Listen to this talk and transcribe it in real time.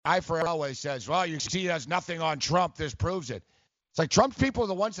Eifer always says, well, you see, there's nothing on Trump. This proves it. It's like Trump's people are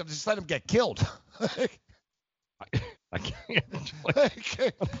the ones that just let him get killed. I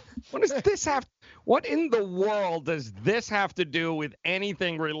can't. What does this have? What in the world does this have to do with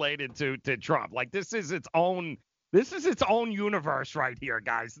anything related to Trump? Like, this is its own universe right here,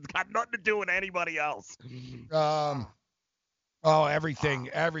 guys. It's got nothing to do with anybody else.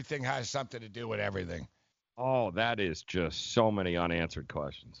 Everything has something to do with everything. Oh, that is just so many unanswered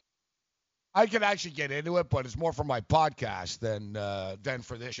questions. I could actually get into it, but it's more for my podcast than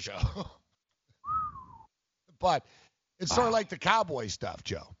for this show. But it's sort of like the cowboy stuff,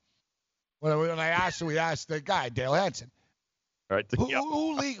 Joe. When we asked the guy, Dale Hansen, right?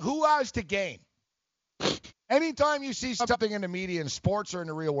 Who has to gain? Anytime you see something in the media, in sports or in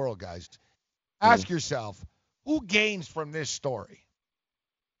the real world, guys, ask yourself, who gains from this story?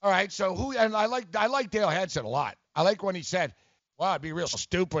 All right, so who? And I like Dale Hansen a lot. I like when he said, "Well, it'd be real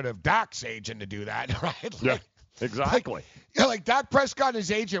stupid of Dak's agent to do that," right? Yeah, exactly. Like Dak Prescott and his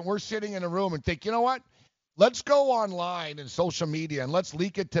agent, we're sitting in a room and think, you know what? Let's go online and social media and let's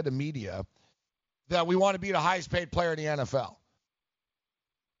leak it to the media that we want to be the highest paid player in the NFL.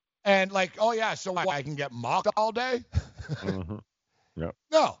 And like, oh yeah, so I can get mocked all day? Mm-hmm. Yep.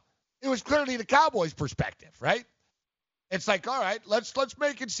 No, it was clearly the Cowboys' perspective, right? It's like, all right, let's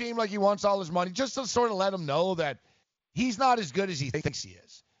make it seem like he wants all his money, just to sort of let him know that he's not as good as he thinks he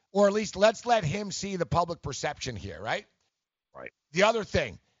is. Or at least let's let him see the public perception here, right? Right. The other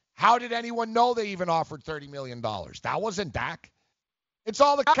thing, how did anyone know they even offered $30 million? That wasn't Dak. It's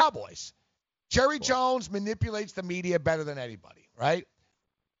all the Cowboys. Jerry Jones manipulates the media better than anybody, right?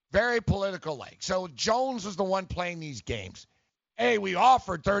 Very political-like. So Jones was the one playing these games. Hey, we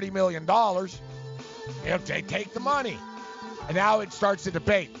offered $30 million. If they take the money. And now it starts the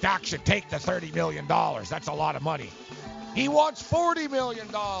debate. Dak should take the $30 million. That's a lot of money. He wants $40 million.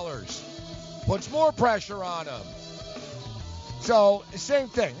 Puts more pressure on him. So, same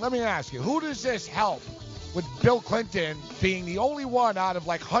thing. Let me ask you, who does this help with Bill Clinton being the only one out of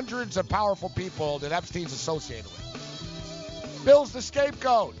like hundreds of powerful people that Epstein's associated with? Bill's the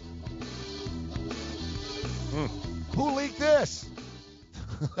scapegoat. Who leaked this?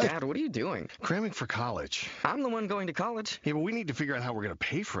 Dad, what are you doing? Cramming for college. I'm the one going to college. Yeah, but we need to figure out how we're going to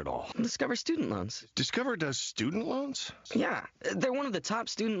pay for it all. Discover Student Loans. Discover does student loans? Yeah, they're one of the top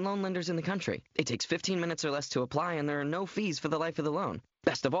student loan lenders in the country. It takes 15 minutes or less to apply, and there are no fees for the life of the loan.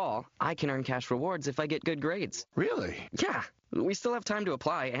 Best of all, I can earn cash rewards if I get good grades. Really? Yeah, we still have time to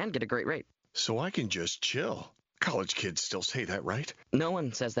apply and get a great rate. So I can just chill. College kids still say that, right? No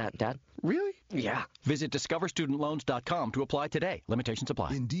one says that, Dad. Really? Yeah. Visit discoverstudentloans.com to apply today. Limitations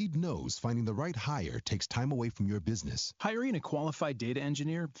apply. Indeed knows finding the right hire takes time away from your business. Hiring a qualified data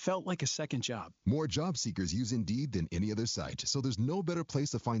engineer felt like a second job. More job seekers use Indeed than any other site, so there's no better place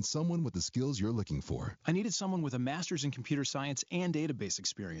to find someone with the skills you're looking for. I needed someone with a master's in computer science and database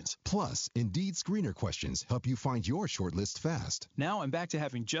experience. Plus, Indeed screener questions help you find your shortlist fast. Now I'm back to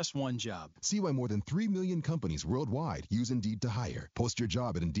having just one job. See why more than 3 million companies worldwide use Indeed to hire. Post your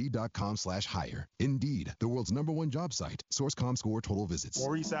job at Indeed.com/hire. Indeed, the world's #1 job site. Source.com score total visits.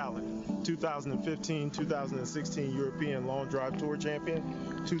 Maurice Allen, 2015-2016 European Long Drive Tour Champion,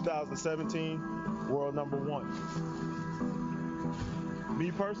 2017 World #1. Me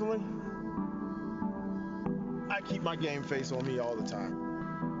personally, I keep my game face on me all the time.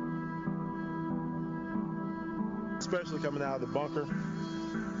 Especially coming out of the bunker,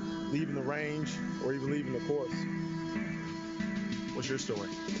 leaving the range, or even leaving the course. What's your story?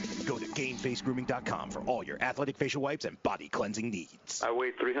 Go to GameFaceGrooming.com for all your athletic facial wipes and body cleansing needs. I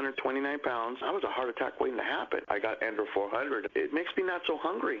weighed 329 pounds. I was a heart attack waiting to happen. I got Andro 400. It makes me not so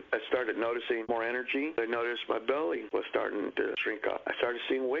hungry. I started noticing more energy. I noticed my belly was starting to shrink up. I started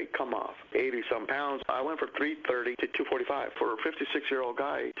seeing weight come off, 80-some pounds. I went from 330 to 245. For a 56-year-old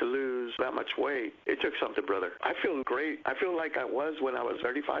guy to lose that much weight, it took something, brother. I feel great. I feel like I was when I was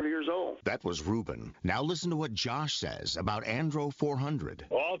 35 years old. That was Ruben. Now listen to what Josh says about Andro 400.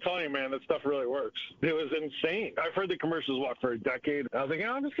 Well, I'll tell you, man, that stuff really works. It was insane. I've heard the commercials, for a decade. I was like,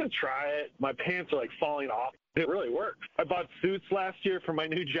 I'm just going to try it. My pants are, falling off. It really works. I bought suits last year for my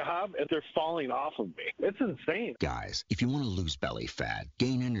new job, and they're falling off of me. It's insane. Guys, if you want to lose belly fat,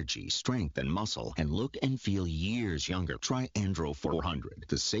 gain energy, strength, and muscle, and look and feel years younger, try Andro 400,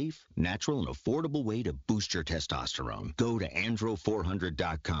 the safe, natural, and affordable way to boost your testosterone. Go to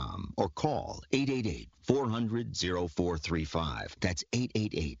andro400.com or call 888-400-0435. That's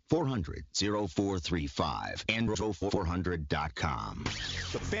 888-400-0435. Andro400.com.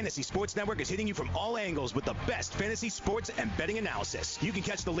 The Fantasy Sports Network is hitting you from all angles with the best fantasy sports and betting analysis. You can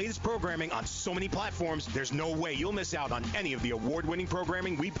catch the latest programming on so many platforms, there's no way you'll miss out on any of the award-winning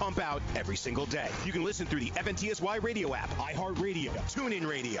programming we pump out every single day. You can listen through the FNTSY radio app, iHeartRadio, TuneIn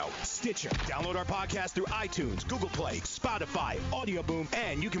Radio, Stitcher. Download our podcast through iTunes, Google Play, Spotify, Audio Boom,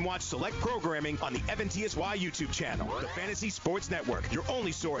 and you can watch select programming on the FNTSY YouTube channel. The Fantasy Sports Network, your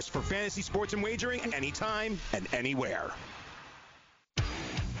only source for fantasy sports and wagering anytime and anywhere.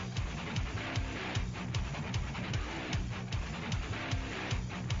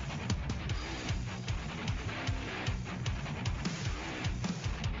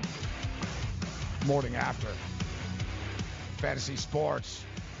 Morning after. Fantasy Sports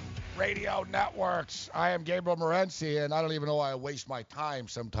Radio Networks. I am Gabriel Morency, and I don't even know why I waste my time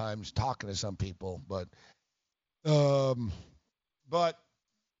sometimes talking to some people, but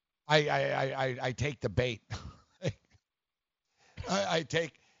I take the bait. I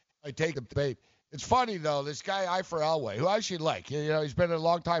take the bait. It's funny though, this guy Ifer Elway, who I actually like, he's been a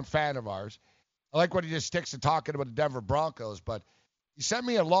longtime fan of ours. I like when he just sticks to talking about the Denver Broncos, but he sent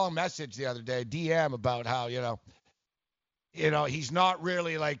me a long message the other day, DM, about how, he's not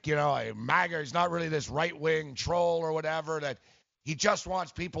really like, a MAGA. He's not really this right-wing troll or whatever, that he just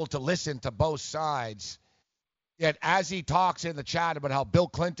wants people to listen to both sides. Yet as he talks in the chat about how Bill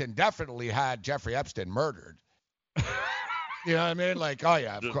Clinton definitely had Jeffrey Epstein murdered, you know what I mean? Like, oh,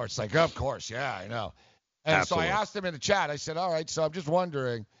 yeah, of course. Like, of course. Yeah, I know. And Absolutely. So I asked him in the chat, I said, all right, so I'm just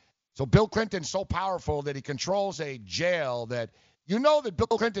wondering, so Bill Clinton's so powerful that he controls a jail that, that Bill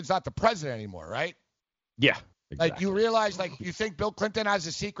Clinton's not the president anymore, right? Yeah. Exactly. Like, you realize, like, you think Bill Clinton has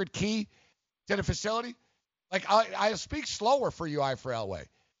a secret key to the facility? Like, I'll speak slower for you, Ifer Elway.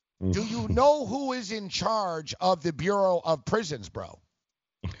 Mm-hmm. Do you know who is in charge of the Bureau of Prisons, bro?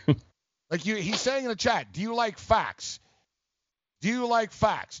 Like, he's saying in the chat, do you like facts? Do you like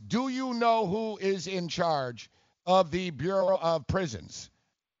facts? Do you know who is in charge of the Bureau of Prisons?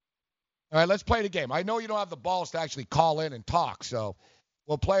 All right, let's play the game. I know you don't have the balls to actually call in and talk, so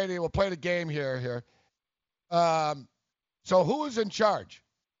we'll play the game here. So who is in charge?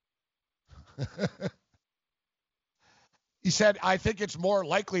 He said, I think it's more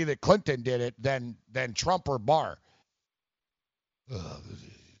likely that Clinton did it than Trump or Barr.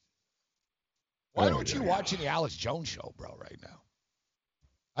 Why don't you watch the Alex Jones show, bro, right now?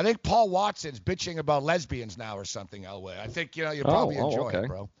 I think Paul Watson's bitching about lesbians now or something, Elway. I think, you'll probably enjoy it,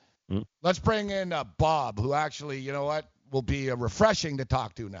 bro. Mm. Let's bring in Bob, who actually, will be refreshing to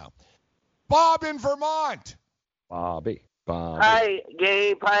talk to now. Bob in Vermont. Bobby. Hi,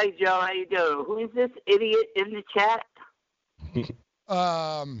 Gabe. Hi, Joe. How you doing? Who is this idiot in the chat?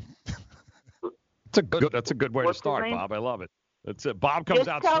 That's a good way to start, Bob. I love it. That's it. Bob comes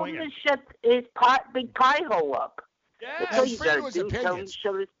out swinging. Just tell him to shut his big pie hole up. Yeah, he's free to his opinions.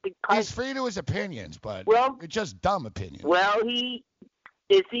 He's free to his opinions, but it's just dumb opinions. Well,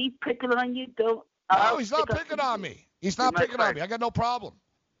 is he picking on you? No, he's not picking on me. He's not picking on me. I got no problem.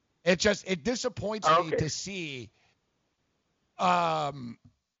 It disappoints me to see. I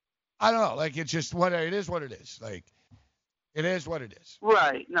don't know. Like, it's just it is what it is. Like, it is what it is.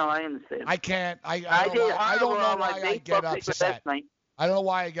 Right. No, I understand. I can't. I don't know why I get upset. I don't know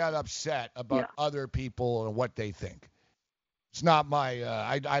why I got upset about other people and what they think. It's not my.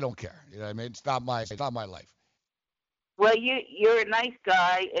 I don't care. You know what I mean? It's not my life. Well, you're a nice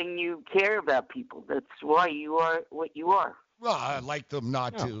guy and you care about people. That's why you are what you are. Well, I like them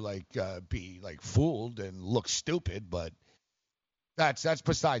not to be like fooled and look stupid, but that's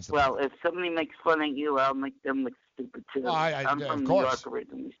besides the point. If somebody makes fun of you, I'll make them look stupid too. I'm from New York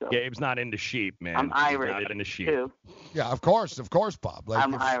originally, so. Gabe's not into sheep, man. I'm Irish not into sheep. too. Yeah, of course, Bob. Like,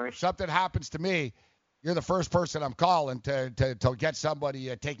 I'm Irish. If something happens to me, you're the first person I'm calling to get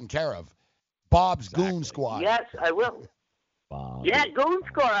somebody taken care of. Bob's Goon Squad. Yes, I will. Bob. Yeah, Goon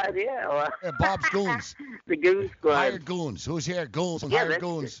Squad, yeah. Bob's Goons. The Goon Squad. Hired goons. Who's here? Goons. Hired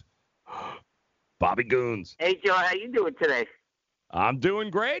goons. Bobby Goons. Hey, Joe, how you doing today? I'm doing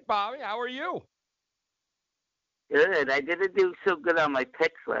great, Bobby. How are you? Good. I didn't do so good on my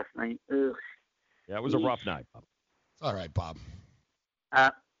picks last night. Ugh. Yeah, it was a rough night, Bob. It's all right, Bob.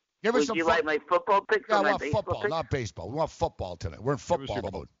 Give us some. Would you like my football picks or my baseball football, picks? not baseball. We want football tonight. We're in football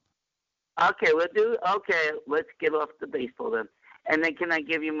mode. Okay, let's get off the baseball then. And then can I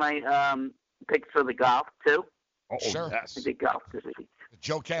give you my picks for the golf too? Oh, sure. Yes. I did golf this week.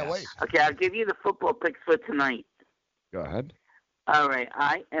 Joe can't wait. Okay, I'll give you the football picks for tonight. Go ahead. All right,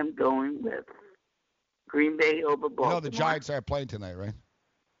 I am going with Green Bay over Baltimore. You know the Giants are playing tonight, right?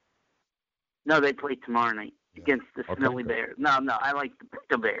 No, they play tomorrow night against the Snowy Bears. No, I like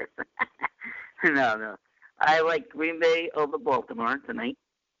the Bears. No. I like Green Bay over Baltimore tonight.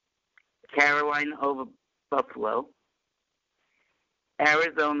 Carolina over Buffalo.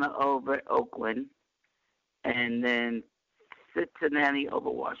 Arizona over Oakland. And then Cincinnati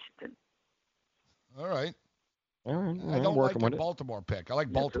over Washington. All right. All right. I don't like the Baltimore pick. I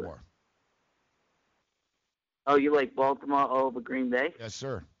like Baltimore. Oh, you like Baltimore over Green Bay? Yes,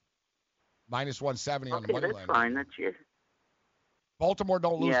 sir. Minus 170 on the money that's line. Fine. That's your. Baltimore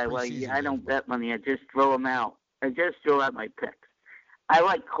don't lose preseason. I don't bet money. I just throw them out. I just throw out my picks. I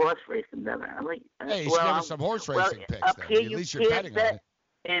like horse racing better. I like. Hey, you should give us some horse racing picks. Up Then. here, At you least you're can't betting on bet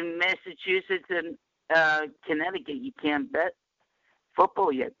it. in Massachusetts and Connecticut. You can't bet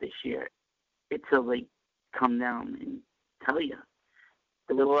football yet this year until they come down and tell you.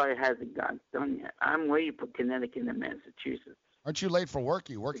 The law hasn't got done yet. I'm waiting for Connecticut and Massachusetts. Aren't you late for work?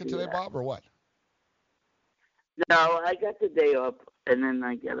 You working today, Bob, or what? No, I got the day off, and then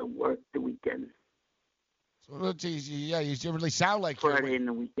I got to work the weekend. So it's easy. Yeah, you really sound like Friday and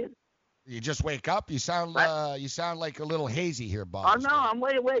the weekend. You just wake up. You sound like a little hazy here, Bob. Oh no, I'm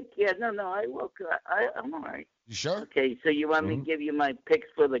wide awake. Yeah, no, I woke up. I'm all right. You sure? Okay, so you want me to give you my picks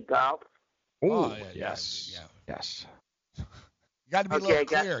for the golf? Oh, yes. Yes. You got to be a little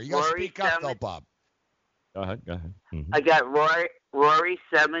clear. You got to speak up, though, Bob. Go ahead. Mm-hmm. I got Rory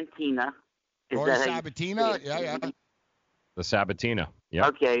Sabatina. Rory Sabatina? Yeah. The Sabatina. Yeah.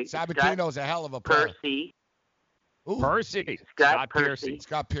 Okay. Sabatino's a hell of a player. Percy. Ooh. Percy. Scott Piercy.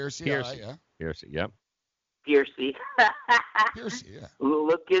 Scott Piercy. Piercy. All right, yeah. Piercy. Yep. Piercy. Piercy. Yeah.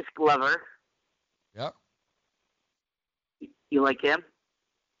 Lucas Glover. Yep. You like him?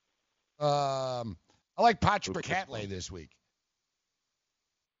 I like Patrick Cantlay this week.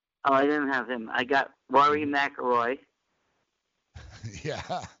 Oh, I didn't have him. I got Rory McIlroy. Yeah.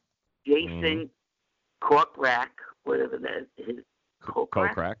 Jason Kokrak, whatever that is.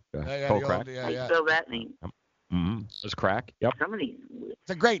 Kokrak. Kokrak. How you spell that name? It's crack. Yep. It's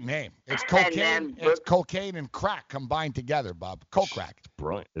a great name. It's cocaine. It's cocaine and crack combined together, Bob. Kokrak. It's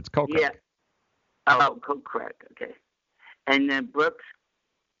brilliant. It's Kokrak. Yeah. Oh, Kokrak. Okay. And then Brooks.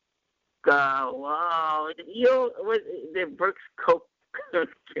 The Brooks Cope.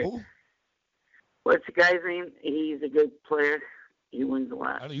 What's the guy's name? He's a good player. He wins a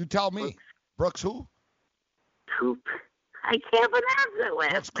lot. You tell me. Brooks who? Coop. I can't pronounce that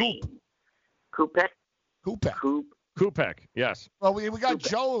last name. Koopek. Koopek. Yes. Well, we got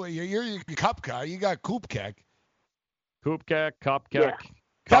Joe. You're Kupka. You got Koopkek. Koopkek. Cupcake. Yeah.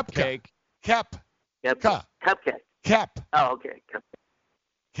 Cupcake. Kep. Cupcake. Kep. Oh, okay.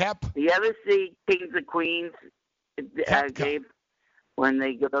 Kep. Do you ever see Kings and Queens, Gabe, when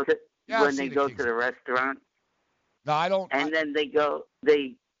they go to the restaurant? No, I don't. And then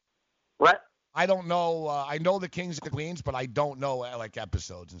what? I don't know. I know the Kings and Queens, but I don't know like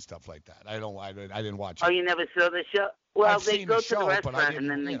episodes and stuff like that. I didn't watch it. Oh, you never saw the show? Well, I've they seen go the to show, the but restaurant and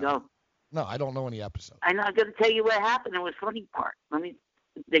then they go. No, I don't know any episodes. I'm not going to tell you what happened. It was funny part.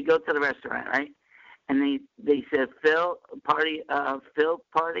 They go to the restaurant, right? And they said Phil party,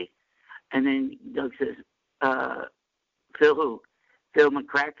 and then Doug says, Phil who? Phil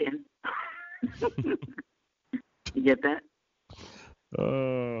McCracken. You get that?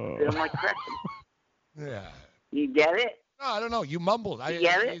 Phil McCracken. Yeah. You get it? No, I don't know. You mumbled. You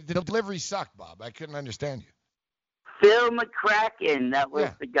get it? The delivery sucked, Bob. I couldn't understand you. Phil McCracken. That was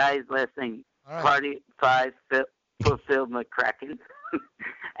the guy's last name. Right. Party 5 for Phil McCracken.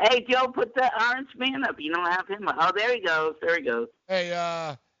 Hey, Joe, put the orange man up. You don't have him. Oh, there he goes. Hey,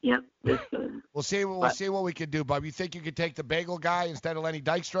 Yep. We'll see what we can do, Bob. You think you could take the bagel guy instead of Lenny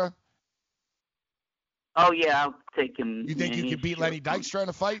Dykstra? Oh yeah, I'll take him. You think you could beat Lenny Dykstra in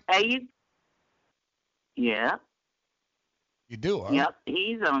a fight? Hey, yeah. You do, huh? Yep.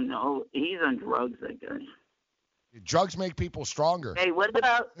 He's on drugs, that guy. Drugs make people stronger. Hey, what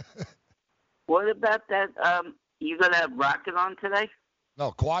about that? You gonna have Rocket on today?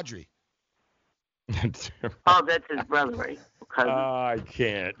 No, Quadri. Oh, that's his brother, right? I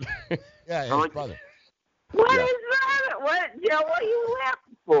can't. Yeah, his brother. What is that? What, Joe? What are you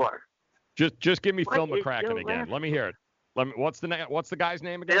laughing for? Just give me Phil McCracken again. Let me hear it. What's the guy's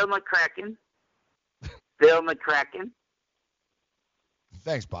name again? Phil McCracken. Phil McCracken.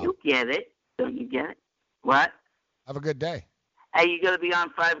 Thanks, Bob. You get it? Don't you get it? What? Have a good day. Hey, you gonna be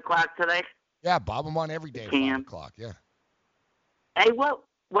on 5 o'clock today? Yeah, Bob. I'm on every day at 5 o'clock. Yeah. Hey,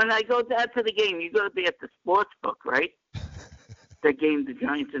 when I go down to the game, you're going to be at the sports book, right? The game, the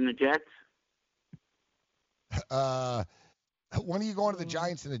Giants and the Jets? When are you going to the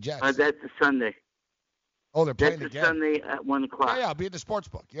Giants and the Jets? That's a Sunday. Oh, they're playing That's again. Sunday at 1 o'clock. Yeah, I'll be at the sports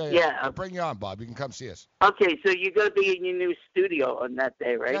book. Yeah. I'll bring you on, Bob. You can come see us. Okay, so you're going to be in your new studio on that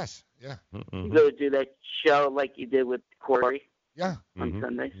day, right? Yes, yeah. You're going to do that show like you did with Corey? Yeah. On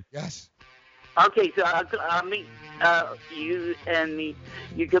Sundays? Yes. Okay, so I'll meet you and me.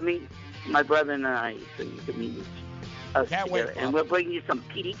 You can meet my brother and I, so you can meet us Can't together. wait, And we'll bring you some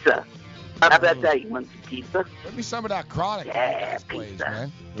pizza. How about that? You want some pizza? Give me some of that chronic. Yeah, Plays, pizza.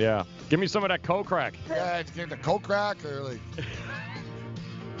 man. Yeah. Give me some of that cold crack. Yeah, get the cold crack or like.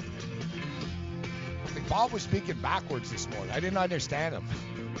 Bob was speaking backwards this morning. I didn't understand him.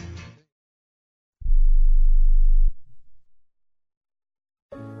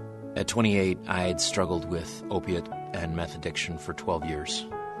 At 28, I had struggled with opiate and meth addiction for 12 years.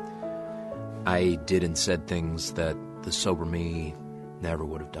 I did and said things that the sober me never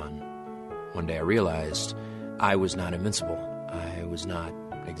would have done. One day I realized I was not invincible. I was not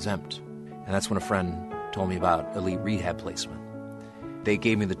exempt. And that's when a friend told me about Elite Rehab Placement. They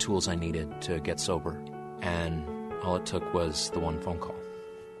gave me the tools I needed to get sober, and all it took was the one phone call.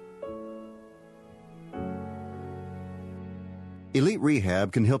 Elite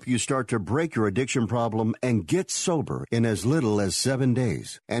Rehab can help you start to break your addiction problem and get sober in as little as 7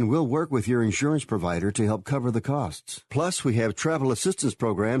 days. And we'll work with your insurance provider to help cover the costs. Plus, we have travel assistance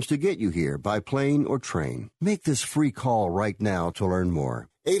programs to get you here by plane or train. Make this free call right now to learn more.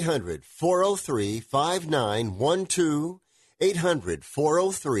 800-403-5912.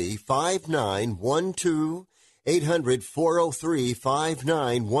 800-403-5912.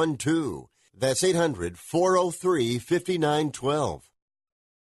 800-403-5912. That's 800-403-5912.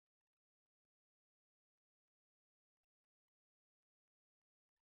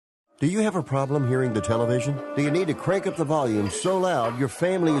 Do you have a problem hearing the television? Do you need to crank up the volume so loud your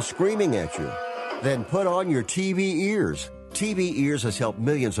family is screaming at you? Then put on your TV ears. TV Ears has helped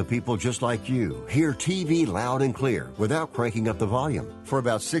millions of people just like you hear TV loud and clear without cranking up the volume. For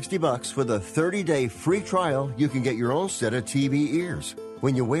about $60 with a 30-day free trial, you can get your own set of TV ears.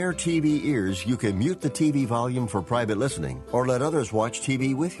 When you wear TV ears, you can mute the TV volume for private listening or let others watch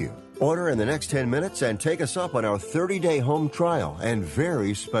TV with you. Order in the next 10 minutes and take us up on our 30-day home trial and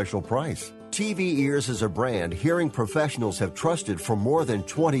very special price. TV Ears is a brand hearing professionals have trusted for more than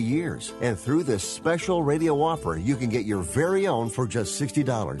 20 years. And through this special radio offer, you can get your very own for just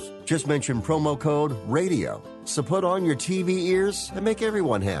 $60. Just mention promo code RADIO. So put on your TV ears and make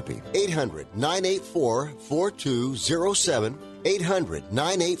everyone happy. 800-984-4207.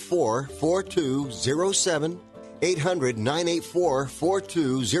 800-984-4207.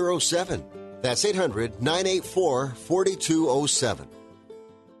 800-984-4207. That's 800-984-4207.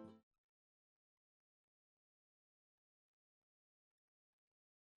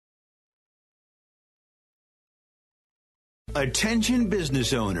 Attention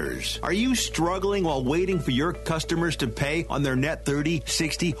business owners. Are you struggling while waiting for your customers to pay on their net 30,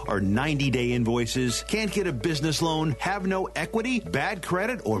 60, or 90-day invoices? Can't get a business loan? Have no equity? Bad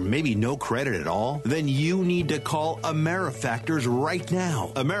credit? Or maybe no credit at all? Then you need to call AmeriFactors right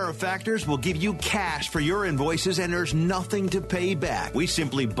now. AmeriFactors will give you cash for your invoices and there's nothing to pay back. We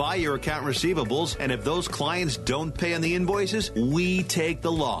simply buy your account receivables, and if those clients don't pay on the invoices, we take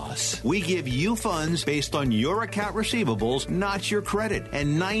the loss. We give you funds based on your account receivables, not your credit.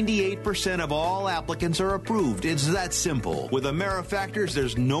 And 98% of all applicants are approved. It's that simple. With AmeriFactors,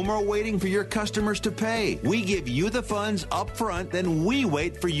 there's no more waiting for your customers to pay. We give you the funds up front, then we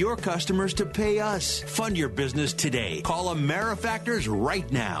wait for your customers to pay us. Fund your business today. Call AmeriFactors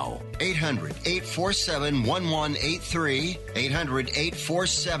right now. 800-847-1183.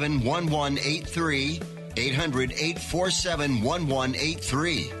 800-847-1183.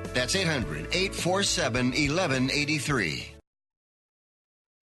 800-847-1183. That's 800-847-1183.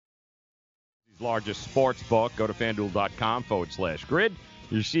 Largest sports book. Go to FanDuel.com/grid.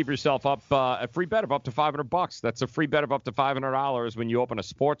 You receive yourself up a free bet of up to $500. That's a free bet of up to $500 when you open a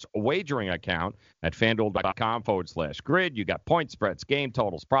sports wagering account at FanDuel.com/grid. You got point spreads, game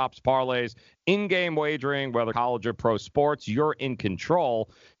totals, props, parlays, in-game wagering, whether college or pro sports. You're in control.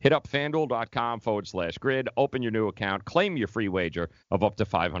 Hit up FanDuel.com/grid. Open your new account. Claim your free wager of up to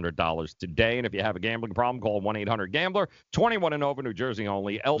 $500 today. And if you have a gambling problem, call 1-800-GAMBLER. 21 and over, New Jersey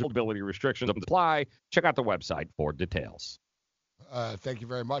only. Eligibility restrictions apply. Check out the website for details. Thank you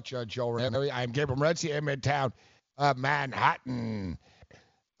very much, Joe. I'm Gabriel Morency in Midtown Manhattan.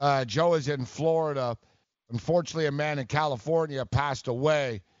 Joe is in Florida. Unfortunately, a man in California passed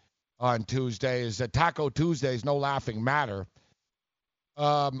away on Tuesday. Is Taco Tuesday is no laughing matter.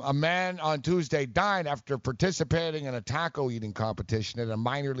 A man on Tuesday died after participating in a taco eating competition at a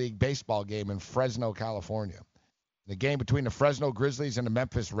minor league baseball game in Fresno, California. The game between the Fresno Grizzlies and the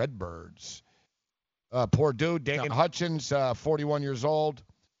Memphis Redbirds. Poor dude, Daniel Hutchins, 41 years old,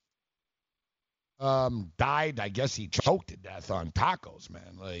 died. I guess he choked to death on tacos,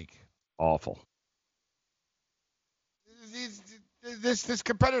 man. Like, awful. this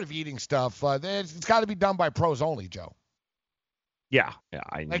competitive eating stuff, it's got to be done by pros only, Joe. Yeah.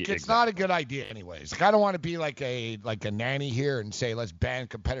 It's not a good idea anyways. Like, I don't want to be like a nanny here and say let's ban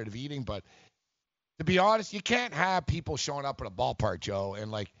competitive eating, but to be honest, you can't have people showing up at a ballpark, Joe,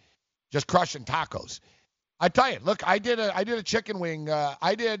 and like just crushing tacos. I tell you, look, I did a chicken wing.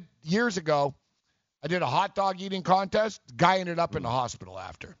 I did years ago. I did a hot dog eating contest. Guy ended up in the hospital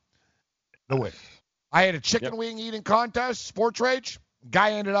after the win. I had a chicken wing eating contest, Sports Rage.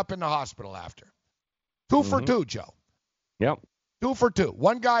 Guy ended up in the hospital after. 2 for 2, Joe. Yep. 2 for 2.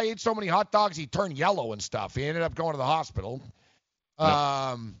 One guy ate so many hot dogs he turned yellow and stuff. He ended up going to the hospital.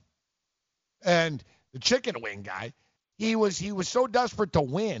 And the chicken wing guy, he was so desperate to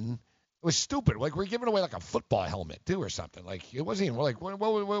win. It was stupid. Like, we're giving away like a football helmet too or something. Like, it wasn't even like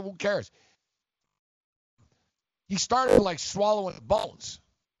who cares? He started like swallowing bones.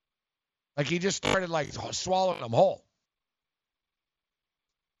 Like, he just started like swallowing them whole.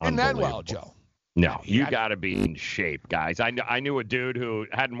 Isn't that well, Joe? No, you got to be in shape, guys. I knew a dude who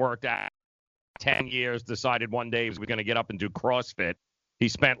hadn't worked out 10 years, decided one day he was going to get up and do CrossFit. He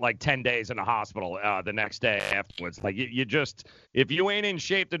spent like 10 days in the hospital the next day afterwards. Like, you just, if you ain't in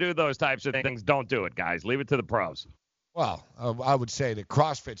shape to do those types of things, don't do it, guys. Leave it to the pros. Well, I would say that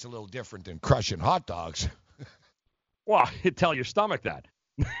CrossFit's a little different than crushing hot dogs. Well, tell your stomach that.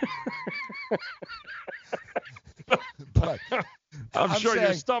 But I'm sure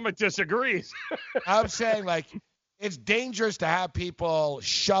your stomach disagrees. I'm saying, like, it's dangerous to have people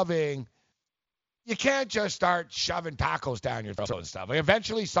shoving. You can't just start shoving tacos down your throat and stuff. Like,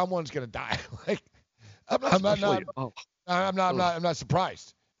 eventually, someone's gonna die. Like, I'm not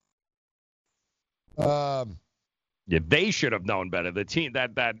surprised. Yeah, they should have known better. The team,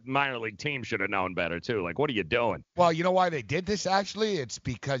 that minor league team, should have known better too. Like, what are you doing? Well, you know why they did this? Actually, it's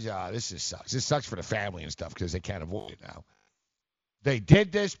because this sucks. This sucks for the family and stuff because they can't avoid it now. They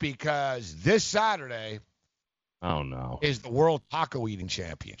did this because this Saturday. Oh no! Is the World Taco Eating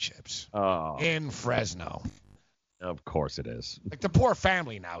Championships in Fresno? Of course it is. Like, the poor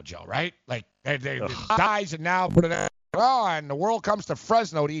family now, Joe. Right? Like, they dies and now put it out. Oh, and the world comes to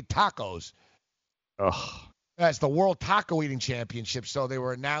Fresno to eat tacos. Ugh. That's the World Taco Eating Championship. So they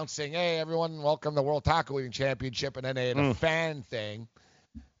were announcing, hey, everyone, welcome to the World Taco Eating Championship. And then they had a fan thing.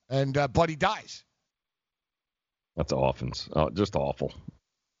 And Buddy dies. That's awful. Oh, just awful.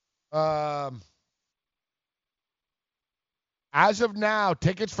 As of now,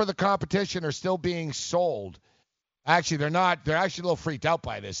 tickets for the competition are still being sold. Actually, they're not. They're actually a little freaked out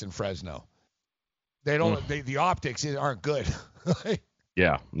by this in Fresno. They don't. The optics aren't good.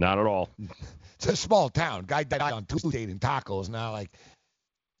 Yeah, not at all. It's a small town. Guy died on Tuesday eating tacos. Now, like,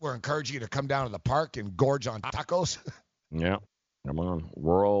 we're encouraging you to come down to the park and gorge on tacos. Yeah. Come on.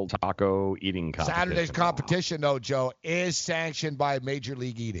 World Taco Eating Competition. Saturday's competition, though, Joe, is sanctioned by Major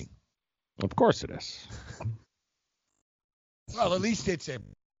League Eating. Of course it is. Well, at least it's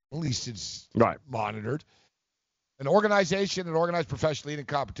right. monitored. An organization that organized professional eating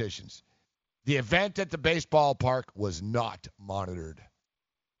competitions. The event at the baseball park was not monitored.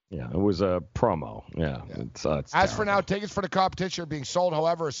 Yeah, it was a promo. Yeah. It's As for now, tickets for the competition are being sold.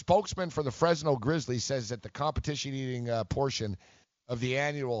 However, a spokesman for the Fresno Grizzlies says that the competition eating portion of the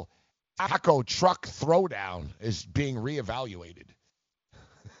annual taco truck throwdown is being reevaluated.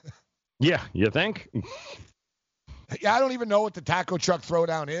 Yeah, you think? Yeah, I don't even know what the taco truck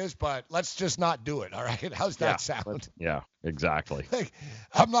throwdown is, but let's just not do it, all right? How's that sound? Yeah, exactly. Like,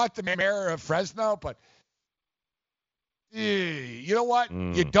 I'm not the mayor of Fresno, but you know what?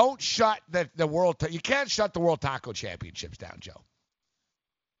 You don't shut the world. You can't shut the World Taco Championships down, Joe.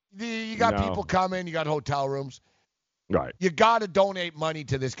 You got people coming. You got hotel rooms. Right. You got to donate money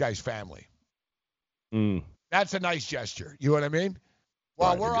to this guy's family. That's a nice gesture. You know what I mean?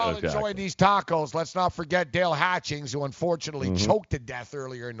 While we're all enjoying these tacos, let's not forget Dale Hatchings, who unfortunately choked to death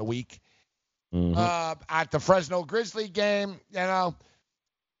earlier in the week at the Fresno Grizzly game. You know,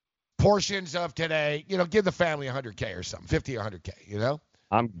 portions of today, give the family $100K or something, $50 or $100K, you know?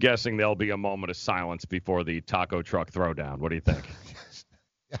 I'm guessing there'll be a moment of silence before the taco truck throwdown. What do you think?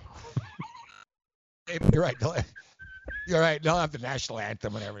 You're right. You're right. They'll have the national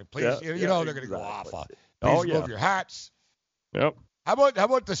anthem and everything. Please, they're going to go off. Please move your hats. Yep. How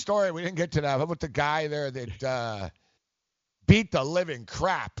about the story? We didn't get to that. How about the guy there that beat the living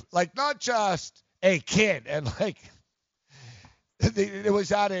crap? Like, not just a kid, and like it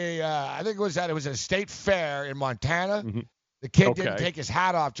was at it was a state fair in Montana. The kid didn't take his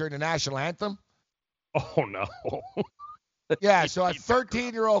hat off during the national anthem. Oh no. Yeah, so a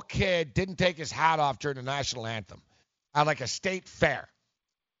 13-year-old kid didn't take his hat off during the national anthem at like a state fair.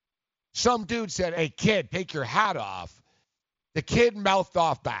 Some dude said, "Hey kid, take your hat off." The kid mouthed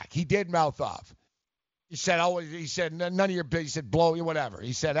off back. He did mouth off. He said, none of your business. He said, blow you, whatever.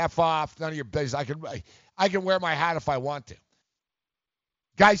 He said, F off, none of your business. I can wear my hat if I want to.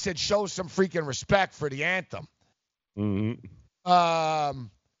 Guy said, show some freaking respect for the anthem. Mm-hmm.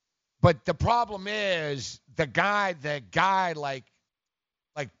 But the problem is the guy like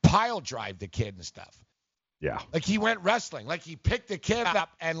pile drive the kid and stuff. Yeah. Like he went wrestling. Like he picked the kid up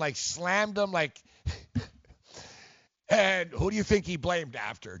and like slammed him like. And who do you think he blamed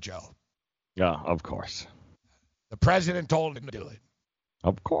after, Joe? Yeah, of course. The president told him to do it.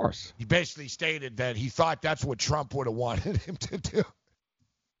 Of course. He basically stated that he thought that's what Trump would have wanted him to do.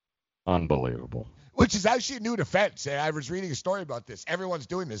 Unbelievable. Which is actually a new defense. I was reading a story about this. Everyone's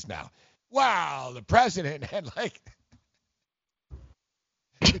doing this now. Wow, the president and like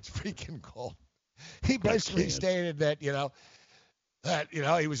it's freaking cool. He basically stated that, he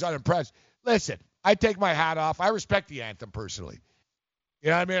was unimpressed. Listen, I take my hat off. I respect the anthem personally. You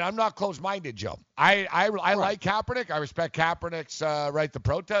know what I mean? I'm not close-minded, Joe. I like Kaepernick. I respect Kaepernick's right to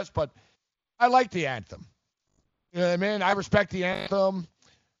protest, but I like the anthem. You know what I mean? I respect the anthem.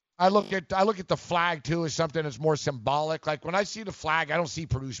 I look at the flag too as something that's more symbolic. Like when I see the flag, I don't see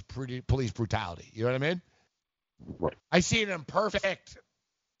police brutality. You know what I mean? Right. I see an imperfect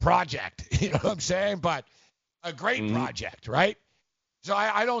project. You know what I'm saying? But a great project, right? So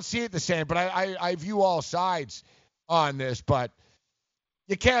I don't see it the same. But I view all sides on this. But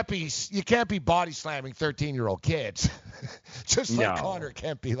you can't be body slamming 13-year-old kids. Just like Connor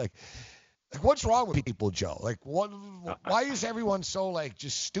can't be like what's wrong with people, Joe? Like why is everyone so like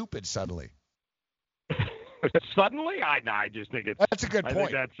just stupid suddenly? Suddenly? I just think that's a good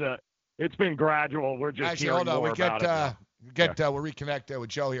point. I think that's it's been gradual. We're just actually hearing hold on. more about it. We'll reconnect with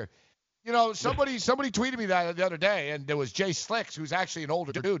Joe here. You know, somebody tweeted me that the other day, and there was Jay Slicks, who's actually an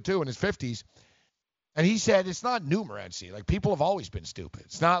older dude too, in his 50s, and he said it's not new, Morency. Like people have always been stupid.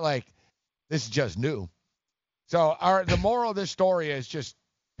 It's not like this is just new. So the moral of this story is just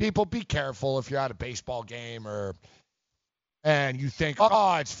people be careful if you're at a baseball game and you think,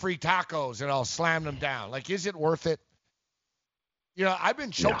 oh, it's free tacos and I'll slam them down. Like, is it worth it? You know, I've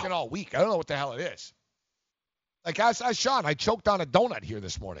been choking all week. I don't know what the hell it is. Like I Sean, I choked on a donut here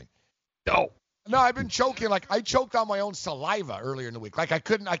this morning. No, I've been choking. Like I choked on my own saliva earlier in the week. Like I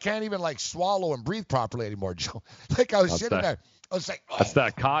can't even like swallow and breathe properly anymore, Joe. Like I was sitting there. I was like, that's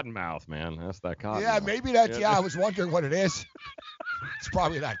that cotton mouth, man. That's that cotton. Yeah, mouth. Maybe that. Yeah, I was wondering what it is. It's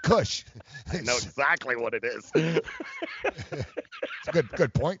probably that Kush. I know exactly what it is. It's a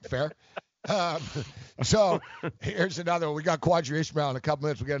good point. Fair. So here's another one. We got Quadri Ishmael in a couple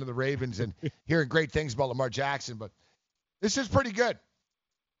minutes. We get into the Ravens and hearing great things about Lamar Jackson, but this is pretty good.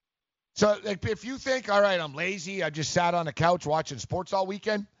 So like, if you think, all right, I'm lazy, I just sat on the couch watching sports all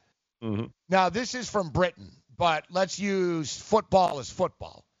weekend. Mm-hmm. Now, this is from Britain, but let's use football as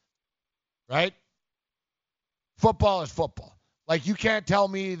football, right? Football is football. Like, you can't tell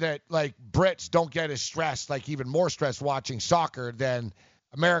me that, like, Brits don't get as stressed, like even more stressed watching soccer than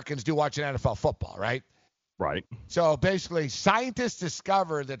Americans do watching NFL football, right? Right. So, basically, scientists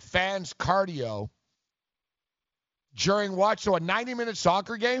discover that fans' cardio during a 90-minute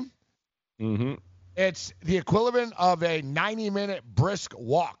soccer game, mm-hmm. It's the equivalent of a 90-minute brisk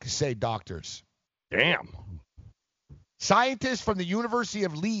walk, say doctors. Damn. Scientists from the University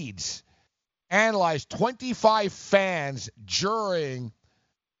of Leeds analyzed 25 fans during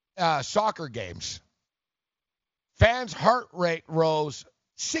soccer games. Fans' heart rate rose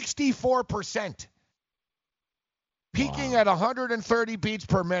 64%, peaking at 130 beats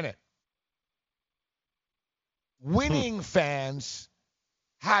per minute. Winning fans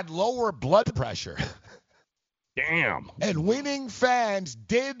had lower blood pressure. Damn. And winning fans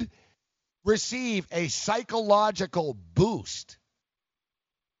did receive a psychological boost.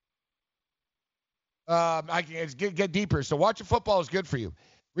 I can get deeper. So watching football is good for you.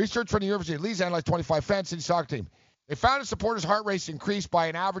 Research from the University of Leeds analyzed 25 fans in the soccer team. They found that supporters' heart rates increased by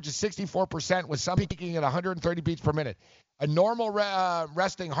an average of 64%, with some peaking at 130 beats per minute. A normal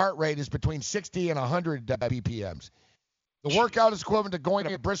resting heart rate is between 60 and 100 BPMs. The workout is equivalent to going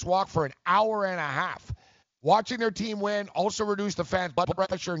on a brisk walk for an hour and a half. Watching their team win also reduced the fans' blood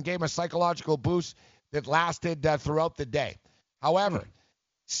pressure and gave a psychological boost that lasted throughout the day. However,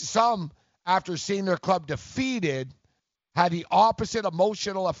 some, after seeing their club defeated, had the opposite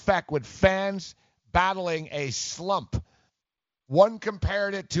emotional effect, with fans battling a slump. One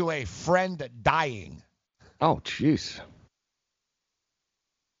compared it to a friend dying. Oh, jeez.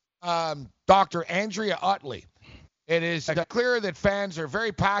 Dr. Andrea Utley. It is clear that fans are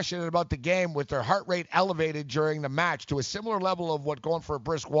very passionate about the game, with their heart rate elevated during the match to a similar level of what going for a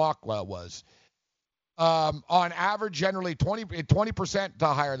brisk walk was. on average, generally 20%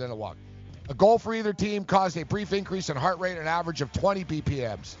 higher than a walk. A goal for either team caused a brief increase in heart rate, an average of 20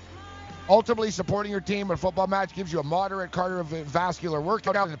 BPMs. Ultimately, supporting your team in a football match gives you a moderate cardiovascular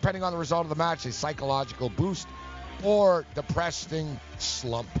workout, and depending on the result of the match, a psychological boost or depressing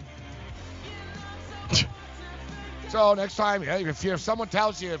slump. So next time, if someone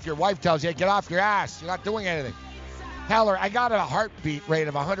tells you, if your wife tells you, hey, get off your ass, you're not doing anything. Tell her, I got a heartbeat rate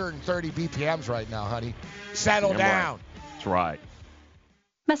of 130 BPMs right now, honey. Settle down. Right. That's right.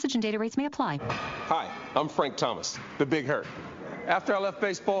 Message and data rates may apply. Hi, I'm Frank Thomas, the Big Hurt. After I left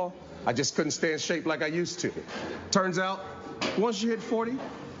baseball, I just couldn't stay in shape like I used to. Turns out, once you hit 40,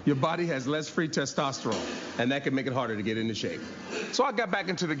 your body has less free testosterone, and that can make it harder to get into shape. So I got back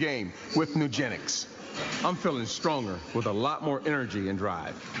into the game with Nugenix. I'm feeling stronger with a lot more energy and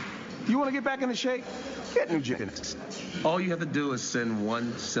drive. You want to get back into shape? Get Nugenix. All you have to do is send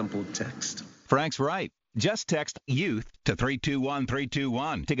one simple text. Frank's right. Just text YOUTH to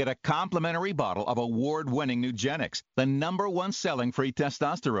 321321 to get a complimentary bottle of award-winning Nugenix, the #1 selling free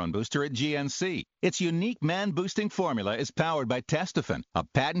testosterone booster at GNC. Its unique man-boosting formula is powered by Testofen, a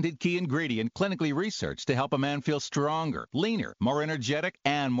patented key ingredient clinically researched to help a man feel stronger, leaner, more energetic,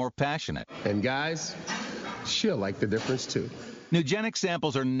 and more passionate. And guys, she'll like the difference too. Nugenix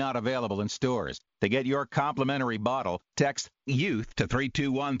samples are not available in stores. To get your complimentary bottle, text YOUTH to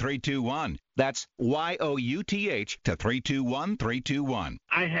 321321. That's YOUTH to 321321.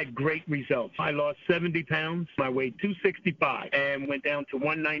 I had great results. I lost 70 pounds. I weighed 265 and went down to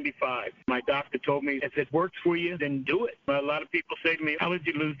 195. My doctor told me, if it works for you, then do it. A lot of people say to me, how did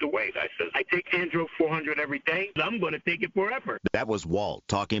you lose the weight? I said, I take Andro 400 every day. I'm going to take it forever. That was Walt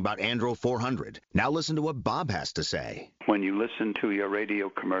talking about Andro 400. Now listen to what Bob has to say. When you listen to your radio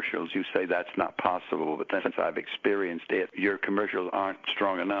commercials, you say that's not possible, but then since I've experienced it, your commercials aren't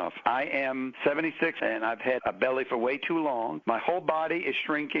strong enough. I am 76, and I've had a belly for way too long. My whole body is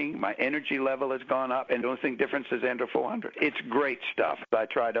shrinking. My energy level has gone up, and the only thing difference is Andro 400. It's great stuff. I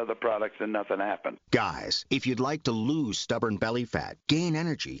tried other products, and nothing happened. Guys, if you'd like to lose stubborn belly fat, gain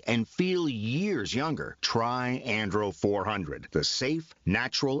energy, and feel years younger, try Andro 400, the safe,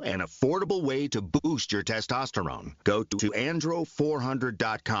 natural, and affordable way to boost your testosterone. Go to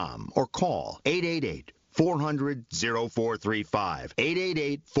andro400.com or call 888-400-0435.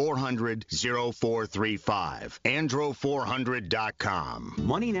 888-400-0435. Andro400.com.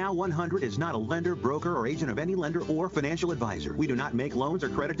 Money Now 100 is not a lender, broker, or agent of any lender or financial advisor. We do not make loans or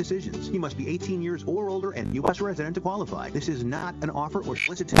credit decisions. You must be 18 years or older and U.S. resident to qualify. This is not an offer or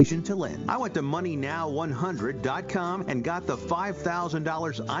solicitation to lend. I went to MoneyNow100.com and got the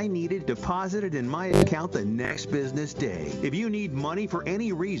 $5,000 I needed deposited in my account the next business day. If you need money for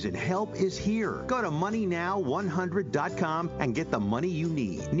any reason, help is here. Go to MoneyNow100.com and get the money you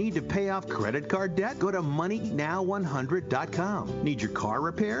need. Need to pay off credit card debt? Go to MoneyNow100.com. Need your car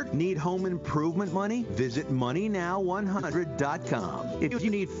repaired? Need home improvement money? Visit MoneyNow100.com. If you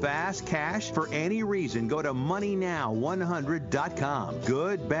need fast cash for any reason, go to MoneyNow100.com.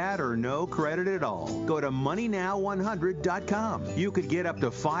 Good, bad, or no credit at all. Go to MoneyNow100.com. You could get up to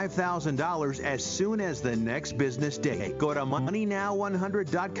 $5,000 as soon as the next business day. Go to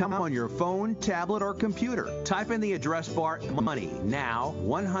MoneyNow100.com on your phone, tablet, or computer. Type in the address bar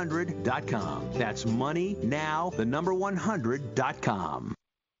MoneyNow100.com. That's MoneyNow, the number 100.com.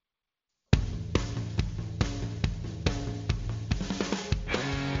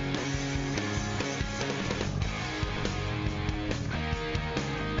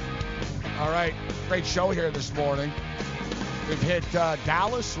 All right, great show here this morning. We've hit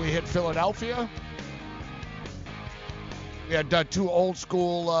Dallas, we hit Philadelphia. We had two old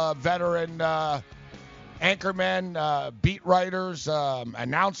school veteran anchormen, beat writers,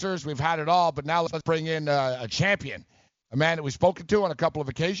 announcers. We've had it all, but now let's bring in a champion, a man that we've spoken to on a couple of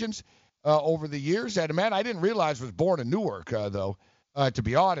occasions over the years, and a man I didn't realize was born in Newark, though, to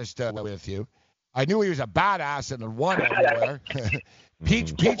be honest with you. I knew he was a badass and had won everywhere.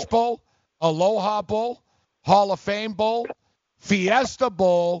 Peach Bowl, Aloha Bowl, Hall of Fame Bowl, Fiesta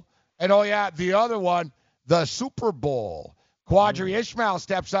Bowl, and, oh, yeah, the other one, the Super Bowl. Quadri Ishmael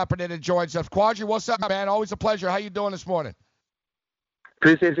steps up and then joins us. Quadri, what's up, man? Always a pleasure. How you doing this morning?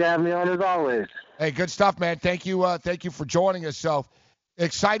 Appreciate you having me on as always. Hey, good stuff, man. Thank you for joining us. So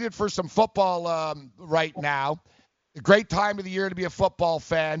excited for some football right now. A great time of the year to be a football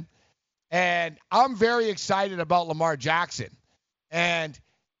fan. And I'm very excited about Lamar Jackson. And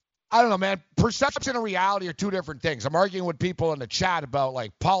I don't know, man, perception and reality are two different things. I'm arguing with people in the chat about,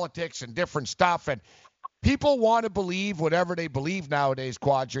 like, politics and different stuff. And people want to believe whatever they believe nowadays,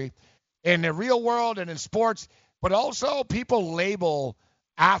 Quadri, in the real world and in sports. But also people label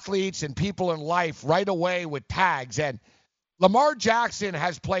athletes and people in life right away with tags. And Lamar Jackson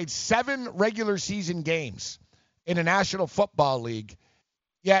has played 7 regular season games in the National Football League,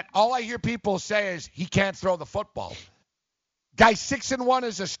 yet all I hear people say is he can't throw the football. Guy 6-1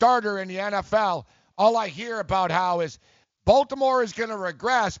 as a starter in the NFL. All I hear about how is Baltimore is going to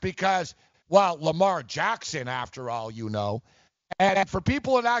regress because, well, Lamar Jackson, after all, you know. And for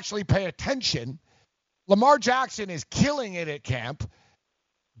people that actually pay attention, Lamar Jackson is killing it at camp.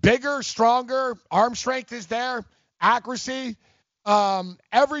 Bigger, stronger, arm strength is there, accuracy,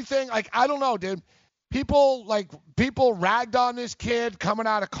 everything. Like, I don't know, dude. People ragged on this kid coming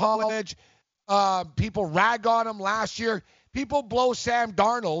out of college. People rag on him last year. People blow Sam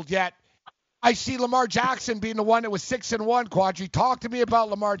Darnold, yet I see Lamar Jackson being the one that was 6-1. Quadri, talk to me about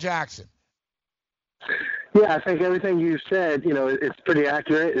Lamar Jackson. Yeah, I think everything you said, it's pretty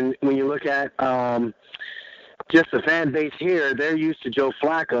accurate. And when you look at just the fan base here, they're used to Joe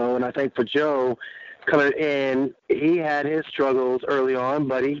Flacco. And I think for Joe coming in, he had his struggles early on,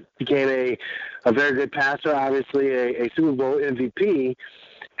 but he became a very good passer, obviously a Super Bowl MVP.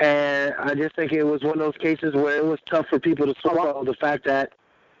 And I just think it was one of those cases where it was tough for people to swallow the fact that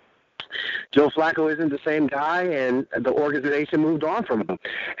Joe Flacco isn't the same guy, and the organization moved on from him.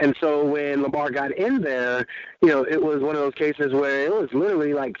 And so when Lamar got in there, it was one of those cases where it was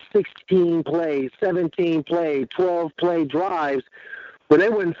literally like 16 plays, 17 play, 12 play drives where they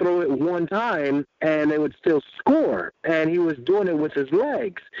wouldn't throw it one time and they would still score. And he was doing it with his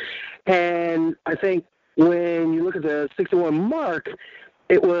legs. And I think when you look at the 6-1 mark,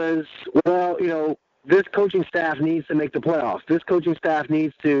 it was, this coaching staff needs to make the playoffs. This coaching staff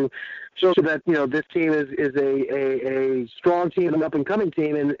needs to show that, this team is a strong team, an up-and-coming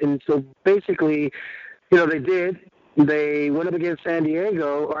team. And so basically, they did. They went up against San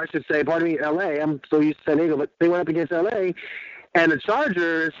Diego, or I should say, L.A. I'm so used to San Diego, but they went up against L.A., and the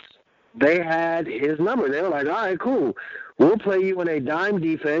Chargers, they had his number. They were like, all right, cool. We'll play you in a dime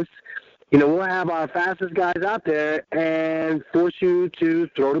defense. We'll have our fastest guys out there and force you to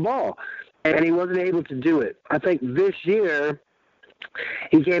throw the ball. And he wasn't able to do it. I think this year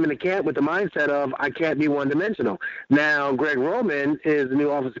he came into camp with the mindset of, I can't be one-dimensional. Now, Greg Roman is the new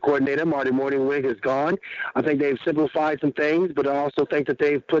offensive coordinator. Marty Morningwig is gone. I think they've simplified some things, but I also think that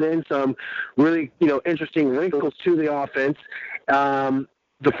they've put in some really, interesting wrinkles to the offense.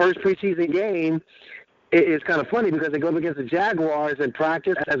 The first preseason game is kind of funny because they go up against the Jaguars in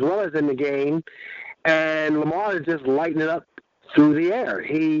practice as well as in the game, and Lamar is just lighting it up through the air.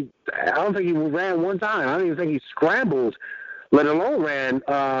 I don't think he ran one time. I don't even think he scrambled, let alone ran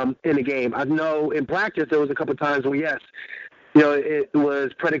in the game. I know in practice there was a couple of times where, yes, it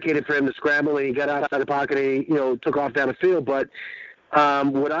was predicated for him to scramble, and he got outside the pocket and he, took off down the field. But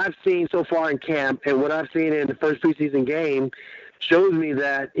what I've seen so far in camp and what I've seen in the first preseason game shows me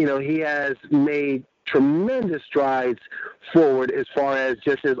that, he has made tremendous strides forward as far as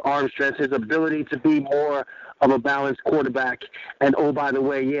just his arm strength, his ability to be more of a balanced quarterback. And, oh, by the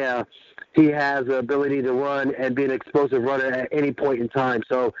way, yeah, he has the ability to run and be an explosive runner at any point in time.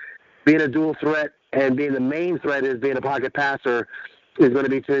 So being a dual threat and being the main threat is being a pocket passer is going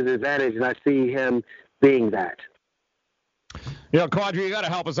to be to his advantage, and I see him being that. Quadri, you got to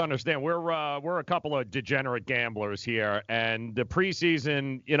help us understand. We're a couple of degenerate gamblers here, and the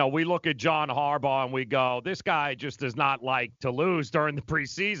preseason, we look at John Harbaugh and we go, this guy just does not like to lose during the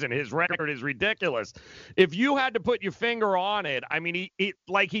preseason. His record is ridiculous. If you had to put your finger on it, I mean, he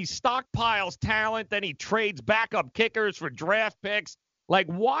stockpiles talent, then he trades backup kickers for draft picks. Like,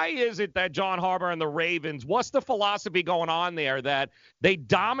 why is it that John Harbaugh and the Ravens, what's the philosophy going on there that they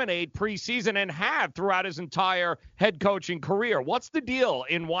dominate preseason and have throughout his entire head coaching career? What's the deal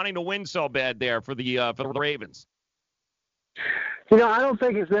in wanting to win so bad there for the Ravens? I don't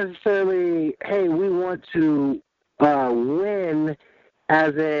think it's necessarily, hey, we want to win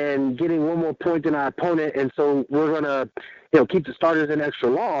as in getting one more point than our opponent, and so we're going to keep the starters in extra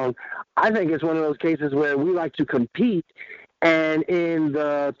long. I think it's one of those cases where we like to compete. And in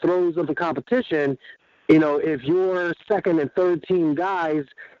the throes of the competition, if your second and third team guys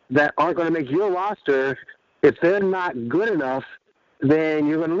that aren't going to make your roster, if they're not good enough, then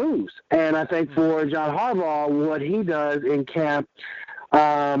you're going to lose. And I think for John Harbaugh, what he does in camp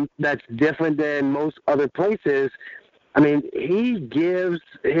that's different than most other places, I mean, he gives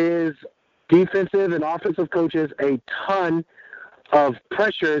his defensive and offensive coaches a ton of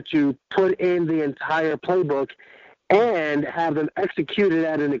pressure to put in the entire playbook and have them executed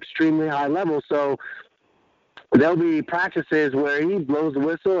at an extremely high level. So there'll be practices where he blows the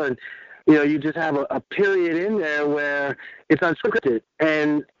whistle and, you just have a period in there where it's unscripted.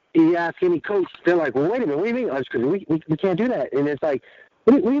 And you ask any coach, they're like, well, wait a minute, what do you mean unscripted? We can't do that. And it's like,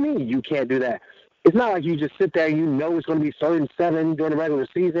 What do you mean you can't do that? It's not like you just sit there, you know it's going to be 3rd and 7 during the regular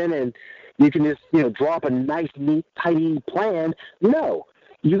season, and you can just, draw up a nice, neat, tidy plan. No.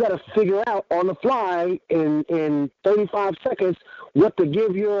 You got to figure out on the fly in 35 seconds what to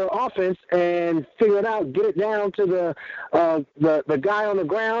give your offense and figure it out, get it down to the guy on the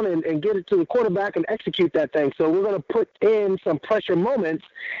ground and get it to the quarterback and execute that thing. So we're going to put in some pressure moments.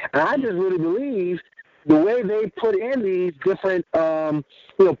 And I just really believe the way they put in these different,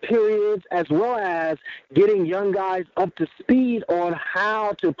 periods, as well as getting young guys up to speed on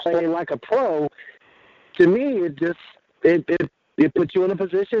how to play like a pro, to me, it puts you in a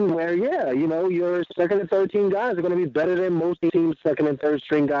position where, your second and third team guys are going to be better than most teams' second and third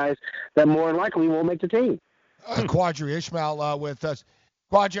string guys that more than likely won't make the team. Quadri Ishmael with us.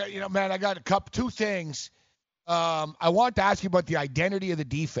 Quadri, man, I got two things. I want to ask you about the identity of the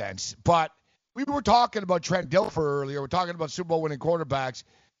defense, but we were talking about Trent Dilfer earlier. We're talking about Super Bowl winning quarterbacks.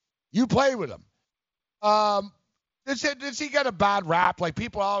 You played with him. Does he get a bad rap? Like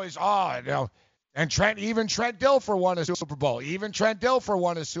people always, and Trent Dilfer won a Super Bowl. Even Trent Dilfer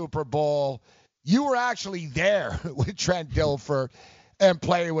won a Super Bowl. You were actually there with Trent Dilfer and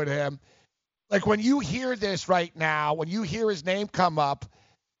playing with him. Like when you hear this right now, when you hear his name come up,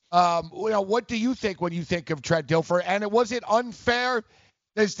 what do you think when you think of Trent Dilfer? And was it unfair?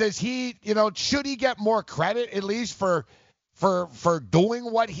 Does he, should he get more credit at least for doing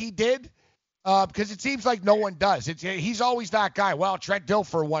what he did? Because it seems like no one does. He's always that guy. Well, Trent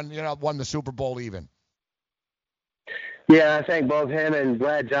Dilfer won the Super Bowl even. Yeah, I think both him and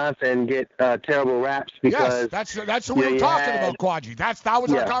Brad Johnson get terrible raps because that's what we were talking about, Quadri. That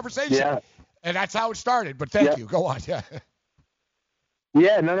was our conversation, and that's how it started. But thank you. Go on. Yeah.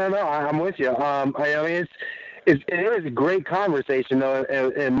 Yeah, no, I'm with you. I mean, it is a great conversation though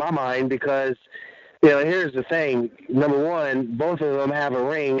in my mind because. Here's the thing. Number one, both of them have a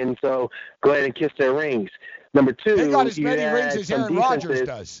ring, and so go ahead and kiss their rings. Number two, they got as many rings as Aaron Rodgers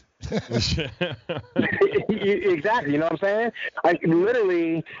does. Exactly. You know what I'm saying?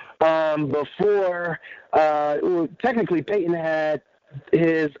 Literally, before, technically Peyton had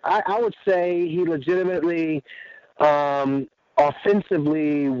his, I would say he legitimately,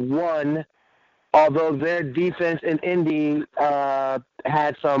 offensively won. Although their defense in Indy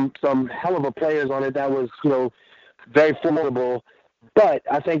had some hell of a players on it that was, very formidable. But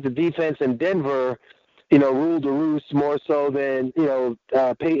I think the defense in Denver, ruled the roost more so than,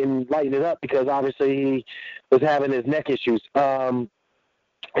 Peyton lightened it up because obviously he was having his neck issues. And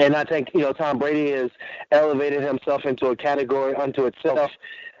I think, Tom Brady has elevated himself into a category unto itself.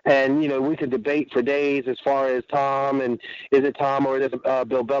 And, we could debate for days as far as Tom and is it Tom or is it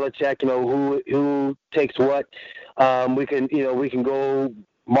Bill Belichick, who takes what. We can go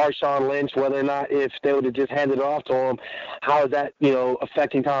Marshawn Lynch, whether or not if they would have just handed it off to him, how is that,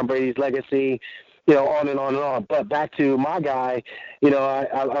 affecting Tom Brady's legacy, on and on and on. But back to my guy,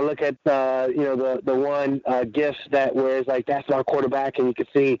 I look at, the one GIF where it's like, that's our quarterback, and you can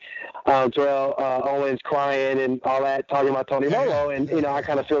see Terrell Owens crying and all that, talking about Tony Romo, and, I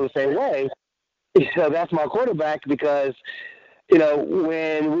kind of feel the same way. So that's my quarterback because,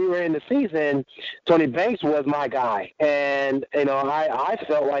 when we were in the season, Tony Banks was my guy. And, I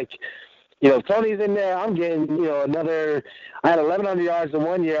felt like, if Tony's in there, I'm getting, I had 1,100 yards in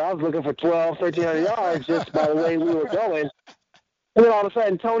 1 year. I was looking for 1,300 yards just by the way we were going. And then all of a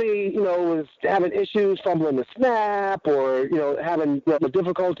sudden, Tony, was having issues fumbling the snap or, having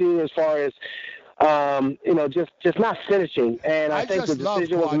difficulty as far as, just not finishing. And I think the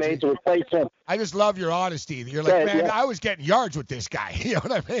decision was made to replace him. I just love your honesty. You're like, I was getting yards with this guy. You know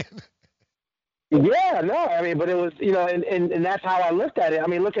what I mean? Yeah, no, I mean, but it was, and that's how I looked at it. I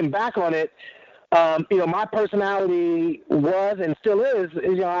mean, looking back on it, my personality was and still is,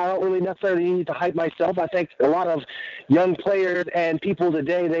 I don't really necessarily need to hype myself. I think a lot of young players and people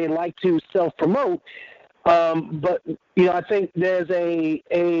today, they like to self-promote. But, I think there's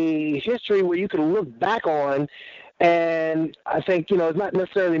a history where you can look back on, and I think, it's not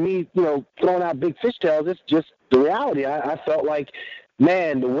necessarily me, throwing out big fishtails. It's just the reality. I felt like,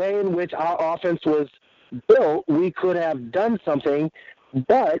 man, the way in which our offense was built, we could have done something,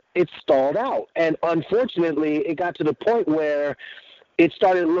 but it stalled out. And unfortunately, it got to the point where it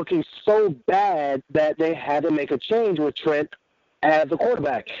started looking so bad that they had to make a change with Trent as the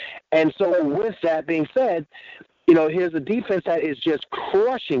quarterback. And so with that being said, here's a defense that is just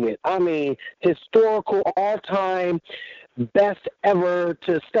crushing it. I mean, historical, all-time, best ever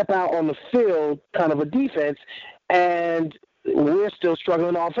to step out on the field kind of a defense. And we're still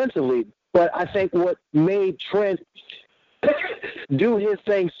struggling offensively. But I think what made Trent do his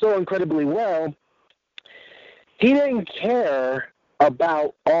thing so incredibly well, he didn't care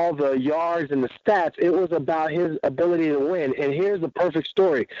about all the yards and the stats. It was about his ability to win. And here's the perfect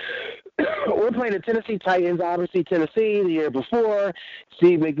story. We're playing the Tennessee Titans, obviously Tennessee the year before.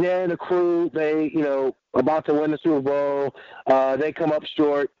 Steve McNair and the crew, they, about to win the Super Bowl. They come up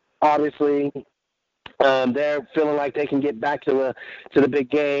short, obviously. They're feeling like they can get back to the big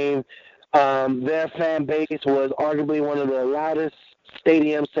game. Their fan base was arguably one of the loudest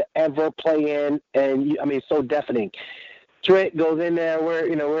stadiums to ever play in, and so deafening. Trent goes in there.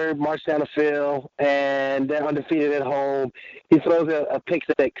 We're marched down the field, and they're undefeated at home. He throws a pick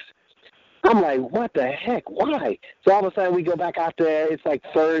six. I'm like, what the heck? Why? So all of a sudden we go back out there. It's like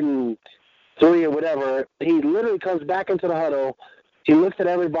 3rd and 3 or whatever. He literally comes back into the huddle. He looks at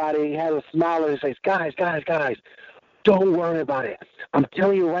everybody. He has a smile on his face. Guys, don't worry about it. I'm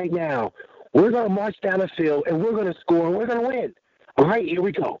telling you right now, we're going to march down the field, and we're going to score, and we're going to win. All right, here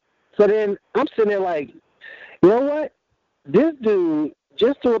we go. So then I'm sitting there like, you know what? This dude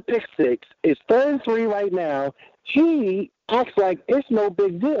just threw a pick six. It's 3rd and 3 right now. He acts like it's no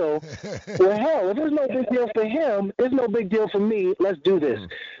big deal. Well, hell, if it's no big deal for him, it's no big deal for me. Let's do this.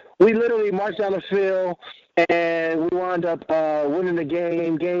 We literally marched down the field, and we wound up winning the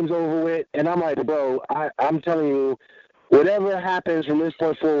game. Game's over with. And I'm like, bro, I'm telling you, whatever happens from this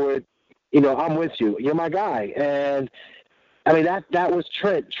point forward, I'm with you. You're my guy. And, that was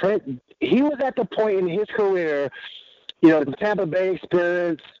Trent. Trent, he was at the point in his career, the Tampa Bay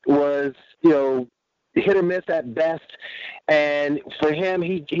experience was, hit or miss at best. And for him,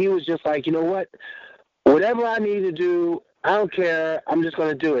 he was just like, you know what? Whatever I need to do, I don't care. I'm just going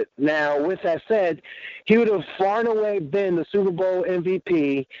to do it. Now, with that said, he would have far and away been the Super Bowl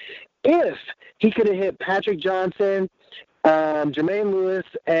MVP if he could have hit Patrick Johnson, Jermaine Lewis,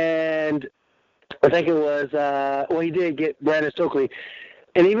 and I think it was, he did get Brandon Stokely.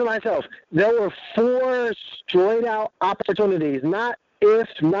 And even myself, there were 4 straight-out opportunities, not if,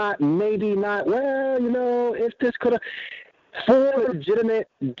 not maybe, not, if this could have. 4 legitimate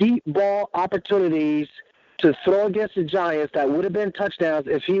deep ball opportunities to throw against the Giants that would have been touchdowns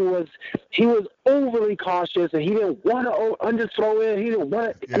if he was overly cautious and he didn't want to underthrow it. He didn't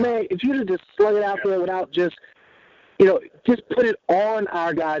want to. Man, if you just slung it out there without just put it on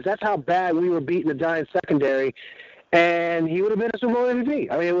our guys. That's how bad we were beating the Giants secondary. And he would have been a Super Bowl MVP.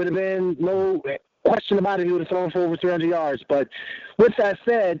 It would have been no question about it. He would have thrown for over 300 yards. But with that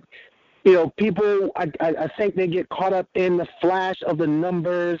said, people, I think they get caught up in the flash of the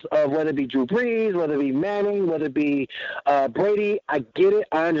numbers of whether it be Drew Brees, whether it be Manning, whether it be Brady. I get it.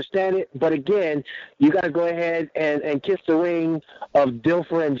 I understand it. But, again, you got to go ahead and kiss the ring of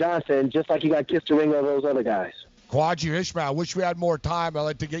Dilfer and Johnson just like you got to kiss the ring of those other guys. Quadri Ishmael, I wish we had more time. I'd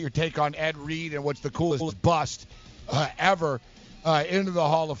like to get your take on Ed Reed and what's the coolest bust ever into the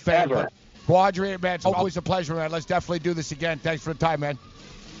Hall of Fame. Quadri, man, it's always a pleasure, man. Let's definitely do this again. Thanks for the time, man.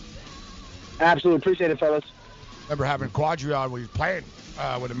 Absolutely. Appreciate it, fellas. Remember having Quadri on when he was playing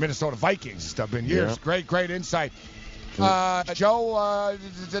with the Minnesota Vikings and stuff. Been years. Yeah. Great insight. Joe,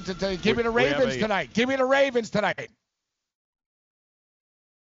 give me the Ravens tonight. Give me the Ravens tonight.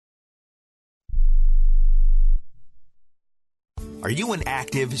 Are you an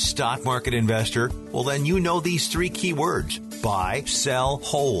active stock market investor? Well, then you know these 3 key words: buy, sell,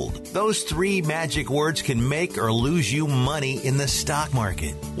 hold. Those 3 magic words can make or lose you money in the stock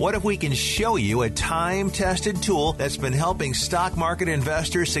market. What if we can show you a time-tested tool that's been helping stock market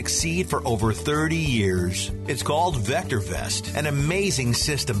investors succeed for over 30 years? It's called VectorVest, an amazing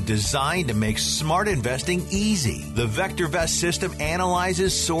system designed to make smart investing easy. The VectorVest system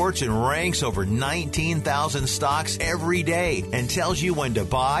analyzes, sorts, and ranks over 19,000 stocks every day and tells you when to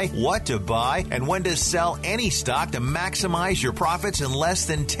buy, what to buy, and when to sell any stock to maximize your profits in less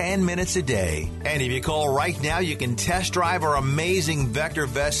than 10 minutes a day. And if you call right now, you can test drive our amazing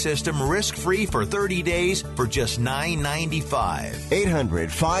VectorVest system risk-free for 30 days for just $9.95.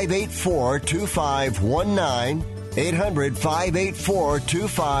 800-584-2519.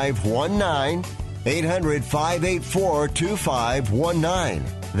 800-584-2519. 800-584-2519.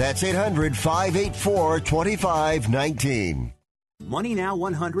 That's 800-584-2519. Money Now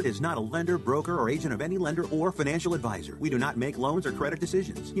 100 is not a lender, broker, or agent of any lender or financial advisor. We do not make loans or credit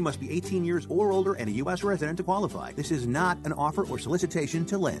decisions. You must be 18 years or older and a U.S. resident to qualify. This is not an offer or solicitation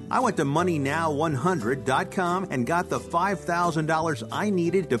to lend. I went to MoneyNow100.com and got the $5,000 I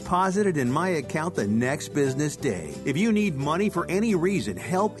needed deposited in my account the next business day. If you need money for any reason,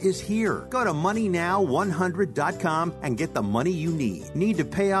 help is here. Go to MoneyNow100.com and get the money you need. Need to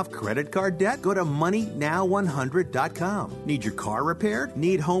pay off credit card debt? Go to MoneyNow100.com. Need your car repaired?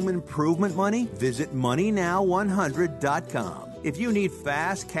 Need home improvement money? Visit MoneyNow100.com. If you need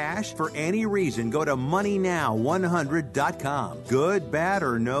fast cash for any reason, go to MoneyNow100.com. Good, bad,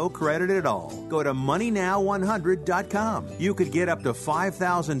 or no credit at all. Go to MoneyNow100.com. You could get up to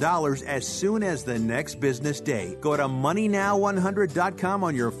 $5,000 as soon as the next business day. Go to MoneyNow100.com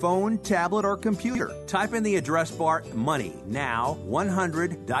on your phone, tablet, or computer. Type in the address bar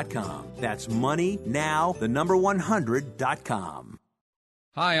MoneyNow100.com. That's MoneyNow100.com.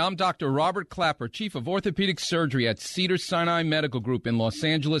 Hi, I'm Dr. Robert Clapper, Chief of Orthopedic Surgery at Cedars-Sinai Medical Group in Los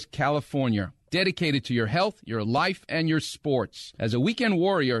Angeles, California. Dedicated to your health, your life, and your sports. As a weekend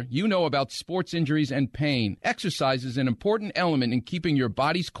warrior, you know about sports injuries and pain. Exercise is an important element in keeping your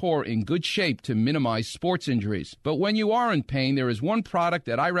body's core in good shape to minimize sports injuries. But when you are in pain, there is one product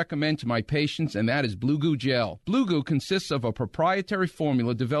that I recommend to my patients, and that is Blue Goo Gel. Blue Goo consists of a proprietary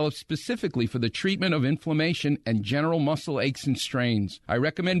formula developed specifically for the treatment of inflammation and general muscle aches and strains. I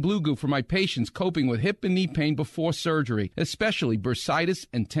recommend Blue Goo for my patients coping with hip and knee pain before surgery, especially bursitis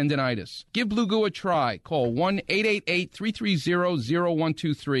and tendinitis. Give Blue Goo a try. Call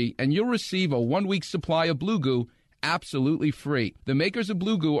 1-888-330-0123 and you'll receive a 1-week supply of Blue Goo absolutely free. The makers of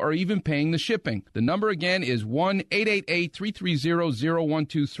Blue Goo are even paying the shipping. The number again is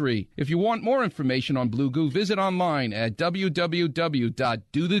 1-888-330-0123. If you want more information on Blue Goo, visit online at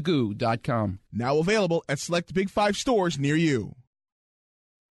www.dothegoo.com. Now available at select Big 5 stores near you.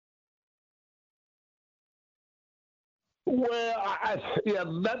 Well, that's the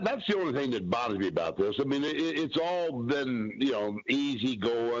only thing that bothers me about this. I mean, it's all been, easy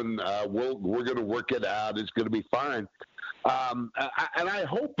going. We're going to work it out. It's going to be fine. And I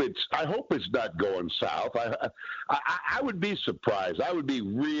hope it's not going south. I would be surprised. I would be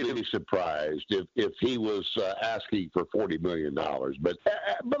really surprised if he was asking for $40 million. But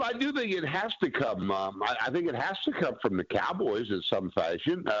I do think it has to come. I think it has to come from the Cowboys in some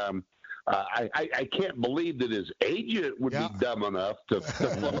fashion. I can't believe that his agent would be dumb enough to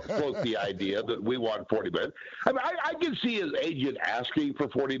float the idea that we want $40 million. I mean, I can see his agent asking for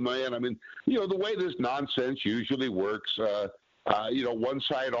 $40 million. I mean, the way this nonsense usually works, one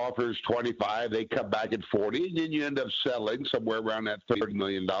side offers 25, they come back at 40, and then you end up settling somewhere around that $30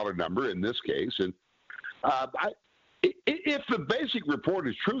 million number in this case. And if the basic report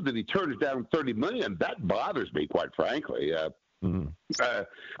is true that he turned it down $30 million, that bothers me, quite frankly. I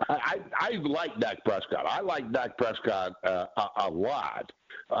like Dak Prescott. I like Dak Prescott a lot,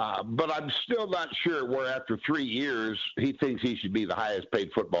 but I'm still not sure where after 3 years he thinks he should be the highest paid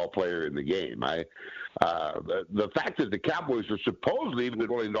football player in the game. The fact that the Cowboys are supposedly even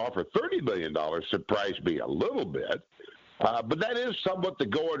willing to offer $30 million surprised me a little bit. But that is somewhat the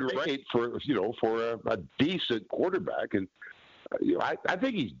going rate for a decent quarterback, and I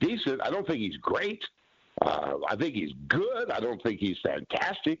think he's decent. I don't think he's great. I think he's good. I don't think he's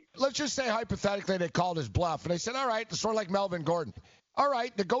fantastic. Let's just say hypothetically they called his bluff and they said, all right, it's sort of like Melvin Gordon. All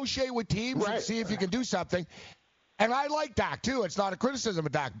right, negotiate with teams and see if you can do something. And I like Dak, too. It's not a criticism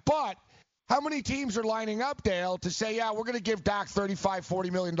of Dak. But how many teams are lining up, Dale, to say, yeah, we're going to give Dak $35,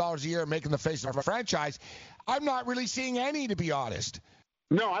 $40 million a year making the face of a franchise? I'm not really seeing any, to be honest.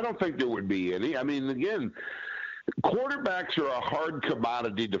 No, I don't think there would be any. I mean, again, quarterbacks are a hard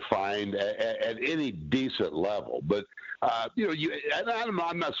commodity to find at any decent level. But, and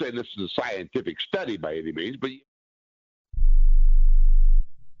I'm not saying this is a scientific study by any means, but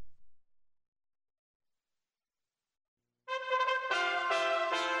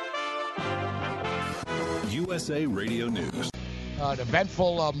USA Radio News. An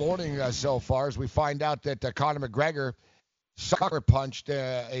eventful morning so far as we find out that Conor McGregor sucker punched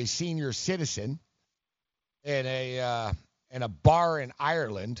a senior citizen in a bar in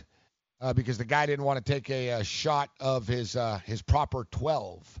Ireland because the guy didn't want to take a shot of his proper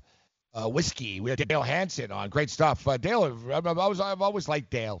 12 whiskey. We had Dale Hansen on. Great stuff. Dale, I've always liked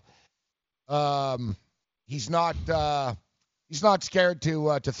Dale. He's not scared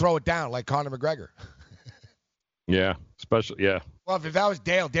to throw it down like Conor McGregor. Yeah, especially, yeah. Well, if that was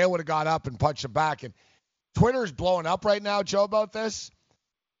Dale would have got up and punched him back. And Twitter's blowing up right now, Joe, about this.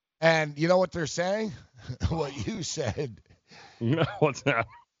 And you know what they're saying? What you said. No, what's that?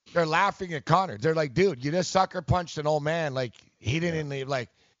 They're laughing at Conor. They're like, dude, you just sucker punched an old man. Like, he didn't even,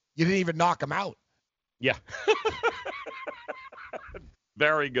 you didn't even knock him out. Yeah.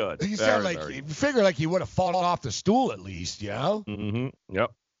 Very good. You sound like, you figure like he would have fallen off the stool at least, you know? Mm-hmm.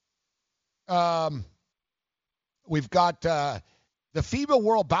 Yep. We've got the FIBA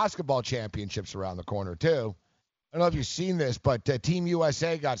World Basketball Championships around the corner, too. I don't know if you've seen this, but Team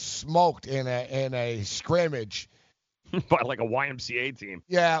USA got smoked in a scrimmage. By like a YMCA team.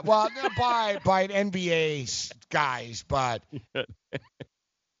 Yeah, well, by NBA guys, but,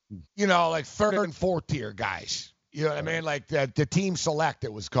 like third and fourth tier guys. You know what I mean? Like the Team Select,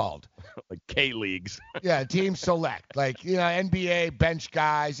 it was called. Like K-Leagues. Yeah, Team Select. Like, NBA bench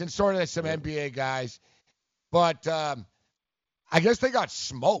guys and sort of some NBA guys. But I guess they got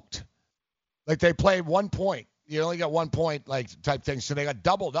smoked. Like they played 1 point. You only got 1 point, like type thing. So they got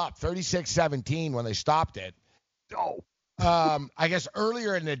doubled up, 36-17 when they stopped it. Oh. I guess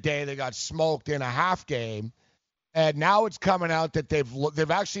earlier in the day they got smoked in a half game, and now it's coming out that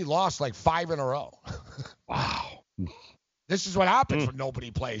they've actually lost like 5 in a row. Wow. This is what happens when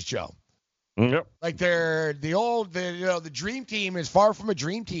nobody plays, Joe. Yep. Like the dream team is far from a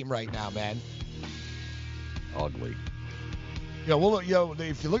dream team right now, man. Ugly.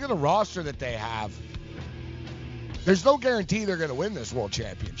 If you look at the roster that they have, there's no guarantee they're going to win this world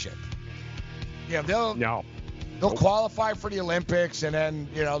championship. Yeah, they'll qualify for the Olympics, and then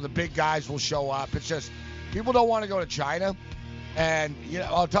the big guys will show up. It's just people don't want to go to China, and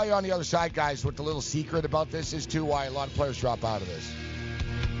I'll tell you on the other side, guys, what the little secret about this is too. Why a lot of players drop out of this.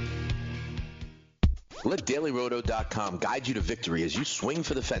 Let DailyRoto.com guide you to victory as you swing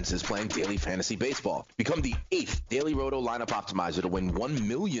for the fences playing daily fantasy baseball. Become the 8th Daily Roto lineup optimizer to win $1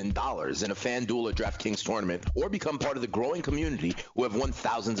 million in a FanDuel or DraftKings tournament, or become part of the growing community who have won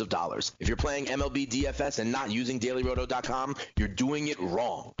thousands of dollars. If you're playing MLB DFS and not using DailyRoto.com, you're doing it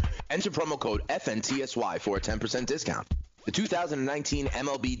wrong. Enter promo code FNTSY for a 10% discount. The 2019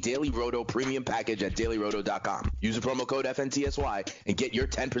 MLB Daily Roto Premium Package at DailyRoto.com. Use the promo code FNTSY and get your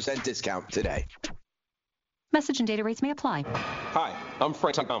 10% discount today. Message and data rates may apply. Hi, I'm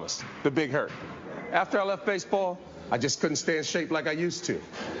Frank Thomas, the Big Hurt. After I left baseball, I just couldn't stay in shape like I used to.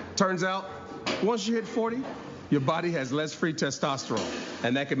 Turns out, once you hit 40, your body has less free testosterone,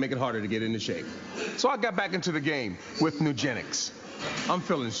 and that can make it harder to get into shape. So I got back into the game with Nugenics. I'm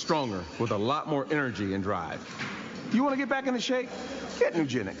feeling stronger with a lot more energy and drive. You want to get back into shape? Get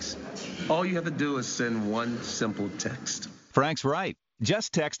Nugenics. All you have to do is send one simple text. Frank's right.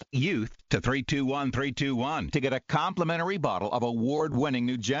 Just text YOUTH to 321-321 to get a complimentary bottle of award-winning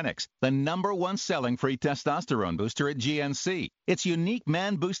Nugenics, the #1 selling free testosterone booster at GNC. Its unique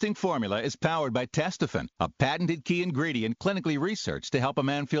man-boosting formula is powered by Testofen, a patented key ingredient clinically researched to help a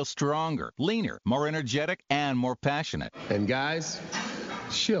man feel stronger, leaner, more energetic, and more passionate. And guys,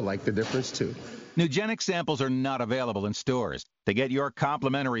 she'll like the difference too. Nugenics samples are not available in stores. To get your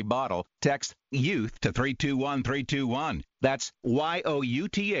complimentary bottle, text YOUTH to 321-321. That's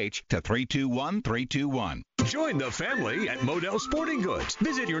YOUTH to 321-321. Join the family at Modell Sporting Goods.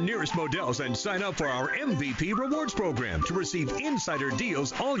 Visit your nearest Modell's and sign up for our MVP Rewards program to receive insider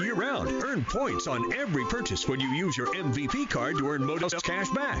deals all year round. Earn points on every purchase when you use your MVP card to earn Modell's cash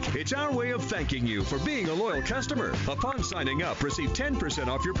back. It's our way of thanking you for being a loyal customer. Upon signing up, receive 10%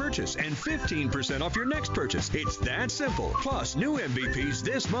 off your purchase and 15% off your next purchase. It's that simple. Plus, new MVPs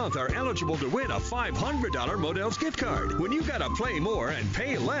this month are eligible to win a $500 Modell's gift card. When you gotta play more and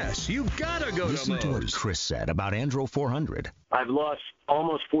pay less, you gotta go Listen to to Moe's. what Chris said about Andro 400. I've lost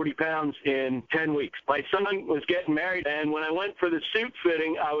almost 40 pounds in 10 weeks. My son was getting married, and when I went for the suit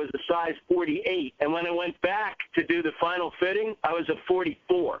fitting, I was a size 48. And when I went back to do the final fitting, I was a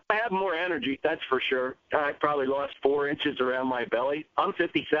 44. I have more energy, that's for sure. I probably lost 4 inches around my belly. I'm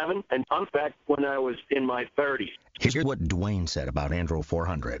 57, and I'm back when I was in my 30s. Here's what Dwayne said about Andro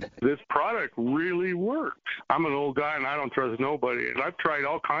 400. This product really works. I'm an old guy and I don't trust nobody. And I've tried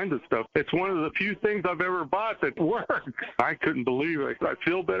all kinds of stuff. It's one of the few things I've ever bought that works. I couldn't believe it. I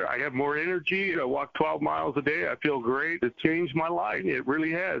feel better. I have more energy. I walk 12 miles a day. I feel great. It changed my life. It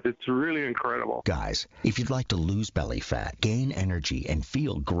really has. It's really incredible. Guys, if you'd like to lose belly fat, gain energy, and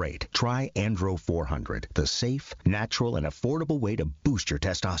feel great, try Andro 400, the safe, natural, and affordable way to boost your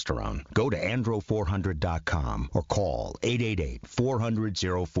testosterone. Go to andro400.com or call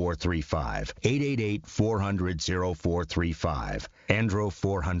 888-400-0435. 888-400-0435.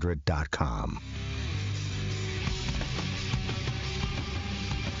 andro400.com.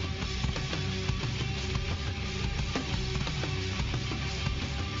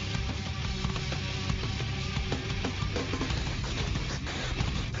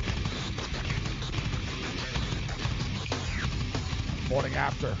 Morning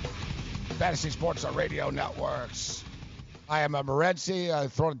after. Fantasy Sports Radio Networks. I am Morency. I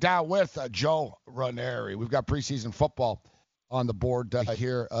throw it down with Joe Ranieri. We've got preseason football on the board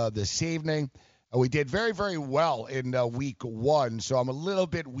here this evening. We did very, very well in week 1, so I'm a little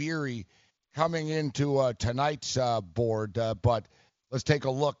bit weary coming into tonight's board. But let's take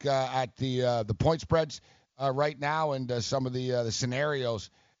a look at the point spreads right now and some of the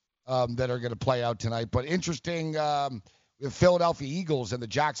scenarios that are going to play out tonight. But interesting, the Philadelphia Eagles and the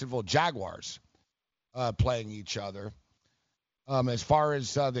Jacksonville Jaguars playing each other. As far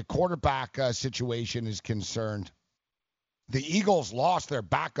as the quarterback situation is concerned, the Eagles lost their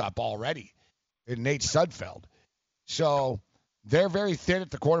backup already in Nate Sudfeld. So they're very thin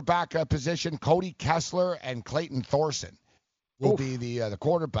at the quarterback position. Cody Kessler and Clayton Thorson will be the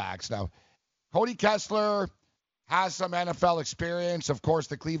quarterbacks. Now, Cody Kessler has some NFL experience. Of course,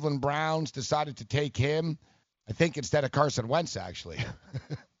 the Cleveland Browns decided to take him, I think, instead of Carson Wentz, actually.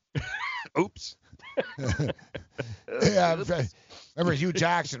 Oops. Yeah, remember Hugh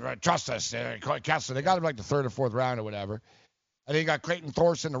Jackson, right? Trust us, Kessler. They got him like the third or fourth round or whatever. And then you got Clayton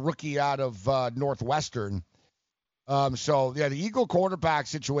Thorson, a rookie out of Northwestern. So yeah, the Eagle quarterback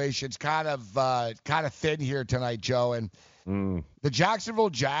situation's kind of thin here tonight, Joe. And the Jacksonville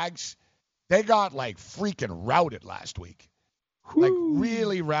Jags, they got like freaking routed last week. Like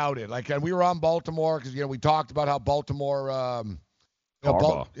really routed. Like, and we were on Baltimore because we talked about how Baltimore.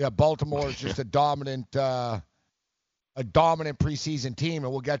 Baltimore is just a dominant preseason team,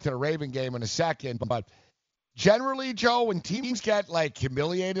 and we'll get to the Raven game in a second. But generally, Joe, when teams get like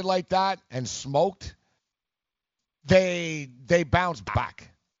humiliated like that and smoked, they bounce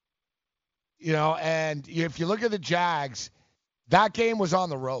back. And if you look at the Jags, that game was on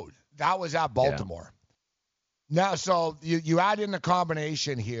the road. That was at Baltimore. Yeah. Now, so you add in the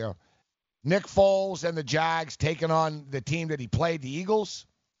combination here. Nick Foles and the Jags taking on the team that he played, the Eagles.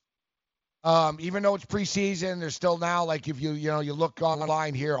 Even though it's preseason, there's still now, like if you look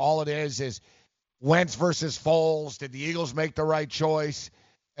online here, all it is Wentz versus Foles. Did the Eagles make the right choice?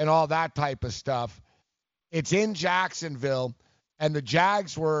 And all that type of stuff. It's in Jacksonville, and the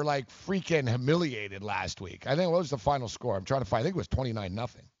Jags were like freaking humiliated last week. I think what was the final score? I'm trying to find. I think it was 29-0.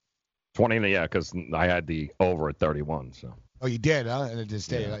 20, yeah, because I had the over at 31. So. Oh, you did, huh? And it just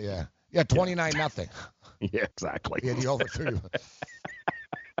stayed, yeah. Yeah, 29-0. Yeah, Yeah, the over 30.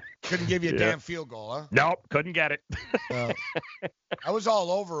 Couldn't give you a damn field goal, huh? Nope, couldn't get it. I was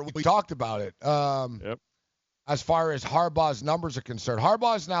all over. We talked about it. Yep. As far as Harbaugh's numbers are concerned,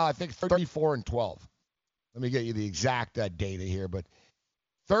 Harbaugh's now, I think, 34-12. Let me get you the exact data here, but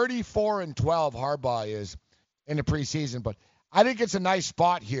 34-12 Harbaugh is in the preseason. But I think it's a nice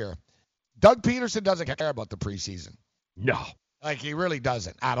spot here. Doug Peterson doesn't care about the preseason. No. Like, he really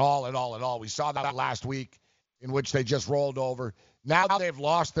doesn't at all. We saw that last week in which they just rolled over. Now they've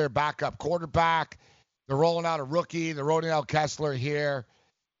lost their backup quarterback. They're rolling out a rookie. They're rolling out Kessler here.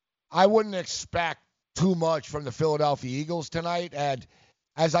 I wouldn't expect too much from the Philadelphia Eagles tonight. And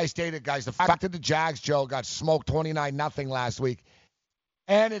as I stated, guys, the fact that the Jags, Joe, got smoked 29-0 last week,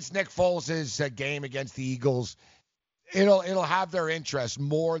 and it's Nick Foles' game against the Eagles, it'll have their interest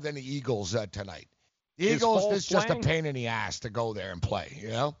more than the Eagles tonight. The Eagles, it's just a pain in the ass to go there and play,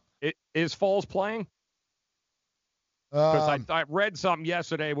 Is Foles playing? Because I read something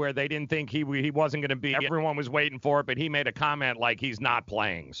yesterday where they didn't think he wasn't going to be. Everyone was waiting for it, but he made a comment like he's not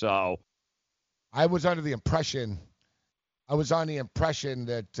playing. So I was under the impression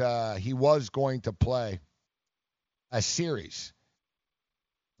that he was going to play a series.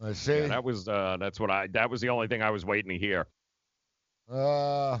 Let's see. Yeah, that was the only thing I was waiting to hear.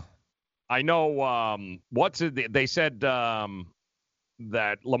 I know they said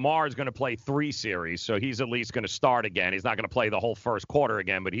that Lamar is going to play 3 series, so he's at least going to start again. He's not going to play the whole first quarter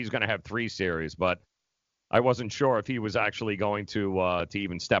again, but he's going to have 3 series. But I wasn't sure if he was actually going to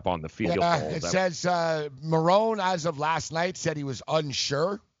even step on the field. Yeah, it says Marone, as of last night, said he was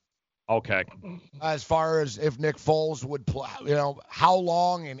unsure. Okay. As far as if Nick Foles would play, how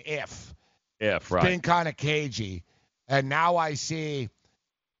long and if. If, right. It's been kind of cagey. And now I see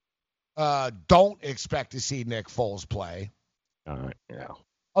don't expect to see Nick Foles play. All right, yeah.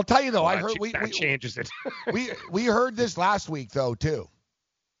 I'll tell you, though, well, I heard that changes it. we heard this last week, though, too.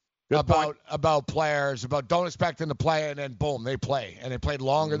 About players, about don't expect them to play, and then, boom, they play. And they played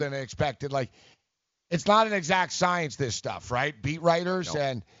longer than they expected. Like, it's not an exact science, this stuff, right? Beat writers. No.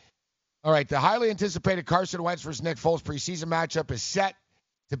 And, all right, the highly anticipated Carson Wentz versus Nick Foles preseason matchup is set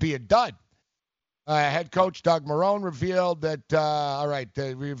to be a dud. Head coach Doug Marone revealed that,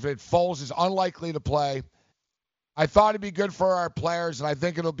 Foles is unlikely to play. I thought it'd be good for our players, and I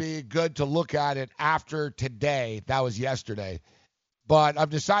think it'll be good to look at it after today. That was yesterday. But I've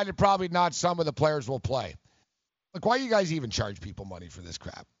decided probably not some of the players will play. Like, why you guys even charge people money for this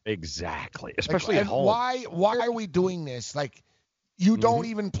crap? Exactly. Especially at home. Why are we doing this? Like, you don't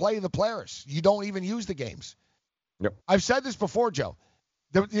even play the players. You don't even use the games. Yep. I've said this before, Joe.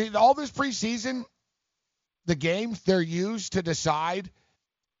 All this preseason, the games, they're used to decide,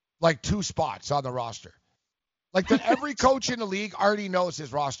 like, 2 spots on the roster. Like, every coach in the league already knows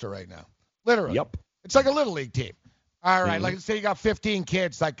his roster right now. Literally. Yep. It's like a little league team. All right, like, let's say you got 15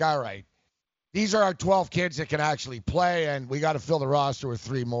 kids. Like, all right, these are our 12 kids that can actually play, and we got to fill the roster with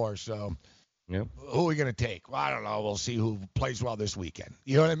 3 more. So Yep. Who are we going to take? Well, I don't know. We'll see who plays well this weekend.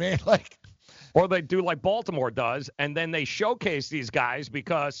 You know what I mean? Like, or they do like Baltimore does, and then they showcase these guys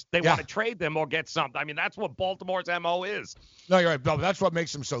because they want to trade them or get something. I mean, that's what Baltimore's MO is. No, you're right. No, that's what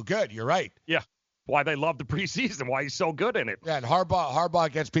makes them so good. You're right. Yeah. Why they love the preseason, why he's so good in it. Yeah, and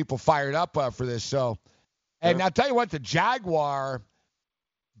Harbaugh gets people fired up for this. So, and I'll tell you what, the Jaguar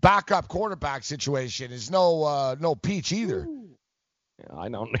backup quarterback situation is no peach either. Yeah, I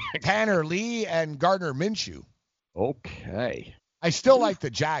know. Tanner Lee and Gardner Minshew. Okay. I still like the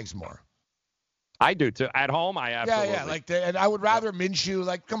Jags more. I do too. At home, I absolutely. Yeah. And I would rather Minshew.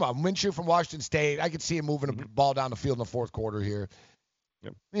 Like, come on, Minshew from Washington State. I could see him moving the ball down the field in the fourth quarter here.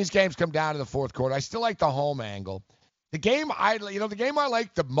 Yep. These games come down to the fourth quarter. I still like the home angle. The game I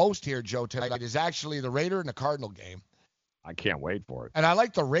like the most here, Joe, tonight is actually the Raider and the Cardinal game. I can't wait for it. And I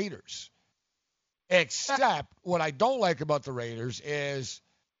like the Raiders. Except what I don't like about the Raiders is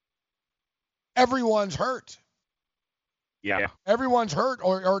everyone's hurt. Yeah. Everyone's hurt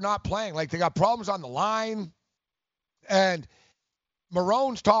or not playing. Like, they got problems on the line. And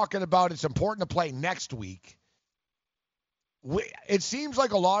Marone's talking about it's important to play next week. It seems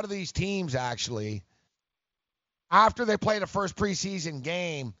like a lot of these teams, actually, after they play the first preseason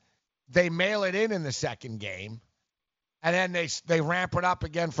game, they mail it in the second game. And then they ramp it up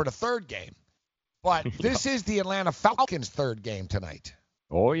again for the third game. But this is the Atlanta Falcons' third game tonight.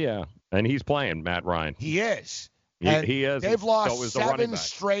 Oh, yeah. And he's playing, Matt Ryan. He is. He is. They've lost so 7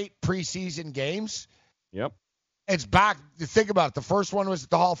 straight preseason games. Yep. It's back. Think about it. The first one was at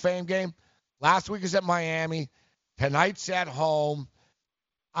the Hall of Fame game. Last week is at Miami. Tonight's at home.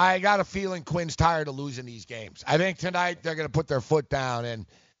 I got a feeling Quinn's tired of losing these games. I think tonight they're going to put their foot down and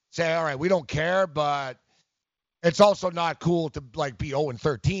say, all right, we don't care, but it's also not cool to, like, be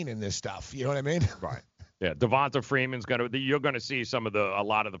 0-13 in this stuff. You know what I mean? Right. Yeah, Devonta Freeman's you're going to see a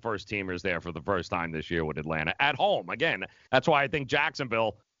lot of the first teamers there for the first time this year with Atlanta at home. Again, that's why I think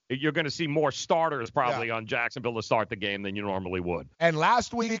Jacksonville, you're going to see more starters probably on Jacksonville to start the game than you normally would. And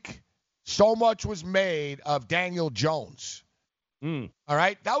last week, so much was made of Daniel Jones. All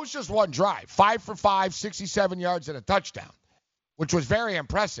right? That was just one drive. 5 for 5, 67 yards and a touchdown, which was very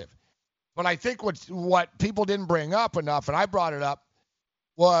impressive. But I think what people didn't bring up enough, and I brought it up,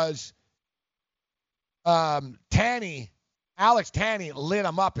 was Alex Tanney lit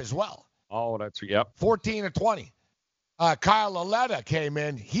him up as well. Oh, that's, yep. 14 of 20. Kyle Lauletta came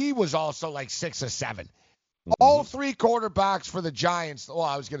in. He was also like 6 or 7. All 3 quarterbacks for the Giants. Well,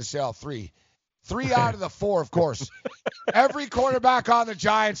 I was going to say all 3. 3 out of the 4, of course. Every quarterback on the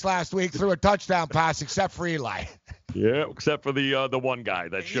Giants last week threw a touchdown pass except for Eli. Yeah, except for the one guy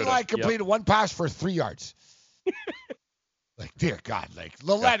that should have. Eli completed one pass for 3 yards. Like, dear God, like,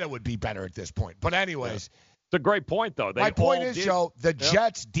 Lauletta would be better at this point. But anyways. It's a great point, though. My point is, Joe, the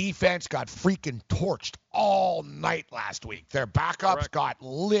Jets' defense got freaking torched all night last week. Their backups got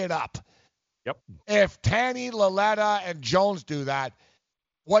lit up. Yep. If Tanney, Lauletta, and Jones do that,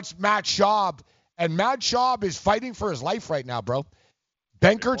 what's Matt Schaub? And Matt Schaub is fighting for his life right now, bro.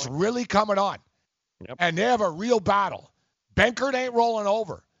 Benkert's really coming on. Yep. And they have a real battle. Benkert ain't rolling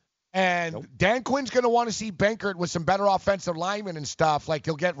over. And Dan Quinn's going to want to see Benkert with some better offensive linemen and stuff. Like,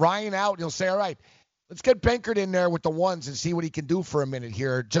 he'll get Ryan out. He'll say, all right, let's get Benkert in there with the ones and see what he can do for a minute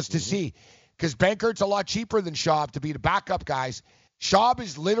here just to see. Because Benkert's a lot cheaper than Schaub to be the backup guys. Schaub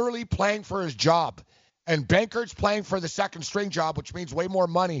is literally playing for his job. And Benkert's playing for the second string job, which means way more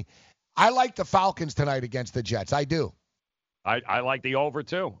money. I like the Falcons tonight against the Jets. I do. I like the over,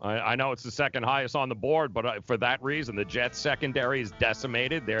 too. I know it's the second highest on the board, but for that reason, the Jets' secondary is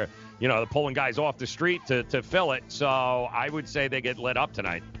decimated. They're pulling guys off the street to fill it. So I would say they get lit up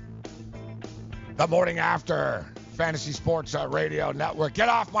tonight. The morning after Fantasy Sports Radio Network. Get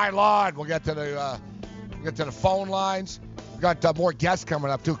off my lawn. We'll get to the phone lines. We got more guests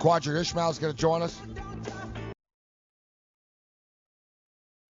coming up, too. Quadri Ishmael is going to join us.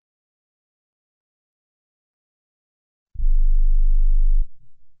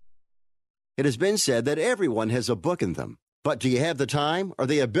 It has been said that everyone has a book in them. But do you have the time or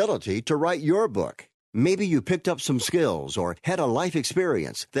the ability to write your book? Maybe you picked up some skills or had a life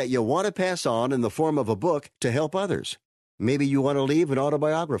experience that you want to pass on in the form of a book to help others. Maybe you want to leave an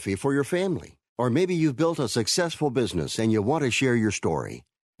autobiography for your family. Or maybe you've built a successful business and you want to share your story.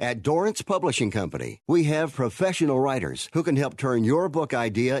 At Dorrance Publishing Company, we have professional writers who can help turn your book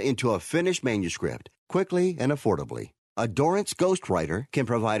idea into a finished manuscript quickly and affordably. A Dorrance ghostwriter can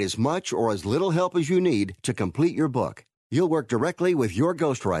provide as much or as little help as you need to complete your book. You'll work directly with your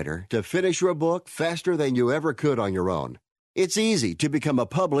ghostwriter to finish your book faster than you ever could on your own. It's easy to become a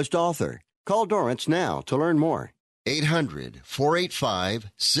published author. Call Dorrance now to learn more.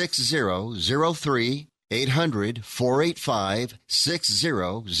 800-485-6003.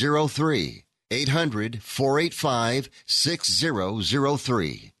 800-485-6003.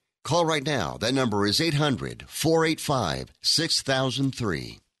 800-485-6003. Call right now. That number is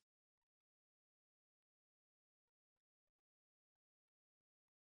 800-485-6003.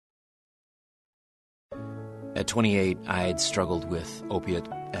 At 28, I had struggled with opiate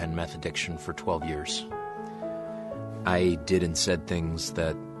and meth addiction for 12 years. I did and said things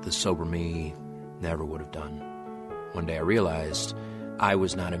that the sober me never would have done. One day I realized I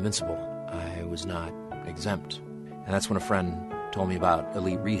was not invincible. I was not exempt. And that's when a friend told me about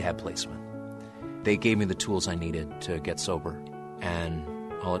Elite Rehab Placement. They gave me the tools I needed to get sober, and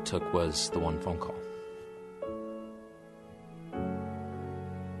all it took was the one phone call.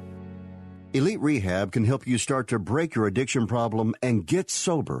 Elite Rehab can help you start to break your addiction problem and get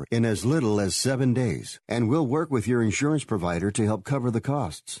sober in as little as 7 days. And we'll work with your insurance provider to help cover the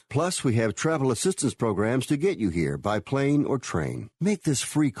costs. Plus, we have travel assistance programs to get you here by plane or train. Make this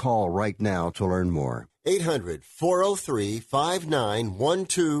free call right now to learn more.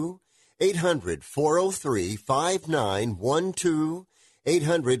 800-403-5912. 800-403-5912.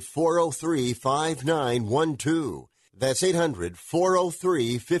 800-403-5912. That's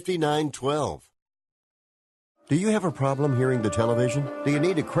 800-403-5912. Do you have a problem hearing the television? Do you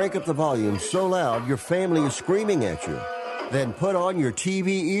need to crank up the volume so loud your family is screaming at you? Then put on your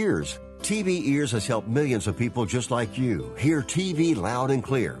TV ears. TV Ears has helped millions of people just like you hear TV loud and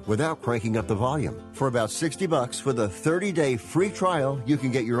clear without cranking up the volume. For about $60 with a 30-day free trial, you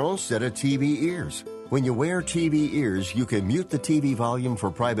can get your own set of TV ears. When you wear TV ears, you can mute the TV volume for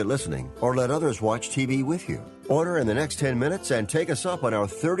private listening or let others watch TV with you. Order in the next 10 minutes and take us up on our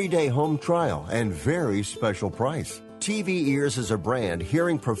 30-day home trial and very special price. TV Ears is a brand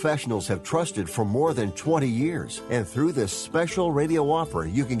hearing professionals have trusted for more than 20 years. And through this special radio offer,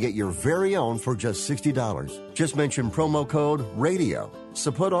 you can get your very own for just $60. Just mention promo code RADIO.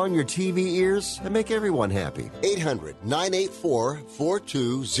 So put on your TV ears and make everyone happy.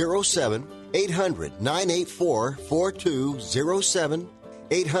 800-984-4207. 800-984-4207.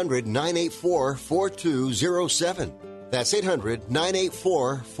 800-984-4207. That's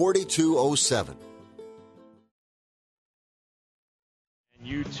 800-984-4207.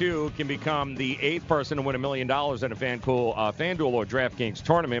 You, too, can become the 8th person to win $1 million in a FanDuel or DraftKings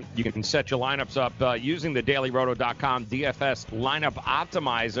tournament. You can set your lineups up using the DailyRoto.com DFS lineup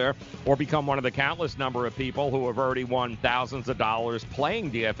optimizer, or become one of the countless number of people who have already won thousands of dollars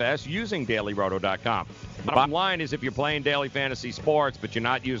playing DFS using DailyRoto.com. The bottom line is, if you're playing daily fantasy sports but you're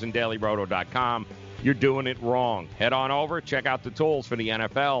not using DailyRoto.com, you're doing it wrong. Head on over, check out the tools for the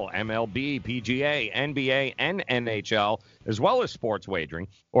NFL, MLB, PGA, NBA, and NHL, as well as sports wagering,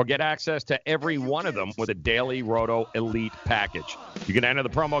 or get access to every one of them with a Daily Roto Elite package. You can enter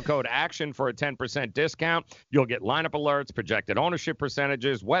the promo code ACTION for a 10% discount. You'll get lineup alerts, projected ownership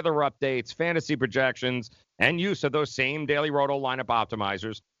percentages, weather updates, fantasy projections, and use of those same Daily Roto lineup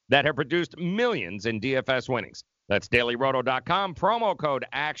optimizers that have produced millions in DFS winnings. That's DailyRoto.com, promo code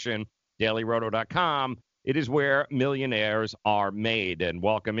ACTION. DailyRoto.com. It is where millionaires are made. And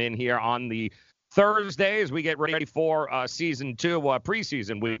welcome in here on the Thursday as we get ready for Season 2,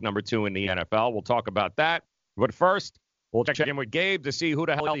 preseason week number 2 in the NFL. We'll talk about that. But first, we'll check in with Gabe to see who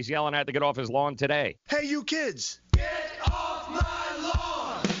the hell he's yelling at to get off his lawn today. Hey, you kids! Get off my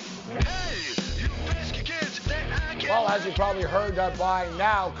lawn! Hey, you pesky kids! Well, as you probably heard by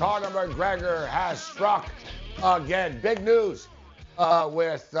now, Conor McGregor has struck again. Big news.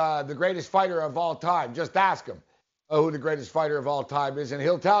 With the greatest fighter of all time. Just ask him who the greatest fighter of all time is, and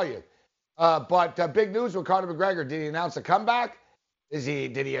he'll tell you. But big news with Conor McGregor. Did he announce a comeback?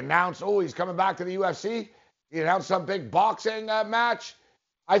 Did he announce, he's coming back to the UFC? Did he announce some big boxing match?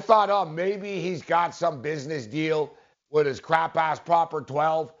 I thought, maybe he's got some business deal with his crap-ass Proper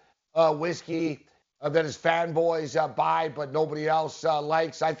 12 whiskey that his fanboys buy, but nobody else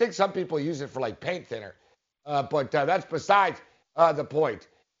likes. I think some people use it for, paint thinner. But that's besides the point.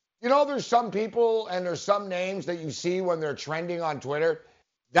 There's some people and there's some names that you see when they're trending on Twitter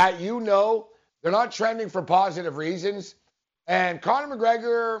that they're not trending for positive reasons. And Conor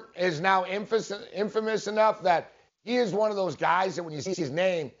McGregor is now infamous enough that he is one of those guys that when you see his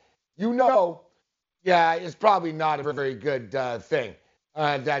name, it's probably not a very good thing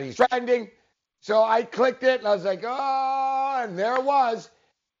that he's trending. So I clicked it and I was like, and there it was.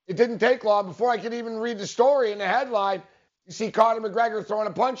 It didn't take long before I could even read the story in the headline. You see Conor McGregor throwing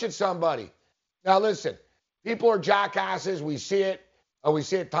a punch at somebody. Now, listen, people are jackasses. We see it. We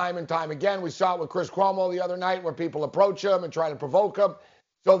see it time and time again. We saw it with Chris Cuomo the other night where people approach him and try to provoke him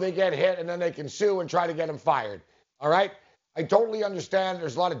so they get hit and then they can sue and try to get him fired. All right? I totally understand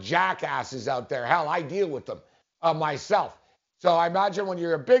there's a lot of jackasses out there. Hell, I deal with them myself. So I imagine when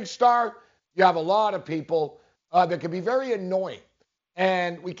you're a big star, you have a lot of people that can be very annoying.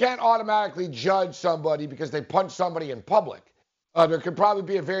 And we can't automatically judge somebody because they punch somebody in public. There could probably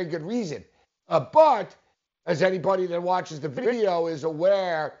be a very good reason. But as anybody that watches the video is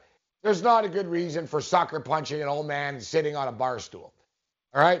aware, there's not a good reason for sucker punching an old man sitting on a bar stool.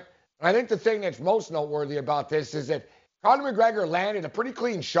 All right? And I think the thing that's most noteworthy about this is that Conor McGregor landed a pretty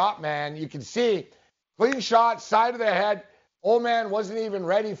clean shot, man. You can see, clean shot, side of the head. Old man wasn't even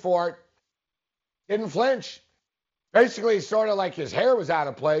ready for it. Didn't flinch. Basically, sort of like his hair was out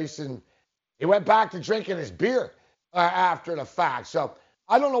of place, and he went back to drinking his beer after the fact. So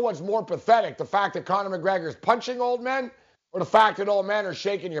I don't know what's more pathetic, the fact that Conor McGregor is punching old men or the fact that old men are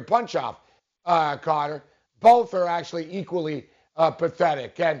shaking your punch off, Conor. Both are actually equally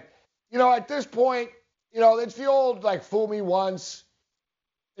pathetic. And, you know, at this point, you know, it's the old, like, fool me once,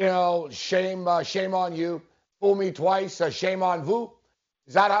 you know, shame on you. Fool me twice, shame on vous.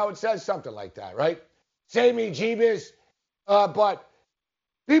 Is that how it says? Something like that, right? Say me jeebus. But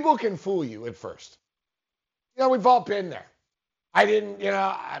people can fool you at first. You know, we've all been there. I didn't, you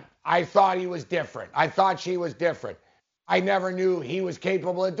know, I thought he was different. I thought she was different. I never knew he was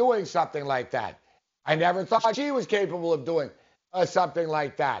capable of doing something like that. I never thought she was capable of doing something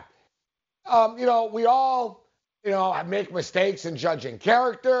like that. You know, we all, you know, make mistakes in judging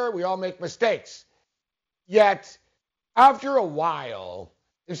character. We all make mistakes. Yet, after a while,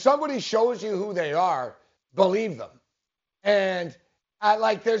 if somebody shows you who they are, believe them. And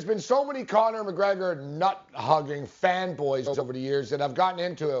like, there's been so many Conor McGregor nut-hugging fanboys over the years that I've gotten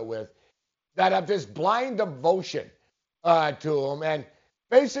into it with that have this blind devotion to him and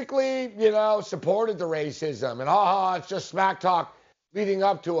basically, you know, supported the racism and, it's just smack talk leading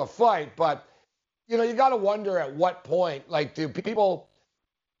up to a fight. But, you know, you got to wonder at what point, like, do people,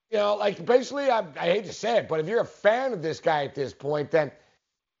 you know, like, basically, I hate to say it, but if you're a fan of this guy at this point, then,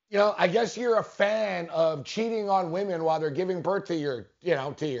 you know, I guess you're a fan of cheating on women while they're giving birth to your, you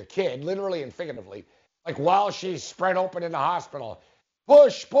know, to your kid, literally and figuratively, like while she's spread open in the hospital.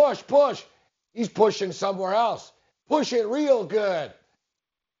 Push, push, push. He's pushing somewhere else. Push it real good.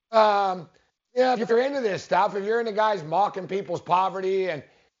 You know, if you're into this stuff, if you're into guys mocking people's poverty and,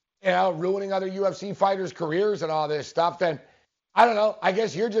 you know, ruining other UFC fighters' careers and all this stuff, then I don't know. I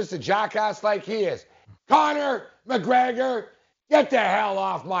guess you're just a jackass like he is. Conor McGregor, get the hell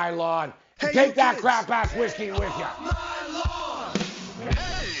off my lawn. Hey, take that crap-ass whiskey with you.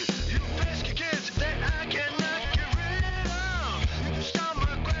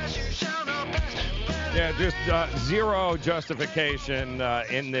 Yeah, just zero justification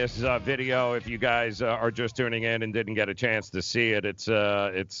in this video. If you guys are just tuning in and didn't get a chance to see it,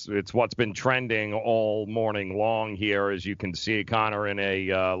 it's what's been trending all morning long here. As you can see, Conor in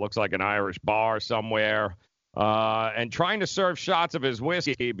a looks like an Irish bar somewhere, and trying to serve shots of his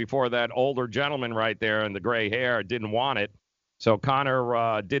whiskey before that older gentleman right there in the gray hair didn't want it. So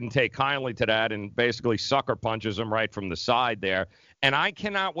Conor didn't take kindly to that and basically sucker punches him right from the side there. And I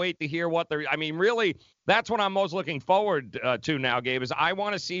cannot wait to hear what they're – I mean, really, that's what I'm most looking forward to now, Gabe, is I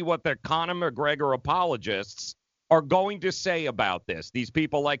want to see what the Conor McGregor apologists are going to say about this. These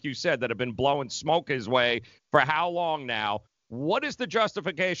people, like you said, that have been blowing smoke his way for how long now? What is the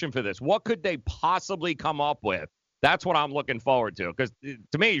justification for this? What could they possibly come up with? That's what I'm looking forward to, because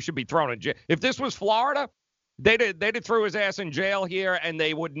to me, you should be thrown in jail. If this was Florida, they'd have threw his ass in jail here, and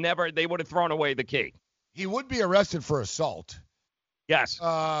they would have thrown away the key. He would be arrested for assault. Yes.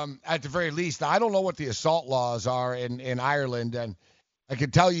 At the very least. Now, I don't know what the assault laws are in Ireland, and I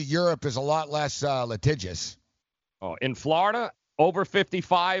can tell you Europe is a lot less litigious. Oh, in Florida, over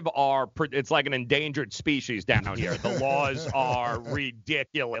 55 it's like an endangered species down here. The laws are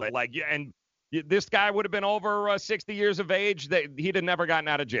ridiculous. Like, and this guy would have been over 60 years of age. He'd have never gotten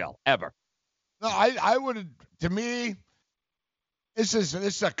out of jail, ever. No, I would, to me, this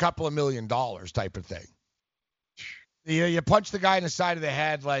is a couple of $1 million type of thing. You punch the guy in the side of the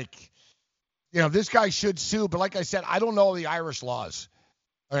head, like, you know, this guy should sue. But like I said, I don't know the Irish laws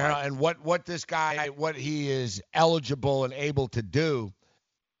and what this guy, what he is eligible and able to do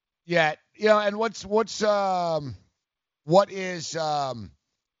yet. You know, and what's Conor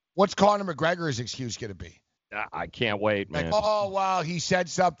McGregor's excuse going to be? I can't wait, man. Like, oh, well, he said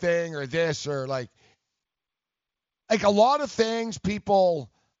something or this or like a lot of things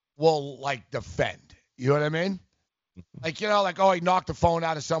people will like defend. You know what I mean? Like, you know, like, oh, he knocked the phone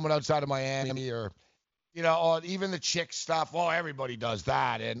out of someone outside of Miami or, you know, or even the chick stuff. Oh, everybody does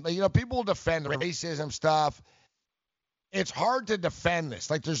that. And, you know, people will defend racism stuff. It's hard to defend this.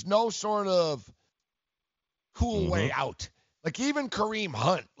 Like, there's no sort of cool way out. Like even Kareem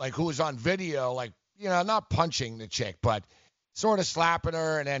Hunt, like who was on video, like, not punching the chick, but sort of slapping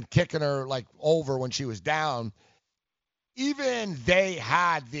her and then kicking her like over when she was down. Even they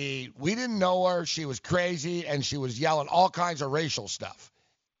had we didn't know her, she was crazy, and she was yelling all kinds of racial stuff.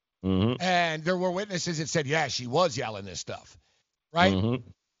 And there were witnesses that said, yeah, she was yelling this stuff, right?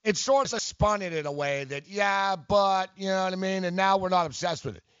 It sort of spun it in a way that, yeah, but, you know what I mean? And now we're not obsessed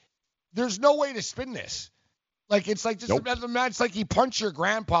with it. There's no way to spin this. Like, it's like just it's like he punched your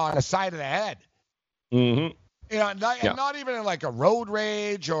grandpa on the side of the head. And not even in like a road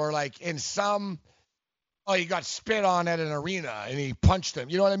rage or like in some, he got spit on at an arena and he punched him.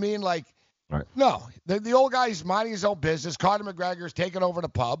 You know what I mean? Like, no, the old guy's minding his own business. Conor McGregor's taking over the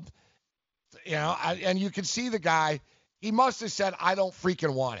pub, and you can see the guy. He must have said, I don't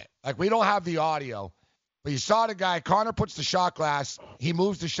freaking want it. Like, we don't have the audio, but you saw the guy. Conor puts the shot glass. He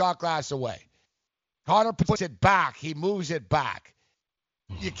moves the shot glass away. Conor puts it back. He moves it back.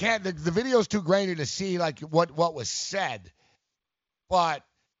 You can't, the video's too grainy to see, like, what was said. But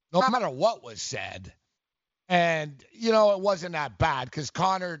no matter what was said, and, it wasn't that bad because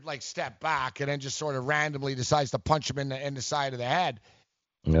Conor, like, stepped back and then just sort of randomly decides to punch him in the side of the head.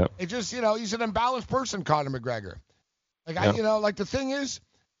 Yep. It just, he's an imbalanced person, Conor McGregor. Like, like, the thing is,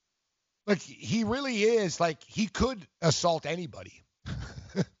 like, he really is, like, he could assault anybody.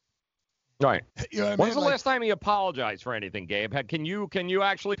 Right. You know what I When's mean? the last time he apologized for anything, Gabe? Can you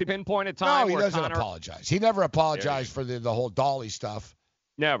actually pinpoint a time No, he where doesn't Conor... apologize. He never apologized for the whole Dolly stuff.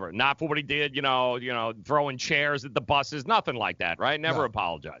 Never. Not for what he did, throwing chairs at the buses, nothing like that, right? Never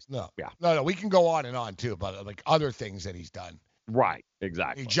apologized. No. Yeah. No, we can go on and on, too, about, like, other things that he's done. Right,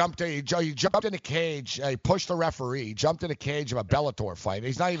 exactly. He jumped in a cage. He pushed the referee. He jumped in a cage of a Bellator fight.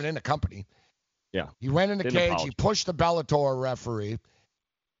 He's not even in the company. Yeah. He ran in the cage. He pushed the Bellator referee.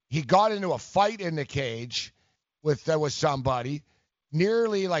 He got into a fight in the cage with somebody,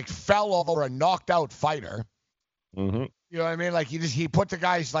 nearly like fell over a knocked out fighter. Mm-hmm. You know what I mean? Like he put the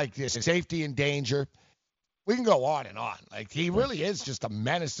guy's like his safety in danger. We can go on and on. Like he really is just a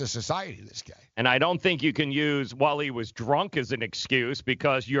menace to society, this guy. And I don't think you can use while he was drunk as an excuse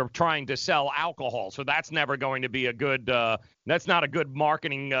because you're trying to sell alcohol. So that's never going to be a good. That's not a good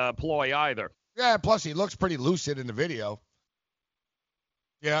marketing ploy either. Yeah. Plus he looks pretty lucid in the video.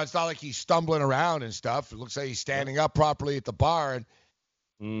 It's not like he's stumbling around and stuff. It looks like he's standing up properly at the bar.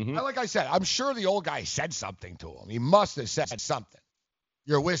 And like I said, I'm sure the old guy said something to him. He must have said something.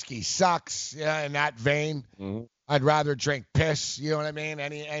 Your whiskey sucks, in that vein. I'd rather drink piss, you know what I mean?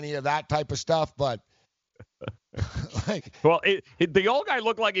 Any of that type of stuff, but the old guy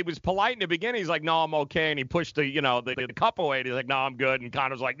looked like he was polite in the beginning. He's like, "No, I'm okay," and he pushed the cup away. And he's like, "No, I'm good." And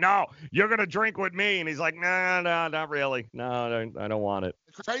Conor's like, "No, you're gonna drink with me." And he's like, "No, not really. No, I don't want it."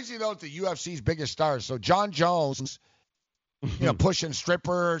 It's crazy though. It's the UFC's biggest stars. So John Jones, pushing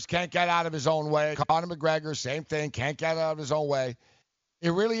strippers, can't get out of his own way. Conor McGregor, same thing, can't get out of his own way.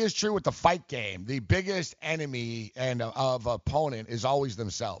 It really is true with the fight game. The biggest enemy of opponent is always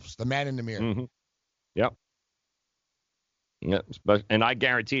themselves, the man in the mirror. Yep. Yeah, and I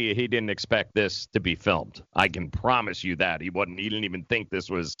guarantee you he didn't expect this to be filmed. I can promise you that. He didn't even think this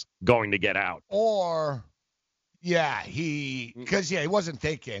was going to get out. Or, he wasn't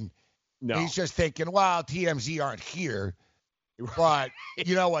thinking. No. He's just thinking, well, TMZ aren't here. But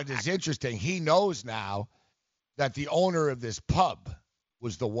you know what is interesting? He knows now that the owner of this pub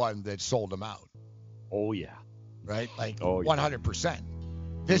was the one that sold him out. Oh, yeah. Right? 100%.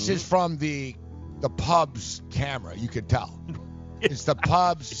 This is from the pub's camera, you could tell. It's the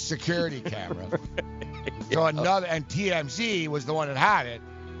pub's security camera. So and TMZ was the one that had it.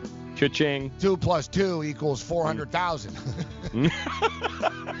 Cha-ching. 2 + 2 = 400,000.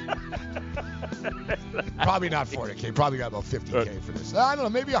 Probably not 400K. Probably got about 50K for this. I don't know,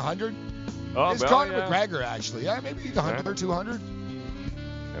 maybe 100. It's Conor McGregor, actually. Yeah, maybe 100 or 200.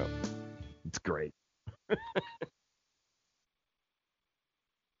 Yeah. It's great.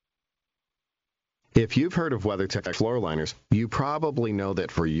 If you've heard of WeatherTech floor liners, you probably know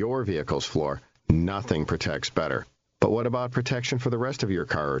that for your vehicle's floor, nothing protects better. But what about protection for the rest of your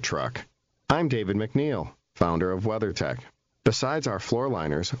car or truck? I'm David McNeil, founder of WeatherTech. Besides our floor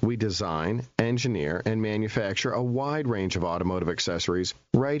liners, we design, engineer, and manufacture a wide range of automotive accessories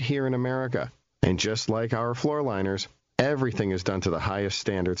right here in America. And just like our floor liners, everything is done to the highest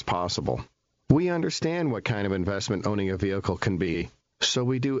standards possible. We understand what kind of investment owning a vehicle can be, so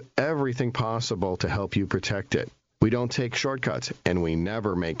we do everything possible to help you protect it. We don't take shortcuts, and we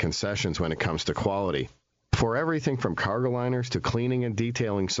never make concessions when it comes to quality. For everything from cargo liners to cleaning and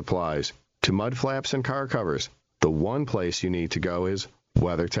detailing supplies to mud flaps and car covers, the one place you need to go is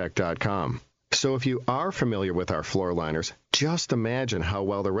WeatherTech.com. So if you are familiar with our floor liners, just imagine how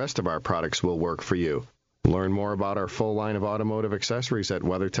well the rest of our products will work for you. Learn more about our full line of automotive accessories at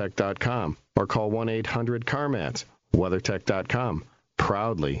WeatherTech.com or call 1-800-CarMats. WeatherTech.com.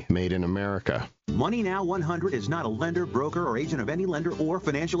 Proudly made in America. Money Now 100 is not a lender, broker, or agent of any lender or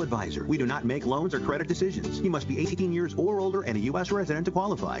financial advisor. We do not make loans or credit decisions. You must be 18 years or older and a U.S. resident to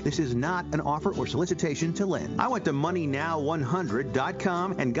qualify. This is not an offer or solicitation to lend. I went to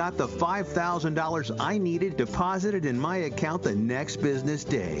MoneyNow100.com and got the $5,000 I needed deposited in my account the next business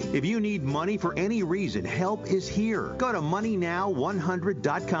day. If you need money for any reason, help is here. Go to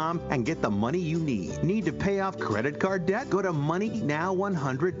MoneyNow100.com and get the money you need. Need to pay off credit card debt? Go to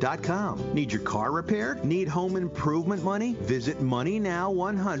MoneyNow100.com. Need your car repaired? Need home improvement money? Visit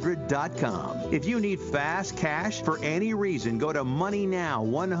MoneyNow100.com. If you need fast cash for any reason, go to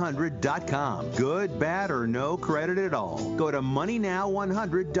MoneyNow100.com. Good, bad, or no credit at all. Go to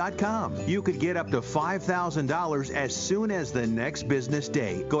MoneyNow100.com. You could get up to $5,000 as soon as the next business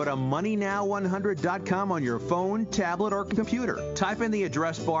day. Go to MoneyNow100.com on your phone, tablet, or computer. Type in the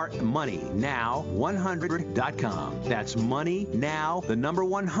address bar MoneyNow100.com. That's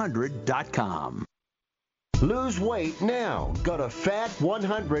MoneyNow100.com. Lose weight now. Go to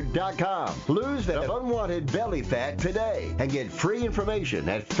fat100.com. Lose that unwanted belly fat today and get free information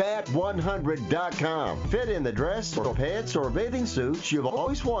at fat100.com. Fit in the dress or pants or bathing suits you've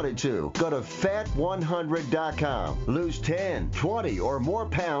always wanted to. Go to fat100.com. Lose 10, 20, or more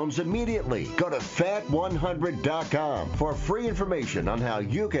pounds immediately. Go to fat100.com. For free information on how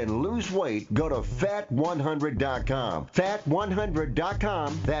you can lose weight, go to fat100.com.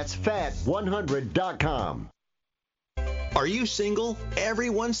 Fat100.com. That's fat100.com. Are you single?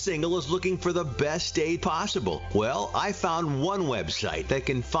 Everyone single is looking for the best date possible. Well, I found one website that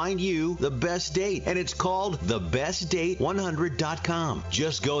can find you the best date, and it's called thebestdate100.com.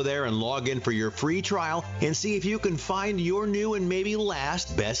 Just go there and log in for your free trial and see if you can find your new and maybe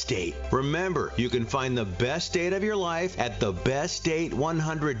last best date. Remember, you can find the best date of your life at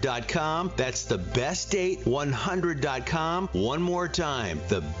thebestdate100.com. That's thebestdate100.com. One more time,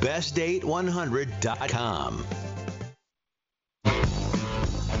 thebestdate100.com.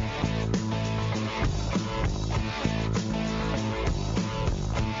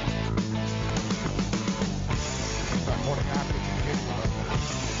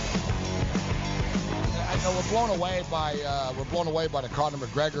 We're blown away by the Conor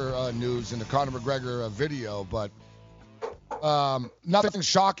McGregor news and the Conor McGregor video, but nothing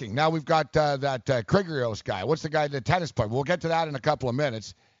shocking. Now we've got that Kyrgios guy. What's the guy, the tennis player? We'll get to that in a couple of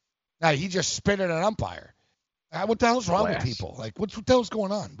minutes. Now he just spit at an umpire. What the hell's wrong with people? Like, what the hell's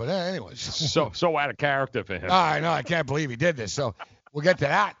going on? But anyways, so out of character for him. I know. I can't believe he did this. So we'll get to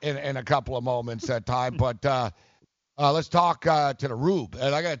that in a couple of moments at time. But let's talk to the Rube.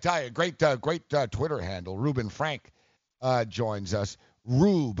 And I got to tell you, great Twitter handle. Ruben Frank joins us.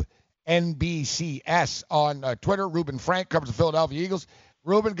 Rube NBCS on Twitter. Ruben Frank covers the Philadelphia Eagles.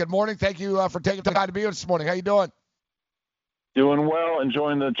 Ruben, good morning. Thank you for taking the time to be here this morning. How you doing? Doing well.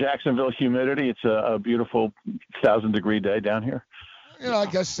 Enjoying the Jacksonville humidity. It's a beautiful 1,000-degree day down here. You know, I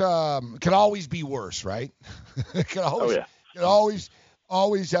guess can always be worse, right? Can always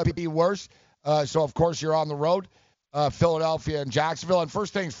be worse. So, of course, you're on the road. Philadelphia and Jacksonville. And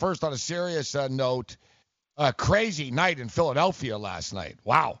first things first, on a serious note, crazy night in Philadelphia last night.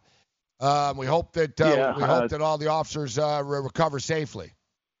 Wow. We hope that that all the officers recover safely.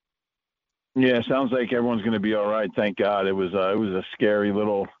 Yeah, sounds like everyone's going to be all right. Thank God. It was a scary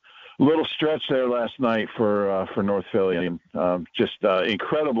little stretch there last night for North Philly. Just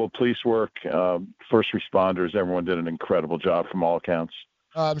incredible police work, first responders. Everyone did an incredible job from all accounts.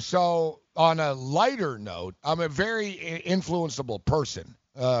 So on a lighter note, I'm a very influenceable person,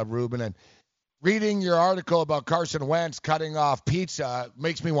 Ruben, and reading your article about Carson Wentz cutting off pizza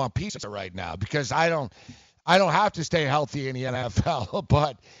makes me want pizza right now, because I don't have to stay healthy in the NFL,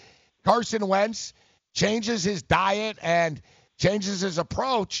 but Carson Wentz changes his diet and changes his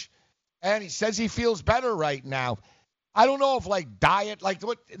approach, and he says he feels better right now. I don't know if diet,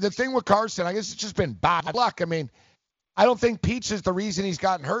 the thing with Carson, I guess it's just been bad luck. I mean, I don't think pizza's the reason he's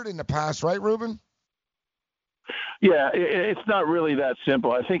gotten hurt in the past, right, Ruben? Yeah, it's not really that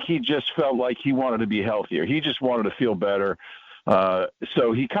simple. I think he just felt like he wanted to be healthier. He just wanted to feel better.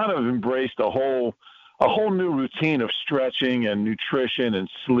 So he kind of embraced a whole new routine of stretching and nutrition and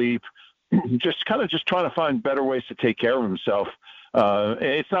sleep, just trying to find better ways to take care of himself.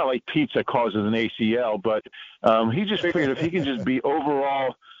 It's not like pizza causes an ACL, but he just figured if he can just be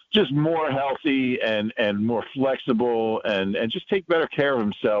overall just more healthy and more flexible and just take better care of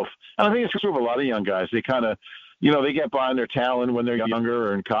himself. And I think it's true of a lot of young guys. They kind of they get behind their talent when they're younger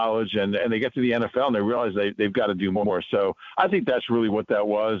or in college, and they get to the NFL and they realize they've got to do more. So I think that's really what that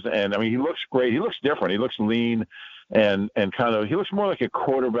was. And I mean, he looks great. He looks different. He looks lean and kind of, he looks more like a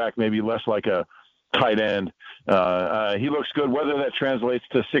quarterback, maybe less like a tight end. He looks good. Whether that translates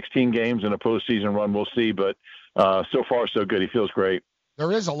to 16 games in a postseason run, we'll see. But so far, so good. He feels great.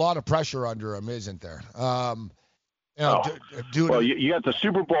 There is a lot of pressure under him, isn't there? You got the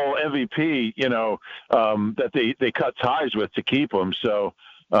Super Bowl MVP, that they cut ties with to keep him. So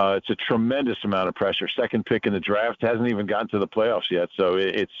it's a tremendous amount of pressure. Second pick in the draft, hasn't even gotten to the playoffs yet. So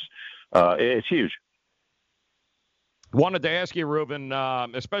it's huge. Wanted to ask you, Ruben,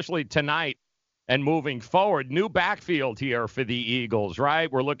 especially tonight and moving forward, new backfield here for the Eagles, right?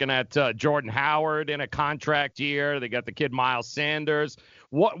 We're looking at Jordan Howard in a contract year. They got the kid Miles Sanders.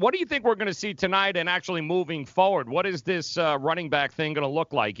 What do you think we're going to see tonight and actually moving forward? What is this running back thing going to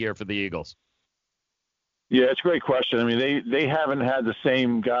look like here for the Eagles? Yeah, it's a great question. I mean, they haven't had the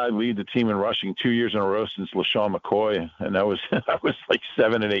same guy lead the team in rushing 2 years in a row since LaShawn McCoy, and that was like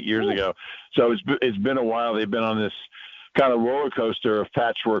 7 and 8 years ago. So it's been a while. They've been on this kind of roller coaster of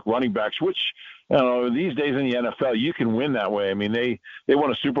patchwork running backs, which these days in the NFL you can win that way. I mean, they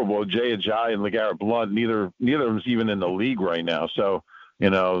won a Super Bowl. Jay Ajayi and LeGarrette Blount, neither of them's even in the league right now. So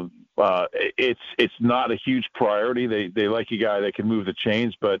it's not a huge priority. They like a guy that can move the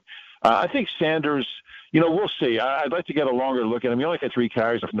chains, but I think Sanders. We'll see. I'd like to get a longer look at him. He only got 3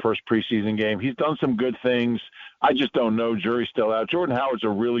 carries from the first preseason game. He's done some good things. I just don't know. Jury's still out. Jordan Howard's a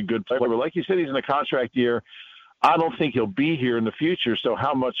really good player, but like you said, he's in a contract year. I don't think he'll be here in the future. So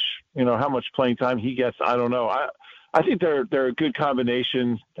how much playing time he gets, I don't know. I think they're a good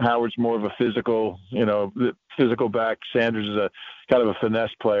combination. Howard's more of a physical back. Sanders is a kind of a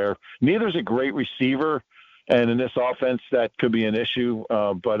finesse player. Neither's a great receiver. And in this offense, that could be an issue.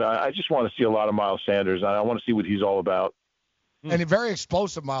 But I just want to see a lot of Miles Sanders. I want to see what he's all about. And a very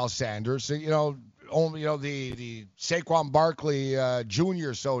explosive Miles Sanders. The Saquon Barkley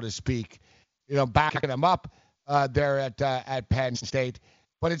Jr., so to speak, backing him up there at Penn State.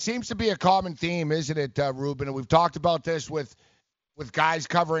 But it seems to be a common theme, isn't it, Ruben? And we've talked about this with guys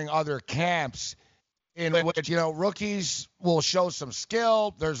covering other camps, in which rookies will show some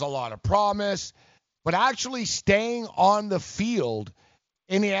skill. There's a lot of promise. But actually staying on the field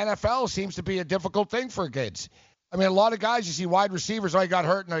in the NFL seems to be a difficult thing for kids. I mean, a lot of guys, you see wide receivers, he got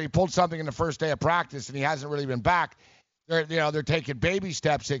hurt and he pulled something in the first day of practice and he hasn't really been back. They're taking baby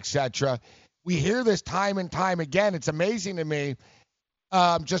steps, etc. We hear this time and time again. It's amazing to me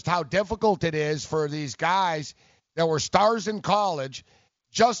just how difficult it is for these guys that were stars in college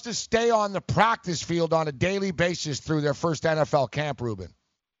just to stay on the practice field on a daily basis through their first NFL camp, Ruben.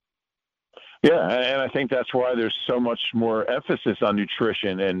 Yeah, and I think that's why there's so much more emphasis on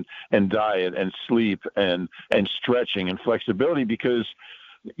nutrition and diet and sleep and stretching and flexibility, because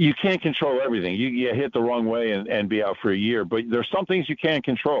you can't control everything. You hit the wrong way and be out for a year, but there's some things you can't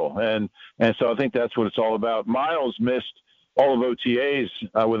control, and so I think that's what it's all about. Miles missed all of OTAs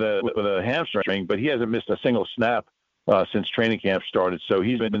with a hamstring, but he hasn't missed a single snap since training camp started. So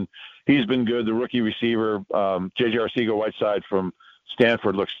he's been good. The rookie receiver, J.J. Arcega-Whiteside from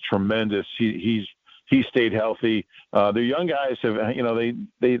Stanford, looks tremendous. He stayed healthy. The young guys have,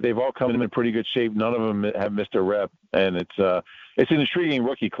 they've all come in pretty good shape. None of them have missed a rep, and it's an intriguing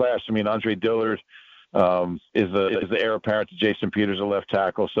rookie class. I mean, Andre Dillard is the heir apparent to Jason Peters, a left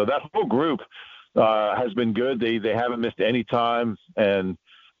tackle. So that whole group has been good. They haven't missed any time, and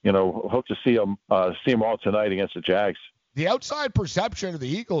hope to see them all tonight against the Jags. The outside perception of the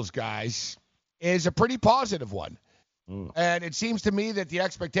Eagles, guys, is a pretty positive one. And it seems to me that the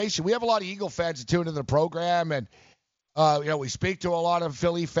expectation, we have a lot of Eagle fans that tune into the program, and we speak to a lot of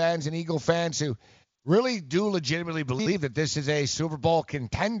Philly fans and Eagle fans who really do legitimately believe that this is a Super Bowl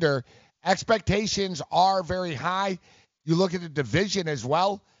contender. Expectations are very high. You look at the division as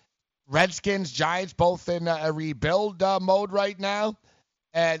well. Redskins, Giants, both in a rebuild mode right now,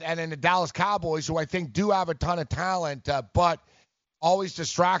 and in the Dallas Cowboys, who I think do have a ton of talent, but always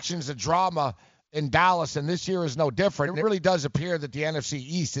distractions and drama in Dallas, and this year is no different. It really does appear that the NFC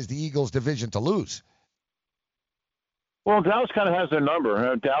East is the Eagles' division to lose. Well, Dallas kind of has their number.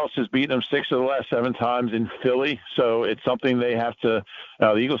 Dallas has beaten them 6 of the last 7 times in Philly, so it's something they have to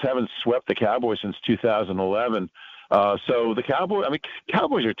the Eagles haven't swept the Cowboys since 2011. So the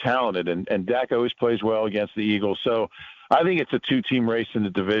Cowboys are talented, and Dak always plays well against the Eagles. So I think it's a 2-team race in the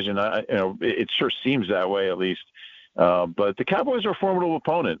division. It sure seems that way, at least. But the Cowboys are a formidable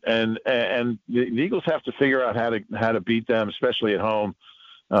opponent, and the Eagles have to figure out how to beat them, especially at home.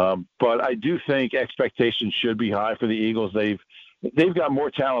 But I do think expectations should be high for the Eagles. They've got more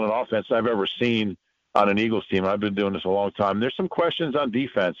talent on offense than I've ever seen on an Eagles team. I've been doing this a long time. There's some questions on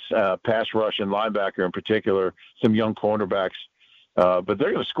defense, pass rush and linebacker in particular, some young cornerbacks. But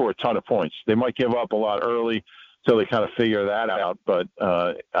they're going to score a ton of points. They might give up a lot early till they kind of figure that out. But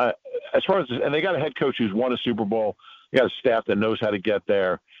as far as – and they got a head coach who's won a Super Bowl. They got a staff that knows how to get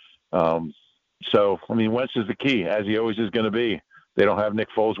there. So, I mean, Wentz is the key, as he always is going to be. They don't have Nick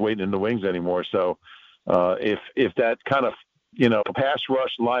Foles waiting in the wings anymore. So if that kind of, pass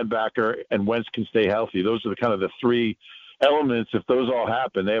rush, linebacker, and Wentz can stay healthy, those are the kind of the three elements. If those all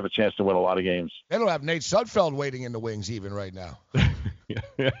happen, they have a chance to win a lot of games. They don't have Nate Sudfeld waiting in the wings even right now.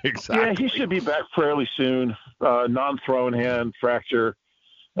 Yeah, exactly. Yeah, he should be back fairly soon. Non-throwing hand fracture.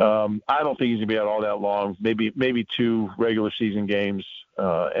 I don't think he's going to be out all that long. Maybe 2 regular season games,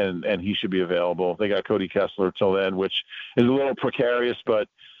 and he should be available. They got Cody Kessler till then, which is a little precarious, but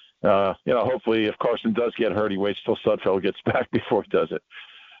hopefully if Carson does get hurt, he waits till Sudfeld gets back before he does it.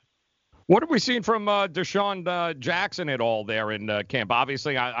 What have we seen from Deshaun Jackson at all there in camp?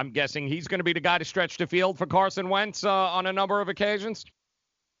 Obviously, I'm guessing he's going to be the guy to stretch the field for Carson Wentz on a number of occasions.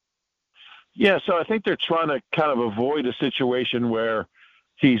 Yeah, so I think they're trying to kind of avoid a situation where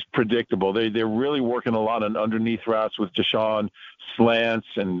he's predictable. They're really working a lot on underneath routes with Deshaun, slants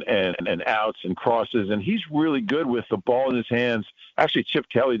and outs and crosses, and he's really good with the ball in his hands. Actually, Chip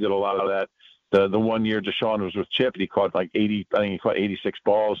Kelly did a lot of that. The 1 year Deshaun was with Chip, and he caught like 86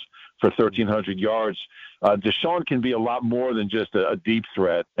 balls for 1,300 yards. Deshaun can be a lot more than just a deep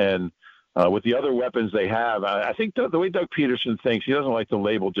threat, and with the other weapons they have, I think the way Doug Peterson thinks, he doesn't like the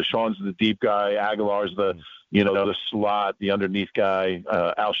label. Deshaun's the deep guy, Aguilar's the slot, the underneath guy,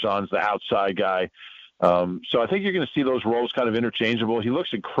 Alshon's the outside guy. So I think you're going to see those roles kind of interchangeable. He looks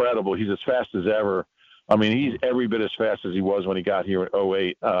incredible. He's as fast as ever. I mean, he's every bit as fast as he was when he got here in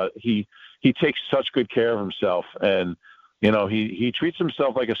 2008. He takes such good care of himself, and he treats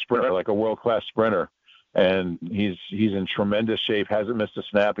himself like a sprinter, like a world-class sprinter. And he's in tremendous shape, hasn't missed a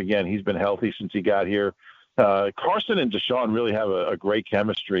snap. Again, he's been healthy since he got here. Carson and Deshaun really have a great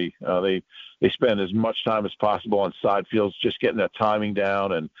chemistry. They spend as much time as possible on side fields, just getting that timing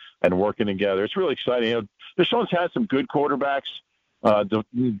down and working together. It's really exciting. Deshaun's had some good quarterbacks.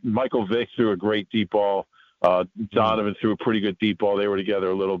 Michael Vick threw a great deep ball. Donovan threw a pretty good deep ball. They were together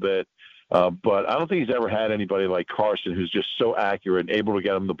a little bit. But I don't think he's ever had anybody like Carson who's just so accurate and able to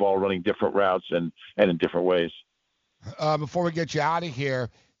get him the ball running different routes and in different ways. Before we get you out of here,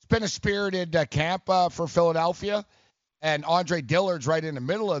 it's been a spirited camp for Philadelphia, and Andre Dillard's right in the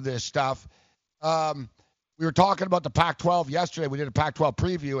middle of this stuff. We were talking about the Pac-12 yesterday. We did a Pac-12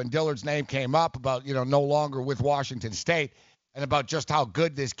 preview, and Dillard's name came up about, no longer with Washington State, and about just how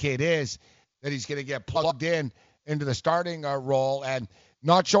good this kid is, that he's going to get plugged into the starting role, and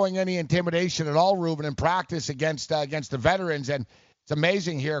not showing any intimidation at all, Ruben, in practice against the veterans. And it's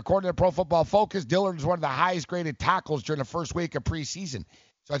amazing here. According to Pro Football Focus, Dillard is one of the highest graded tackles during the first week of preseason.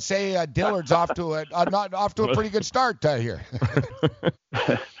 So I'd say Dillard's off to a pretty good start here.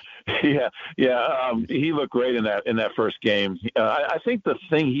 Yeah. He looked great in that first game. I think the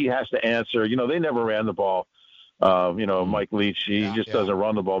thing he has to answer, they never ran the ball. Mike Leach, he doesn't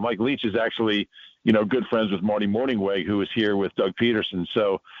run the ball. Mike Leach is actually, good friends with Marty Morningweg, who was here with Doug Peterson.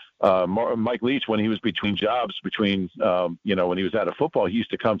 So Mike Leach, when he was between jobs, when he was out of football, he used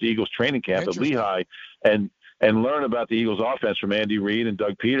to come to Eagles training camp at Lehigh and learn about the Eagles offense from Andy Reid and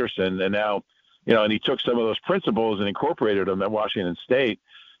Doug Peterson. And now, and he took some of those principles and incorporated them at Washington State.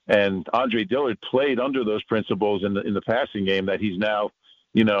 And Andre Dillard played under those principles in the passing game that he's now,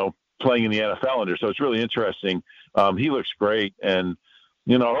 playing in the NFL under. So it's really interesting. He looks great. And,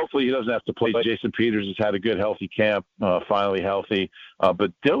 hopefully he doesn't have to play. Jason Peters has had a good, healthy camp, finally healthy.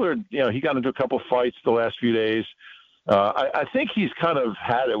 But Dillard, he got into a couple fights the last few days. I think he's kind of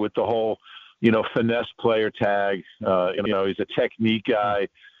had it with the whole, finesse player tag. He's a technique guy.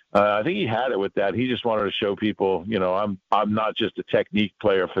 I think he had it with that. He just wanted to show people, I'm not just a technique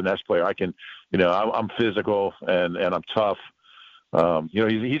player, finesse player. I can, I'm physical and I'm tough.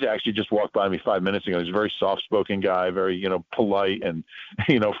 He's actually just walked by me 5 minutes ago. He's a very soft-spoken guy, very, polite and,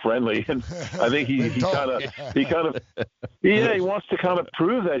 friendly. And I think he wants to kind of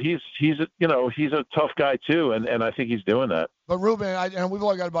prove that he's a tough guy too. And I think he's doing that. But Ruben, and we've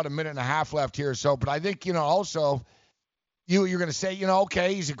only got about a minute and a half left here. So, but I think, also you're going to say,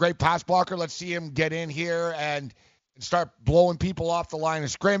 okay, he's a great pass blocker. Let's see him get in here and start blowing people off the line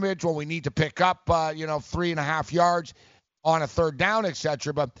of scrimmage when we need to pick up, 3.5 yards on a third down,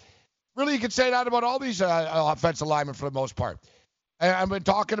 etc. But really, you could say that about all these offensive linemen for the most part. And I've been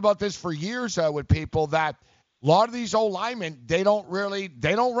talking about this for years with people that a lot of these old linemen, they don't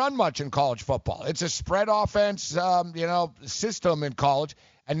run much in college football. It's a spread offense, system in college,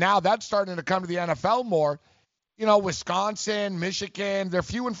 And now that's starting to come to the NFL more. You know, Wisconsin, Michigan, they're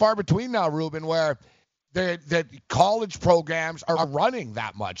few and far between now, Ruben, where the college programs are running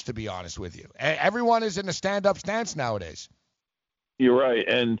that much, to be honest with you. Everyone is in a stand-up stance nowadays. You're right.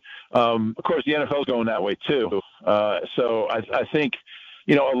 And, of course, the NFL is going that way, too. So I think,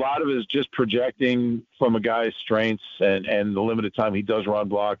 you know, a lot of it is just projecting from a guy's strengths and the limited time he does run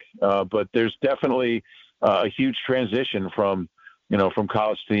block. But there's definitely a huge transition from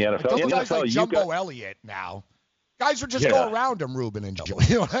college to the NFL. Those guys like Jumbo Elliott now. Guys are just go around him, Ruben and Joe.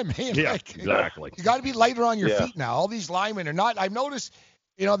 You know what I mean? Yeah, exactly. You got to be lighter on your feet now. All these linemen are not. I've noticed,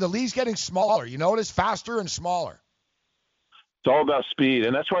 you know, the league's getting smaller. You notice faster and smaller. It's all about speed,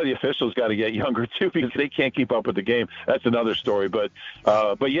 and that's why the officials got to get younger too, because they can't keep up with the game. That's another story, but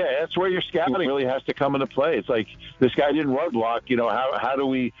yeah, that's where your scouting really has to come into play. It's like this guy didn't run block. You know, how do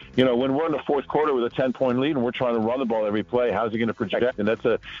we? You know, when we're in the fourth quarter with a 10-point lead and we're trying to run the ball every play, how's he going to project? And it's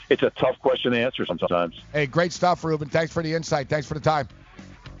a tough question to answer sometimes. Hey, great stuff, Ruben. Thanks for the insight. Thanks for the time.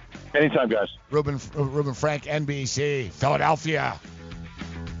 Anytime, guys. Ruben Frank, NBC, Philadelphia.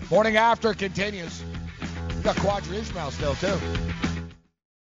 Morning After continues. We got Quadra Ishmael still, too.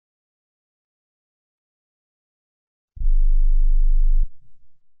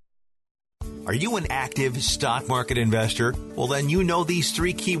 Are you an active stock market investor? Well, then you know these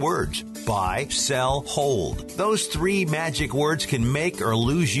three key words: buy, sell, hold. Those three magic words can make or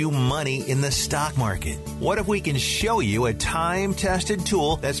lose you money in the stock market. What if we can show you a time-tested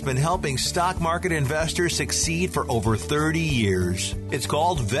tool that's been helping stock market investors succeed for over 30 years? It's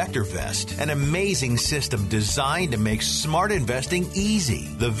called VectorVest, an amazing system designed to make smart investing easy.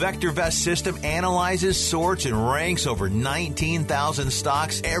 The VectorVest system analyzes, sorts, and ranks over 19,000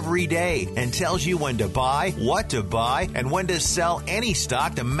 stocks every day and tells you when to buy, what to buy, and when to sell any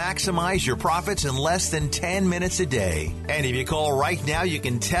stock to maximize your profits in less than 10 minutes a day. And if you call right now, you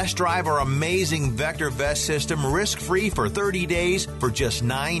can test drive our amazing VectorVest system risk-free for 30 days for just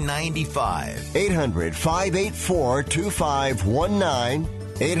 $9.95. 800-584-2519.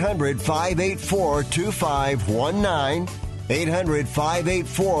 800-584-2519.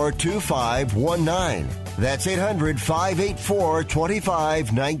 800-584-2519. That's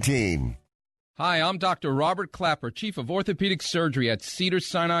 800-584-2519. Hi, I'm Dr. Robert Clapper, Chief of Orthopedic Surgery at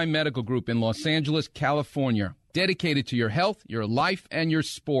Cedars-Sinai Medical Group in Los Angeles, California. Dedicated to your health, your life, and your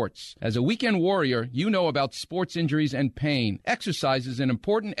sports. As a weekend warrior, you know about sports injuries and pain. Exercise is an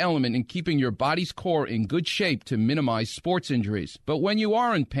important element in keeping your body's core in good shape to minimize sports injuries. But when you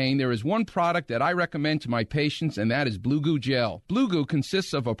are in pain, there is one product that I recommend to my patients, and that is Blue Goo Gel. Blue Goo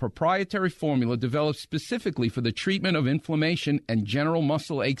consists of a proprietary formula developed specifically for the treatment of inflammation and general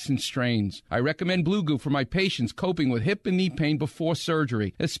muscle aches and strains. I recommend Blue Goo for my patients coping with hip and knee pain before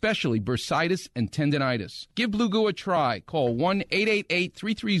surgery, especially bursitis and tendinitis. Give Blue Goo a try. Call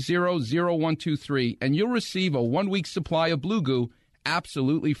 1-888-330-0123 and you'll receive a 1-week supply of Blue Goo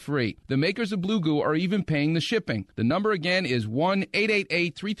absolutely free. The makers of Blue Goo are even paying the shipping. The number again is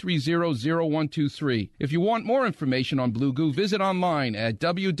 1-888-330-0123. If you want more information on Blue Goo, visit online at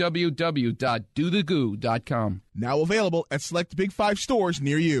www.dothegoo.com. Now available at select Big 5 stores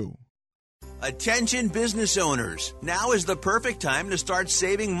near you. Attention business owners. Now is the perfect time to start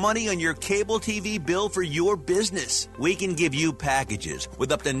saving money on your cable TV bill for your business. We can give you packages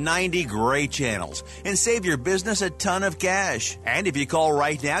with up to 90 great channels and save your business a ton of cash. And if you call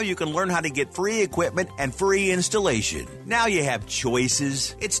right now, you can learn how to get free equipment and free installation. Now you have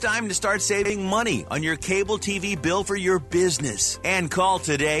choices. It's time to start saving money on your cable TV bill for your business. And call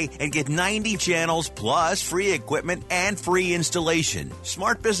today and get 90 channels plus free equipment and free installation.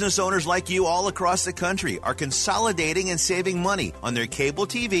 Smart business owners like you all across the country are consolidating and saving money on their cable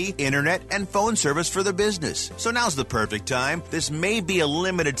TV, internet, and phone service for their business. So now's the perfect time. This may be a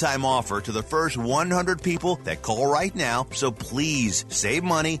limited time offer to the first 100 people that call right now, so please save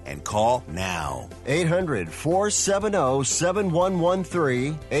money and call now.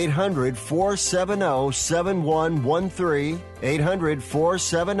 800-470-7113. 800-470-7113.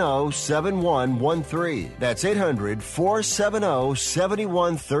 800-470-7113. That's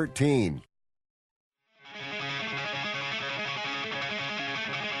 800-470-7113.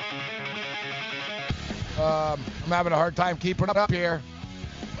 I'm having a hard time keeping up here.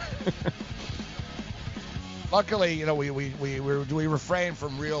 Luckily, you know, we refrain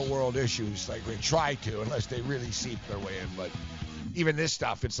from real world issues. Like we try to, unless they really seep their way in. But even this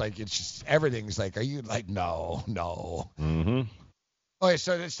stuff, it's like it's just everything's like, are you like no? Mm-hmm. Okay,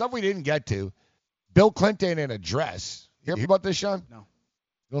 so the stuff we didn't get to. Bill Clinton in a dress. You hear about this, Sean? No.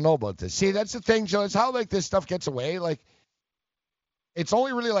 You don't know about this. See, that's the thing, Joe. It's how like this stuff gets away. Like. It's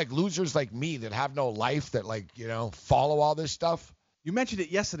only really like losers like me that have no life that like, you know, follow all this stuff. You mentioned it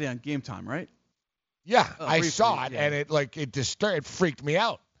yesterday on Game Time, right? Yeah, Oh, I briefly, saw it, yeah. and it freaked me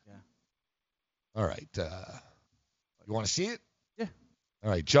out. Yeah. All right. You want to see it? Yeah. All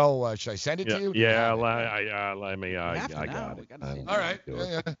right, Joe. Should I send it to you? Yeah, let me. I have to got now. it. We gotta- All right. Do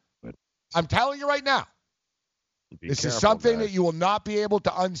it. Yeah. I'm telling you right now. Be This is careful, something guys. that you will not be able to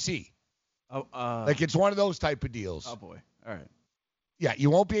unsee. Oh, Like it's one of those type of deals. oh boy. All right. Yeah, you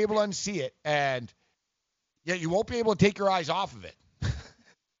won't be able to unsee it, and yeah, you won't be able to take your eyes off of it.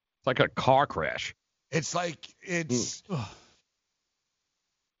 It's like a car crash. It's like it's.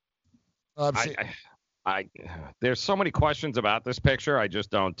 There's so many questions about this picture. I just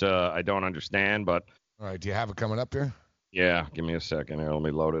don't. I don't understand. But All right, do you have it coming up here? yeah, give me a second here. Let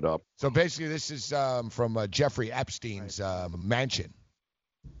me load it up. So basically, this is from Jeffrey Epstein's mansion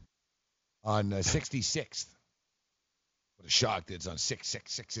on 66th. What a shock that it's on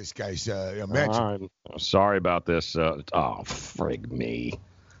 666. This guy's mansion. I'm sorry about this. Oh, frig me.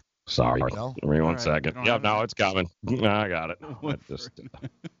 Sorry. No? Give me one All right, second. we don't Yeah, have no, that. it's coming. I got it.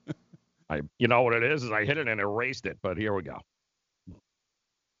 You know what it is I hit it and erased it. But here we go.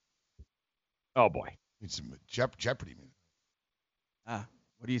 Oh boy. Need some Jeopardy music.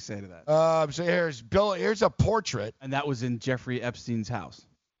 What do you say to that? So here's Bill. Here's a portrait And that was in Jeffrey Epstein's house.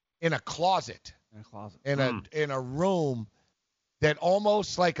 in a closet. In a closet. In a room that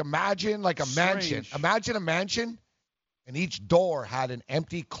almost like imagine like a mansion. Strange. Imagine a mansion, and each door had an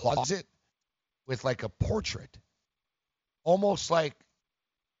empty closet with like a portrait, almost like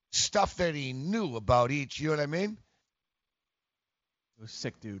stuff that he knew about each. You know what I mean? He was a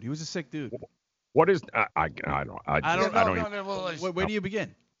sick dude. He was a sick dude. What is I don't even- Where do you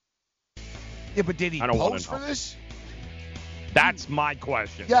begin? Yeah, but did he I don't wanna pose for know. this? That's my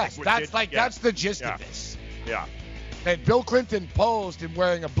question. Yes, Like, that's the gist yeah. of this. Yeah. And Bill Clinton posed in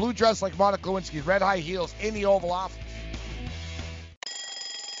wearing a blue dress like Monica Lewinsky's, red high heels in the Oval Office.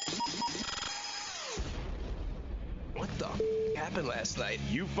 What the happened last night?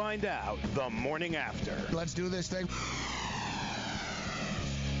 You find out the morning after. Let's do this thing.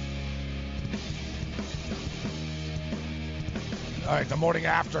 All right, the morning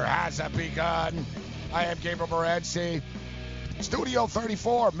after has begun. I am Gabriel Morency. Studio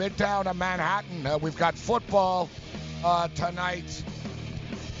 34, Midtown of Manhattan. We've got football tonight.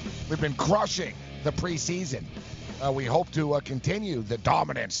 We've been crushing the preseason. We hope to continue the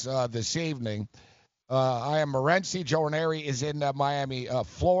dominance this evening. I am Morency. Joe Ranieri is in Miami,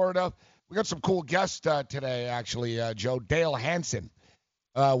 Florida. We got some cool guests today, actually. Joe, Dale Hansen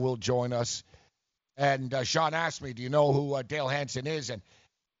will join us. And Sean asked me, do you know who Dale Hansen is? And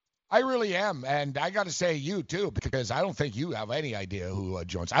I really am. And I got to say you, too, because I don't think you have any idea who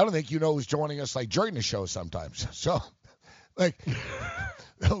joins. I don't think you know who's joining us, like, during the show sometimes. So, like,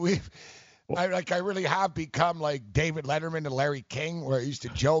 I really have become like David Letterman and Larry King, where I used to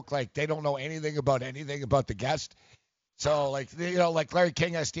joke, like, they don't know anything about the guest. So, like, like Larry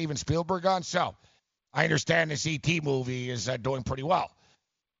King has Steven Spielberg on. So, I understand this E.T. movie is doing pretty well.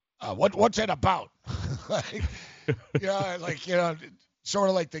 What's it about? Sort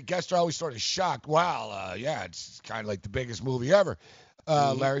of like the guests are always sort of shocked. Wow, yeah, it's kind of like the biggest movie ever,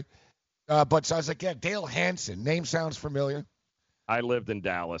 Larry. But so I was like, yeah, Dale Hansen. Name sounds familiar. I lived in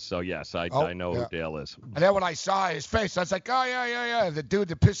Dallas, so yes, I know who Dale is. And then when I saw his face, I was like, oh, yeah, the dude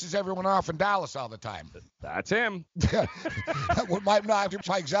that pisses everyone off in Dallas all the time. That's him. my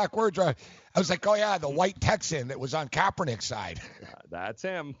exact words are, I was like, oh, yeah, the white Texan that was on Kaepernick's side. That's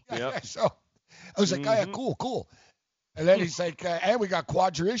him. Yeah, Yep. so I was like, oh, yeah, cool. And then he's like, and we got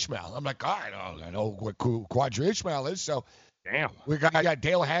Quadra Ishmael. I'm like, I know what Quadra Ishmael is. So damn, we got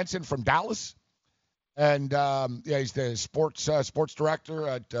Dale Hansen from Dallas. And he's the sports director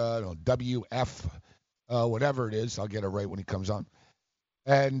at WF, whatever it is. I'll get it right when he comes on.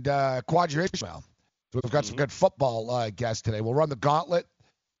 And Quadra Ishmael. So we've got some good football guests today. We'll run the gauntlet.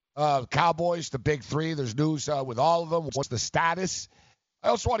 Cowboys, the big three. There's news with all of them. What's the status? I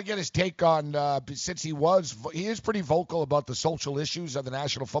also want to get his take on, since he is pretty vocal about the social issues of the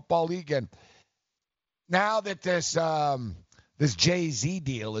National Football League. And now that this Jay-Z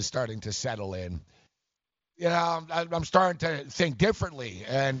deal is starting to settle in, I'm starting to think differently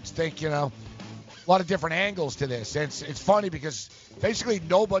and think, a lot of different angles to this. It's funny because basically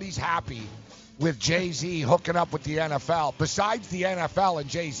nobody's happy with Jay-Z hooking up with the NFL besides the NFL and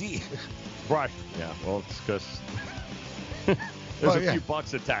Jay-Z. Right. Yeah. Well, it's because there's a few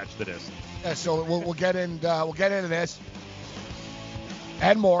bucks attached to this. Yeah. So we'll get into this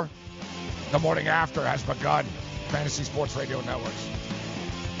and more. The morning after has begun. Fantasy Sports Radio Networks.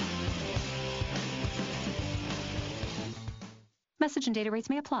 Message and data rates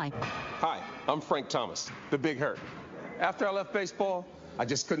may apply. Hi, I'm Frank Thomas, the Big Hurt. After I left baseball, I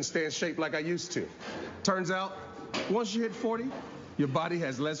just couldn't stay in shape like I used to. Turns out, once you hit 40, your body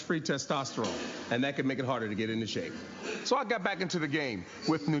has less free testosterone, and that can make it harder to get into shape. So I got back into the game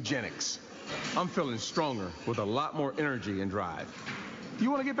with Nugenics. I'm feeling stronger with a lot more energy and drive. You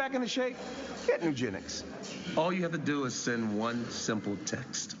want to get back into shape? Get Nugenics. All you have to do is send one simple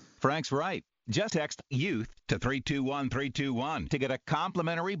text. Frank's right. Just text YOUTH to 321321 to get a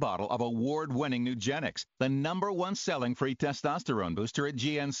complimentary bottle of award-winning Nugenics, the #1 selling free testosterone booster at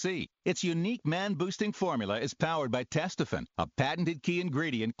GNC. Its unique man-boosting formula is powered by Testofen, a patented key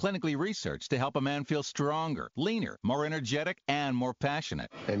ingredient clinically researched to help a man feel stronger, leaner, more energetic, and more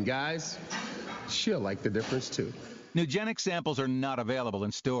passionate. And guys, she'll like the difference too. Nugenics samples are not available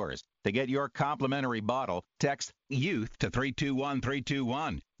in stores. To get your complimentary bottle, text YOUTH to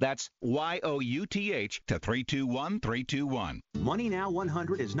 321321. That's YOUTH to 321321. Money Now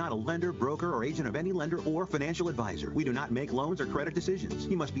 100 is not a lender, broker, or agent of any lender or financial advisor. We do not make loans or credit decisions.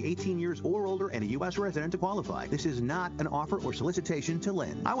 You must be 18 years or older and a U.S. resident to qualify. This is not an offer or solicitation to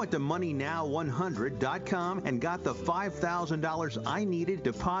lend. I went to MoneyNow100.com and got the $5,000 I needed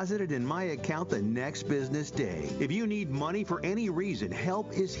deposited in my account the next business day. If you need money for any reason,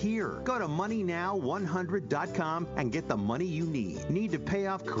 help is here. Go to MoneyNow100.com and get the money you need. Need to pay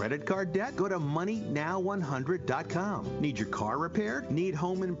off credit card debt? Go to MoneyNow100.com. Need your car repaired? Need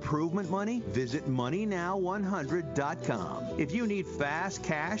home improvement money? Visit MoneyNow100.com. If you need fast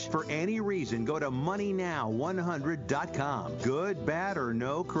cash for any reason, go to MoneyNow100.com. Good, bad, or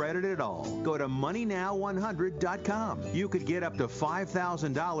no credit at all. Go to MoneyNow100.com. You could get up to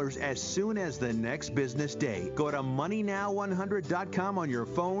 $5,000 as soon as the next business day. Go to MoneyNow100.com on your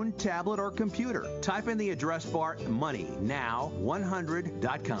phone, tablet, or computer. Type in the address bar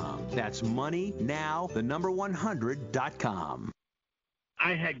MoneyNow100.com. That's MoneyNow100.com.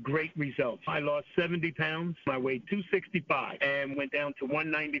 I had great results. I lost 70 pounds. I weighed 265 and went down to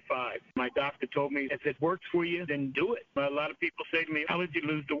 195. My doctor told me, if it works for you, then do it. A lot of people say to me, how did you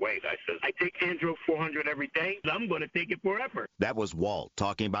lose the weight? I said, I take Andro 400 every day. I'm going to take it forever. That was Walt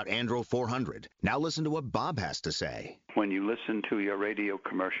talking about Andro 400. Now listen to what Bob has to say. When you listen to your radio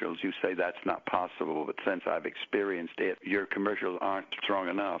commercials, you say that's not possible, but since I've experienced it, your commercials aren't strong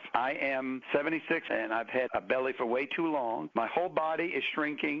enough. I am 76, and I've had a belly for way too long. My whole body is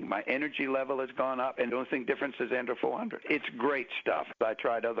shrinking. My energy level has gone up, and the only thing difference is Andro 400. It's great stuff. I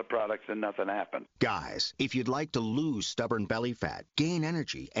tried other products, and nothing happened. Guys, if you'd like to lose stubborn belly fat, gain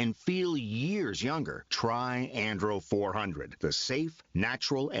energy, and feel years younger, try Andro 400, the safe,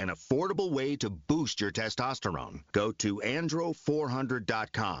 natural, and affordable way to boost your testosterone. Go to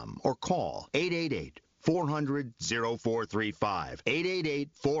andro400.com or call 888-400-0435.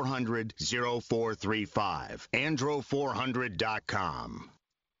 888-400-0435. andro400.com.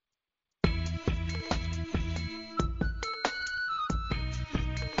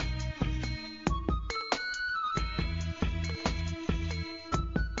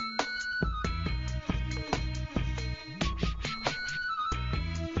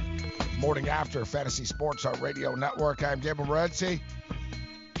 Morning After, Fantasy Sports Radio Network. I'm Gabriel Morency.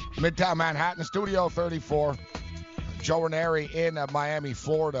 Midtown Manhattan, Studio 34. Joe Ranieri in Miami,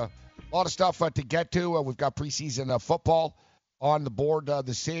 Florida. A lot of stuff to get to. We've got preseason football on the board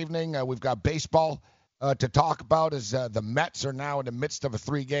this evening. We've got baseball to talk about as the Mets are now in the midst of a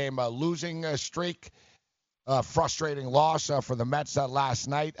 3-game losing streak. Frustrating loss for the Mets last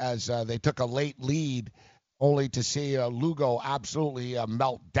night as they took a late lead, only to see Lugo absolutely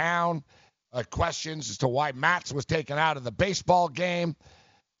melt down. Questions as to why Matz was taken out of the baseball game.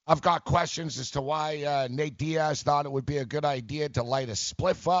 I've got questions as to why Nate Diaz thought it would be a good idea to light a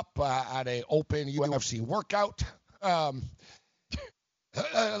spliff up at an open UFC workout. A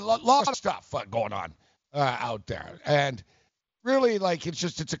lot of stuff going on out there. And really, like,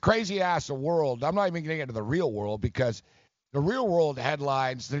 it's a crazy-ass world. I'm not even getting into the real world because the real world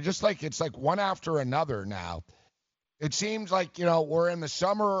headlines, they're just like, it's like one after another now. It seems like, we're in the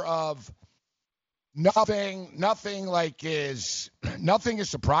summer of nothing is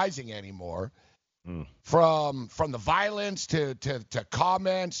surprising anymore. From the violence to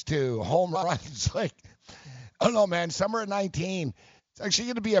comments to home runs. Like, I don't know, man, summer of 19, it's actually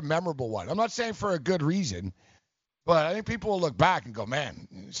going to be a memorable one. I'm not saying for a good reason, but I think people will look back and go, man,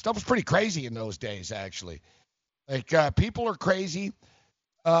 stuff was pretty crazy in those days, actually. Like, people are crazy.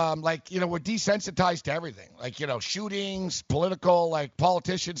 We're desensitized to everything. Like, shootings, political, like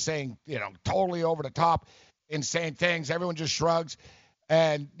politicians saying, totally over the top, insane things. Everyone just shrugs.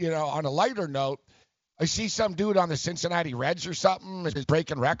 And, on a lighter note, I see some dude on the Cincinnati Reds or something is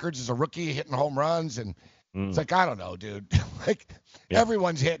breaking records as a rookie, hitting home runs. And it's like, I don't know, dude.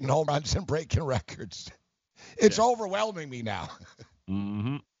 Everyone's hitting home runs and breaking records. It's overwhelming me now.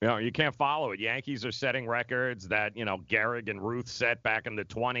 Mm-hmm. You can't follow it. Yankees are setting records that, Gehrig and Ruth set back in the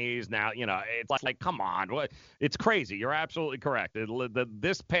 20s. Now, it's like, come on. It's crazy. You're absolutely correct.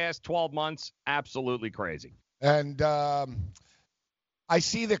 This past 12 months, absolutely crazy. And I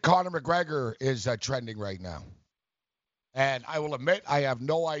see that Conor McGregor is trending right now. And I will admit, I have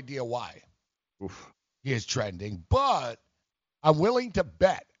no idea why he is trending. But I'm willing to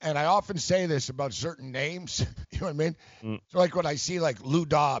bet, and I often say this about certain names, you know what I mean? So like when I see like Lou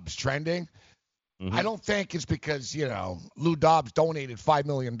Dobbs trending, I don't think it's because, Lou Dobbs donated $5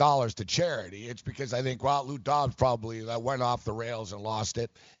 million to charity. It's because I think, well, Lou Dobbs probably went off the rails and lost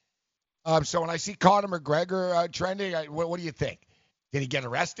it. So when I see Conor McGregor trending, what do you think? Did he get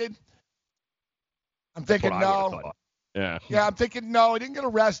arrested? I'm thinking no. Yeah. Yeah, I'm thinking no, he didn't get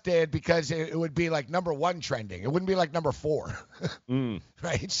arrested because it would be like number 1 trending. It wouldn't be like number 4.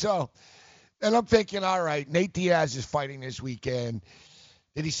 Right? So, and I'm thinking, all right, Nate Diaz is fighting this weekend.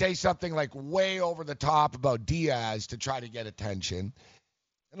 Did he say something like way over the top about Diaz to try to get attention?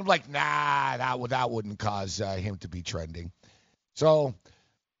 And I'm like, nah, that wouldn't cause him to be trending. So,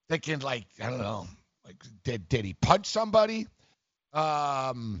 thinking like, I don't know, like did he punch somebody?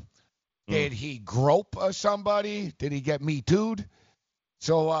 Did he grope somebody? Did he get Me Too'd?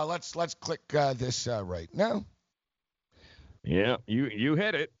 So let's click this right now. Yeah, you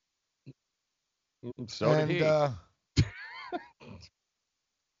hit it. So did he.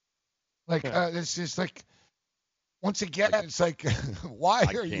 It's just like, once again, it's like, why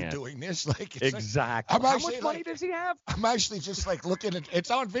are you doing this? Like, it's exactly. Like, How much money does he have? I'm actually just like looking at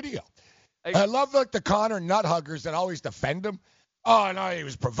it's on video. I love like the Conor nut huggers that always defend him. Oh, no, he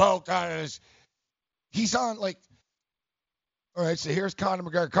was provoked. He's on, like, all right, so here's Conor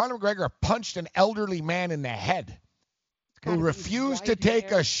McGregor. Conor McGregor punched an elderly man in the head who refused to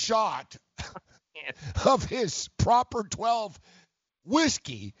take a shot of his Proper 12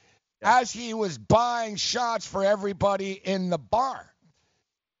 whiskey as he was buying shots for everybody in the bar.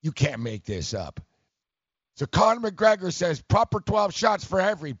 You can't make this up. So Conor McGregor says Proper 12 shots for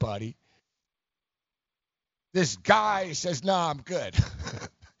everybody. This guy says, no, I'm good.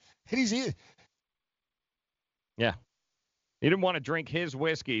 And yeah. He didn't want to drink his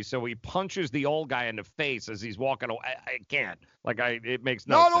whiskey, so he punches the old guy in the face as he's walking away. I can't. It makes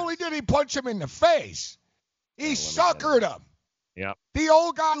no sense. Not only did he punch him in the face, he suckered him. Yeah. The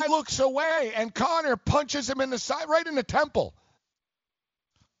old guy looks away, and Conor punches him in the side, right in the temple.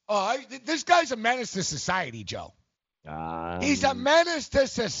 This guy's a menace to society, Joe. He's a menace to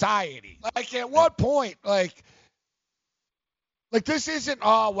society. Like, at what point, like this isn't,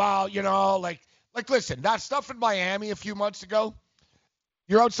 listen, that stuff in Miami a few months ago,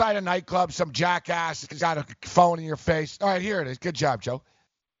 you're outside a nightclub, some jackass has got a phone in your face. All right, here it is. Good job, Joe.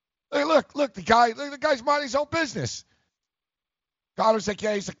 Hey, look, the guy's minding his own business. Conor's like,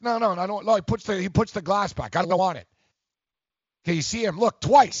 yeah, he's like, no, I don't. No, he puts the glass back. I don't want it. Okay, you see him? Look,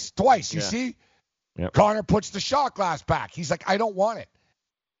 twice. You see? Yep. Conor puts the shot glass back. He's like, I don't want it.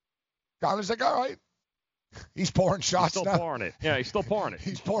 Conor's like, all right. He's pouring shots now. He's still pouring it. Yeah, he's still pouring it.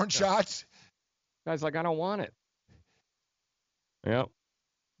 He's pouring shots. Guy's like, I don't want it. Yep.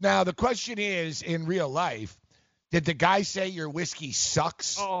 Now, the question is, in real life, did the guy say your whiskey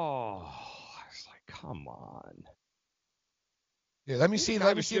sucks? Oh, I was like, come on. Yeah, let me see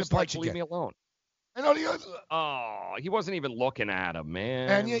the punch again. Leave me alone. I know he wasn't even looking at him,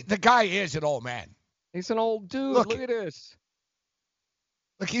 man. And the guy is an old man. He's an old dude. Look at this.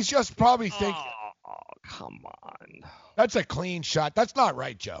 Look, he's just probably thinking. Oh, come on. That's a clean shot. That's not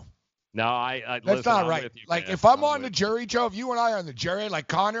right, Joe. No, that's listen, not right. With you, like, man. if I'm on the jury, Joe, if you and I are on the jury, like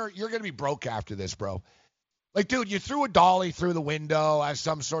Conor, you're going to be broke after this, bro. Like, dude, you threw a dolly through the window as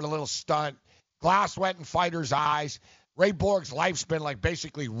some sort of little stunt. Glass went in fighters' eyes. Ray Borg's life's been, like,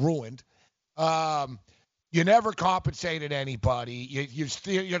 basically ruined. You never compensated anybody.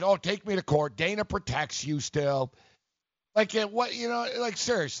 You don't take me to court. Dana protects you still. Like, at what, like,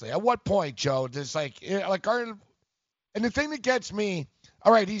 seriously, at what point, Joe, does, and the thing that gets me,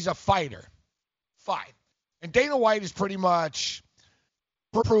 all right, he's a fighter. Fine. And Dana White has pretty much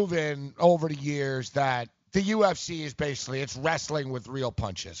proven over the years that the UFC is basically, it's wrestling with real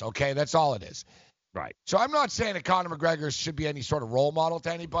punches, okay? That's all it is. Right. So I'm not saying that Conor McGregor should be any sort of role model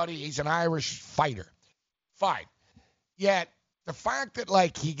to anybody. He's an Irish fighter. Fine. Yet, the fact that,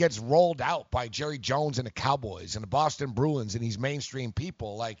 like, he gets rolled out by Jerry Jones and the Cowboys and the Boston Bruins and these mainstream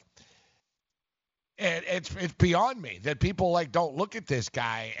people, like, it's beyond me that people, like, don't look at this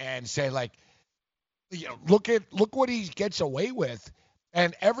guy and say, like, look what he gets away with.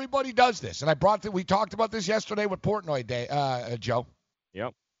 And everybody does this. And we talked about this yesterday with Portnoy Day, Joe.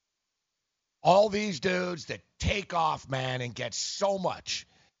 Yep. All these dudes that take off, man, and get so much.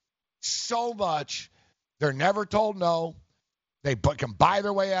 They're never told no. They can buy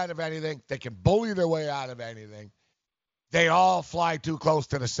their way out of anything. They can bully their way out of anything. They all fly too close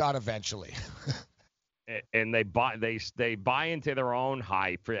to the sun eventually. And they buy into their own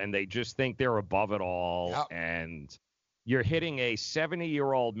hype, and they just think they're above it all. Yep. And you're hitting a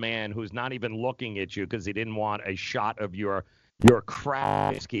 70-year-old man who's not even looking at you because he didn't want a shot of your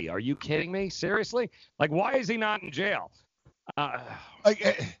crap whiskey. Are you kidding me? Seriously? Like, why is he not in jail?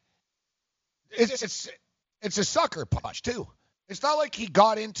 It's a sucker punch too. It's not like he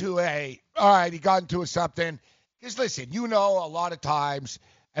got into something. Because listen, a lot of times,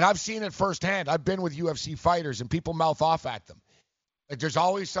 and I've seen it firsthand. I've been with UFC fighters, and people mouth off at them. Like, there's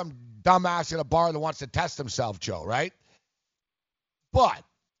always some dumbass in a bar that wants to test himself, Joe, right? But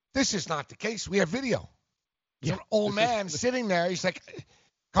this is not the case. We have video. There's an old man sitting there. He's like,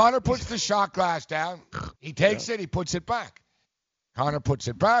 Conor puts the shot glass down. He takes it. He puts it back. Conor puts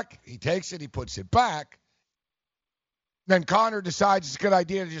it back. He takes it. He puts it back. Then Conor decides it's a good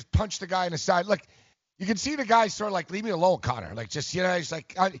idea to just punch the guy in the side. Look, you can see the guy sort of like, leave me alone, Conor. Like, just, he's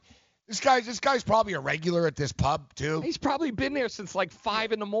like, this guy's probably a regular at this pub, too. He's probably been there since like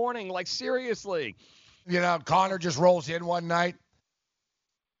 5 a.m. Like, seriously. Conor just rolls in one night.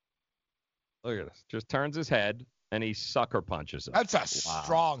 Look at this. Just turns his head, and he sucker punches him. That's a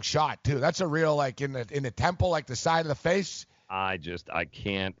strong shot, too. That's a real, like, in the temple, like the side of the face. I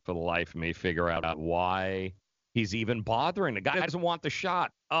can't for the life of me figure out why he's even bothering. The guy doesn't want the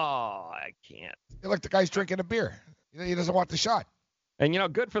shot. Oh, I can't. Look, the guy's drinking a beer. He doesn't want the shot. And,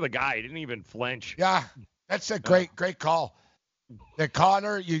 good for the guy. He didn't even flinch. Yeah, that's a great call. That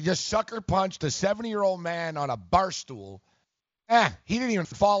Conor, you just sucker punched a 70-year-old man on a bar stool. He didn't even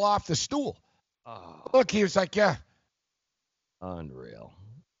fall off the stool. Oh. Look, he was like, yeah. Unreal.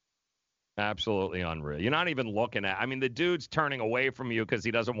 Absolutely unreal. You're not even looking at. I mean, the dude's turning away from you because he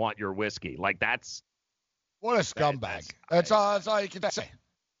doesn't want your whiskey. Like, that's. What a scumbag. That's all you can say.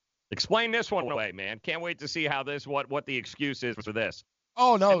 Explain this one away, man. Can't wait to see how what the excuse is for this.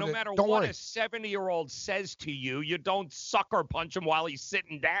 Oh, no. And no matter don't what worry. a 70-year-old says to you, you don't sucker punch him while he's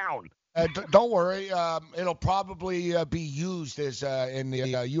sitting down. Don't worry. It'll probably be used as in the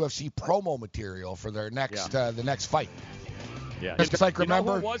UFC promo material for their next the next fight. Yeah. It's like,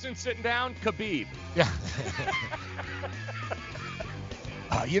 remember, know who wasn't sitting down? Khabib. Yeah.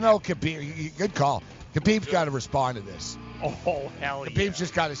 Khabib. Good call. Khabib's got to respond to this. Oh, hell yeah. Khabib's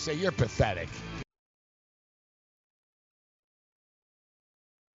just got to say, you're pathetic.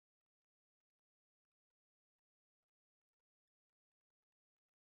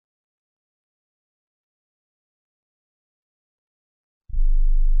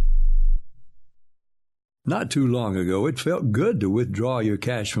 Not too long ago, it felt good to withdraw your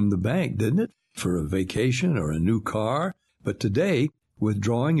cash from the bank, didn't it? For a vacation or a new car. But today,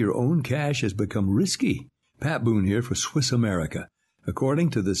 withdrawing your own cash has become risky. Pat Boone here for Swiss America.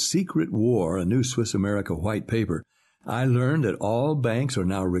 According to The Secret War, a new Swiss America white paper, I learned that all banks are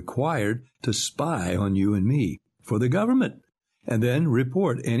now required to spy on you and me for the government, and then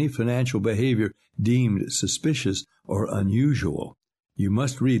report any financial behavior deemed suspicious or unusual. You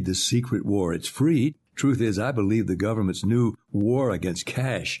must read The Secret War. It's free. Truth is, I believe the government's new war against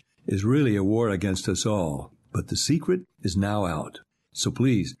cash is really a war against us all. But the secret is now out. So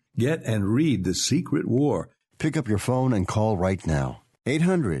please, get and read The Secret War. Pick up your phone and call right now.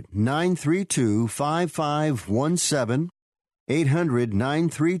 800-932-5517.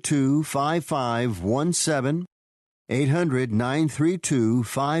 800-932-5517.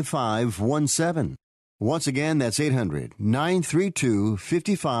 800-932-5517. Once again, that's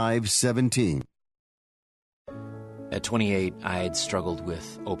 800-932-5517. At 28, I had struggled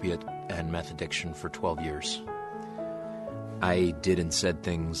with opiate and meth addiction for 12 years. I did and said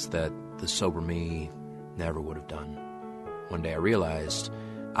things that the sober me never would have done. One day I realized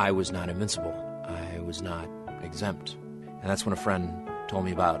I was not invincible. I was not exempt. And that's when a friend told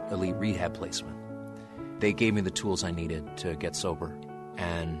me about Elite Rehab Placement. They gave me the tools I needed to get sober,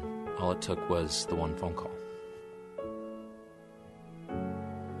 and all it took was the one phone call.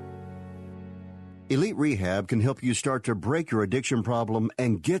 Elite Rehab can help you start to break your addiction problem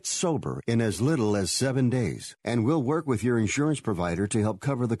and get sober in as little as 7 days. And we'll work with your insurance provider to help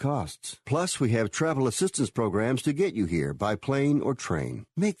cover the costs. Plus, we have travel assistance programs to get you here by plane or train.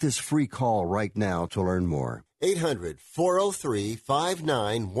 Make this free call right now to learn more.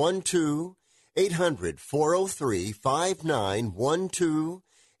 800-403-5912. 800-403-5912.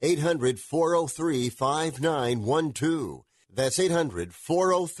 800-403-5912. That's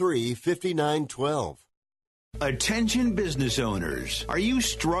 800-403-5912. Attention business owners. Are you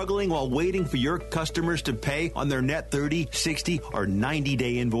struggling while waiting for your customers to pay on their net 30, 60, or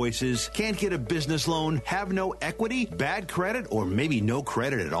 90-day invoices? Can't get a business loan? Have no equity? Bad credit? Or maybe no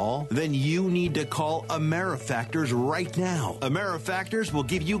credit at all? Then you need to call AmeriFactors right now. AmeriFactors will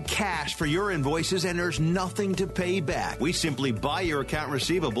give you cash for your invoices and there's nothing to pay back. We simply buy your account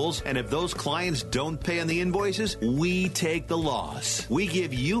receivables, and if those clients don't pay on the invoices, we take the loss. We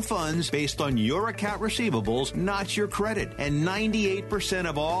give you funds based on your account receivables, not your credit. And 98%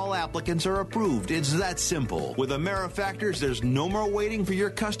 of all applicants are approved. It's that simple. With AmeriFactors, there's no more waiting for your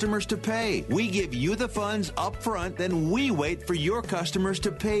customers to pay. We give you the funds up front, then we wait for your customers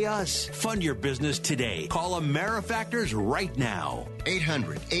to pay us. Fund your business today. Call AmeriFactors right now.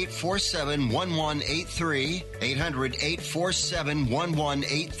 800-847-1183.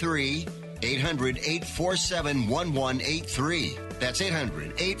 800-847-1183. 800-847-1183. That's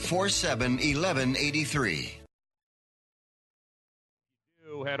 800-847-1183.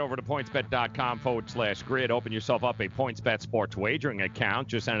 Head over to pointsbet.com/grid. Open yourself up a PointsBet sports wagering account.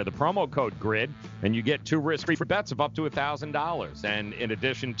 Just enter the promo code GRID, and you get 2 risk-free bets of up to $1,000. And in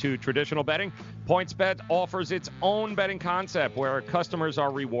addition to traditional betting, PointsBet offers its own betting concept where customers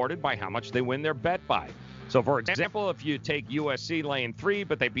are rewarded by how much they win their bet by. So, for example, if you take USC laying 3,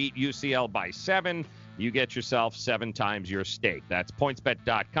 but they beat UCL by 7, you get yourself 7 times your stake. That's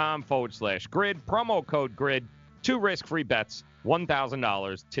pointsbet.com/grid. Promo code GRID. 2 risk-free bets.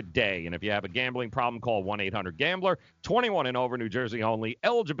 $1,000 today. And if you have a gambling problem, call 1-800-GAMBLER. 21 and over, New Jersey only.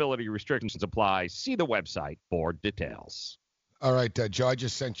 Eligibility restrictions apply. See the website for details. All right, Joe, I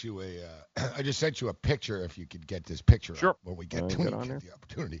just sent you a picture. If you could get this picture up when we get to the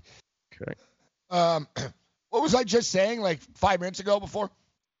opportunity. Okay. What was I just saying like 5 minutes ago before?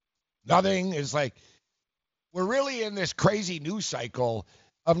 Nothing is like, we're really in this crazy news cycle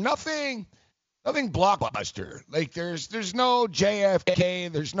of nothing blockbuster. Like there's no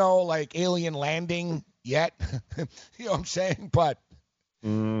JFK, there's no like alien landing yet. You know what I'm saying? But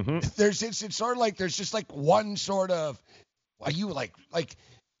it's sort of like there's just like one sort of, I don't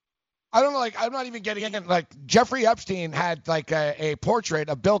know, like I'm not even getting in. Like Jeffrey Epstein had like a portrait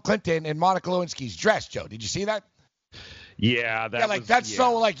of Bill Clinton in Monica Lewinsky's dress. Joe, did you see that? Yeah,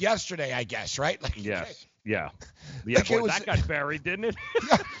 so like yesterday, I guess, right? Like, yes, yeah. Like boy, that got buried, didn't it?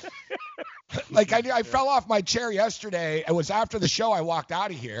 Like I fell off my chair yesterday. It was after the show. I walked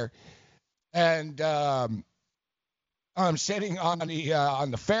out of here, and I'm sitting on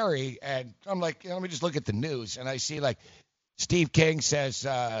the ferry, and I'm like, let me just look at the news, and I see like Steve King says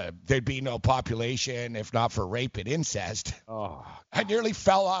there'd be no population if not for rape and incest. Oh, I nearly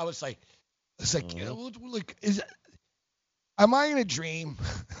fell off. I was like, am I in a dream?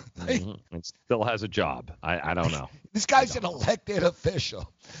 It still has a job. I don't know. This guy's an elected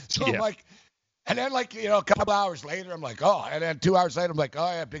official. So I'm like, and then like, a couple hours later, I'm like, oh, and then 2 hours later, I'm like, oh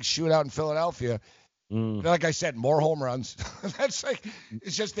yeah, big shootout in Philadelphia. And like I said, more home runs. That's like,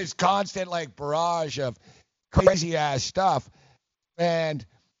 it's just this constant like barrage of crazy ass stuff. And,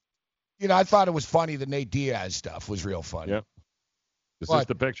 I thought it was funny. The Nate Diaz stuff was real funny. Yeah. Is this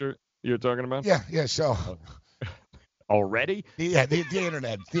the picture you're talking about? Yeah. So. Already? Yeah, the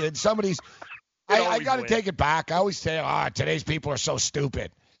internet. Somebody's. I got to take it back. I always say, today's people are so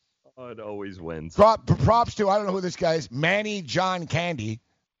stupid. It always wins. Props to, I don't know who this guy is, Manny John Candy.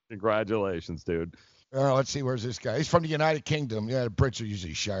 Congratulations, dude. Let's see, where's this guy? He's from the United Kingdom. Yeah, the Brits are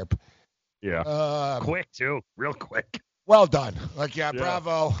usually sharp. Yeah. Quick, too. Real quick. Well done.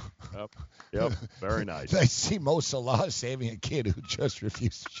 Bravo. Yep. Very nice. I see Mo Salah saving a kid who just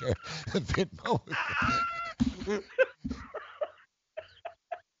refused to share a Venmo.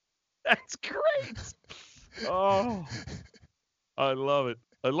 That's great. Oh, I love it.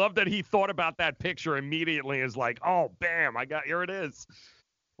 I love that he thought about that picture immediately. Is like, oh, bam, here it is.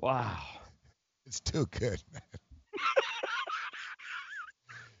 Wow. It's too good, man.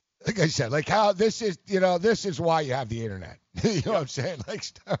 Like I said, like how this is, this is why you have the internet. You know what I'm saying? Like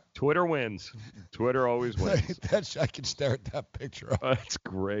Twitter wins. Twitter always wins. I can stare at that picture. That's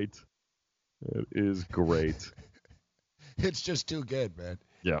great. It is great. It's just too good, man.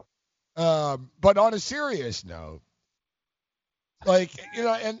 Yeah. But on a serious note, like,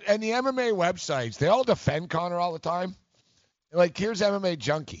 and the MMA websites, they all defend Conor all the time. Like, here's MMA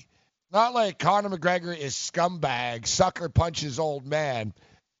Junkie. Not like Conor McGregor is scumbag, sucker punches old man.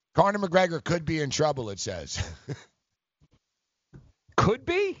 Conor McGregor could be in trouble, it says. Could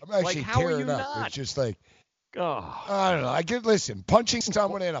be? I'm actually like, how are you tearing up. not? It's just like, oh. I don't know. Listen, punching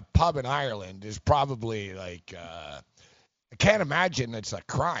someone in a pub in Ireland is probably like, I can't imagine it's a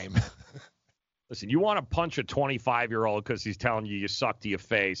crime. Listen, you want to punch a 25-year-old because he's telling you suck to your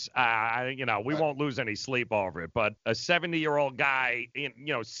face. We won't lose any sleep over it. But a 70-year-old guy,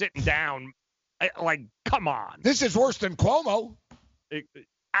 sitting down, like, come on. This is worse than Cuomo. A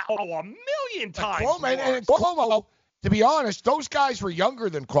million times And Cuomo, to be honest, those guys were younger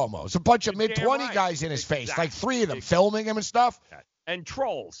than Cuomo. It's a bunch of mid-20 guys in his face, like 3 of them filming him and stuff. And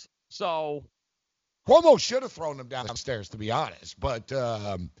trolls. So Cuomo should have thrown him downstairs, to be honest. But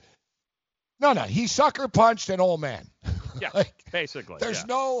no, he sucker punched an old man. Yeah, basically. There's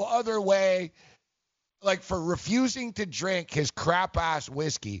no other way. Like, for refusing to drink his crap-ass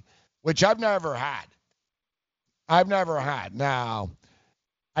whiskey, which I've never had. Now,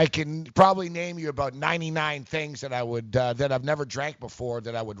 I can probably name you about 99 things that I would that I've never drank before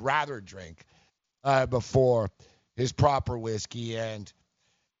that I would rather drink before his proper whiskey. And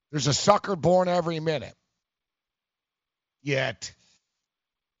there's a sucker born every minute. Yet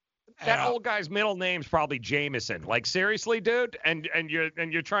that old guy's middle name's probably Jameson. Like, seriously, dude? And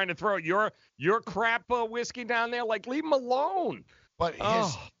you're trying to throw your crap whiskey down there? Like, leave him alone. But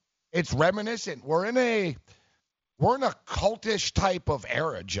it's reminiscent. We're in a cultish type of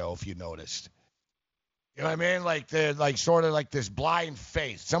era, Joe, if you noticed. You know what I mean? Like sort of like this blind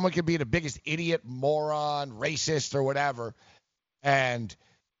faith. Someone could be the biggest idiot, moron, racist, or whatever. And,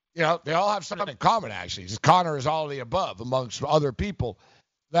 they all have something in common, actually. Connor is all of the above amongst other people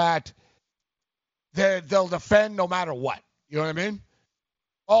that they'll defend no matter what. You know what I mean?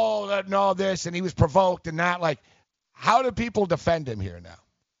 Oh, this, and he was provoked and that. Like, how do people defend him here now?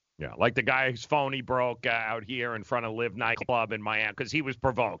 Yeah, like the guy whose phone he broke out here in front of Live nightclub in Miami because he was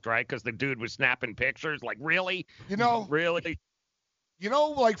provoked, right? Because the dude was snapping pictures. Like, really? Really?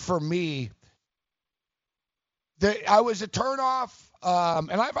 Like, for me, I was a turnoff,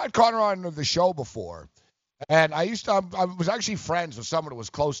 and I've had Connor on the show before, and I was actually friends with someone who was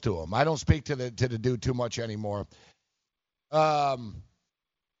close to him. I don't speak to the dude too much anymore. But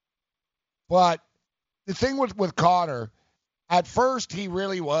the thing with Connor, at first he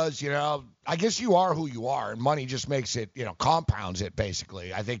really was, I guess you are who you are, and money just makes it, compounds it,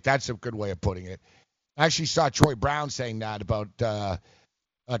 basically. I think that's a good way of putting it. I actually saw Troy Brown saying that about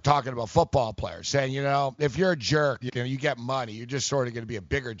talking about football players, saying, if you're a jerk, you get money. You're just sort of going to be a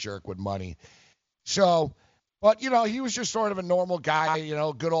bigger jerk with money. So, but, he was just sort of a normal guy,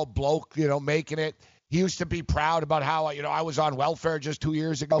 good old bloke, making it. He used to be proud about how, I was on welfare just 2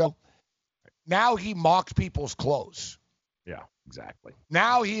 years ago. Now he mocks people's clothes. Yeah, exactly.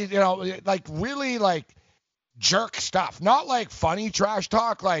 Now he, really jerk stuff. Not like funny trash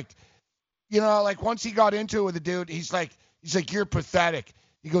talk. Like once he got into it with the dude, he's like, you're pathetic.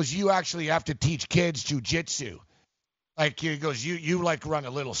 He goes, you actually have to teach kids jujitsu. Like, he goes, you run a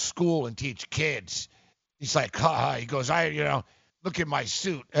little school and teach kids. He's like, he goes, look at my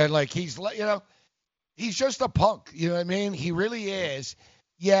suit. And he's just a punk. You know what I mean? He really is.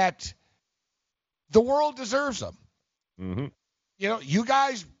 Yet the world deserves him. Mm-hmm. You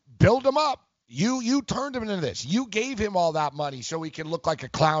guys build him up. You turned him into this. You gave him all that money so he could look like a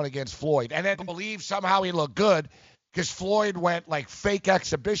clown against Floyd. And then believe somehow he looked good because Floyd went fake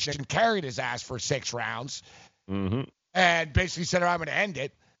exhibition and carried his ass for 6 rounds. Mm-hmm. And basically said, I'm going to end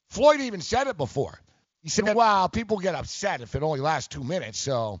it. Floyd even said it before. He said, wow, people get upset if it only lasts 2 minutes.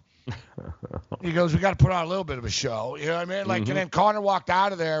 So he goes, we got to put on a little bit of a show. You know what I mean? And then Connor walked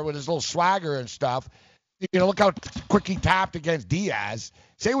out of there with his little swagger and stuff. Look how quick he tapped against Diaz.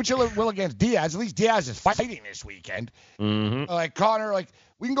 Say what you will against Diaz. At least Diaz is fighting this weekend. Mm-hmm. Connor,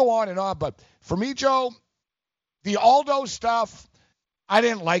 we can go on and on. But for me, Joe, the Aldo stuff, I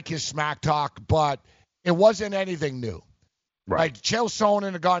didn't like his smack talk, but it wasn't anything new. Right. Chael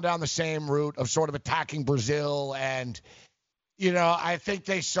Sonnen had gone down the same route of sort of attacking Brazil. And, I think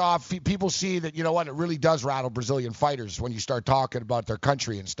they saw, people see that, it really does rattle Brazilian fighters when you start talking about their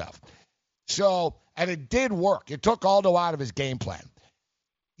country and stuff. So, and it did work. It took Aldo out of his game plan.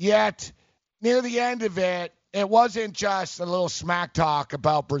 Yet, near the end of it, it wasn't just a little smack talk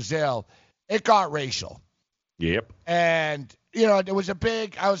about Brazil. It got racial. Yep. And, it was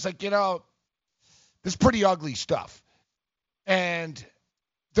I was like, this is pretty ugly stuff. And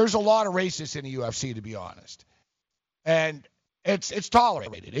there's a lot of racists in the UFC, to be honest. And it's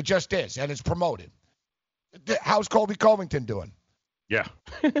tolerated. It just is. And it's promoted. How's Colby Covington doing? Yeah.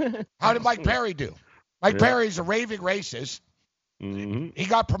 How did Mike Perry do? Mike Perry's a raving racist. Mm-hmm. He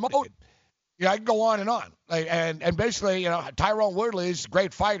got promoted. I can go on and on. And basically, Tyrone Woodley's a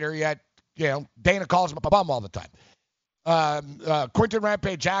great fighter, yet, Dana calls him a bum all the time. Quinton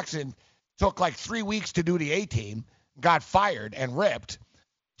Rampage Jackson took 3 weeks to do the A-team, got fired and ripped.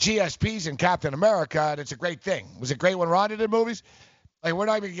 GSP's in Captain America, and it's a great thing. Was it great when Ronda did movies? Like, we're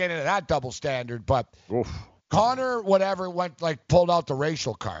not even getting into that double standard, but Oof. Connor, whatever, pulled out the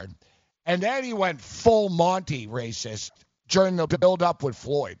racial card. And then he went full Monty racist during the build-up with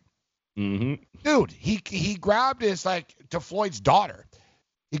Floyd. Mm-hmm. Dude, he grabbed his, to Floyd's daughter.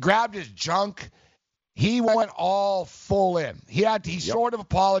 He grabbed his junk. He went all full in. He sort of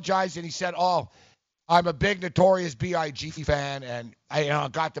apologized, and he said, I'm a big Notorious B.I.G. fan, and I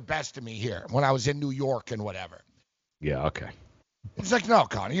got the best of me here when I was in New York and whatever. Yeah, okay. It's like, no,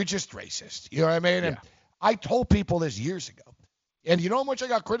 Connor, you're just racist. You know what I mean? And I told people this years ago. And you know how much I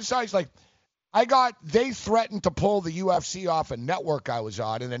got criticized? They threatened to pull the UFC off a network I was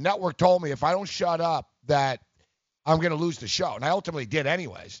on, and the network told me if I don't shut up that I'm going to lose the show. And I ultimately did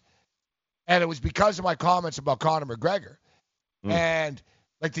anyways. And it was because of my comments about Conor McGregor. And,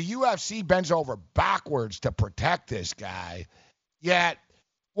 the UFC bends over backwards to protect this guy. Yet,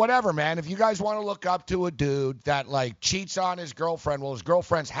 whatever, man. If you guys want to look up to a dude that, cheats on his girlfriend while his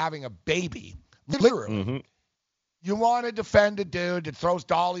girlfriend's having a baby, literally, you want to defend a dude that throws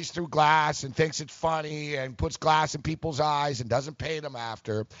dollies through glass and thinks it's funny and puts glass in people's eyes and doesn't pay them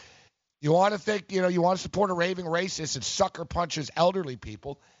after. You want to you want to support a raving racist and sucker punches elderly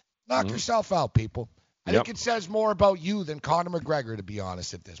people. Knock yourself out, people. I think it says more about you than Conor McGregor, to be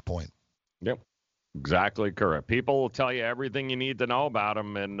honest, at this point. Yep. Exactly correct. People will tell you everything you need to know about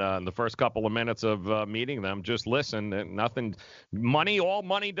them, and in the first couple of minutes of meeting them, just listen. And nothing. All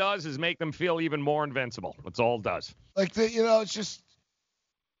money does is make them feel even more invincible. That's all it does. It's just.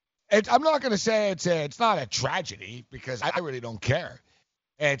 I'm not going to say it's not a tragedy because I really don't care.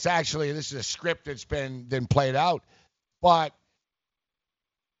 It's actually this is a script that's been played out, but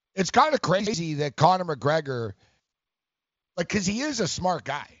it's kind of crazy that Conor McGregor, because he is a smart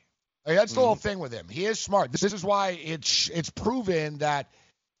guy. That's the whole thing with him. He is smart. This is why it's proven that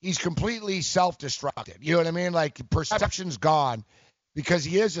he's completely self-destructive. You know what I mean? Perception's gone because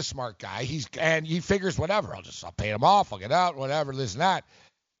he is a smart guy. He figures whatever. I'll pay him off. I'll get out, whatever, this and that.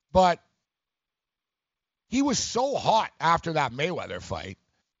 But he was so hot after that Mayweather fight.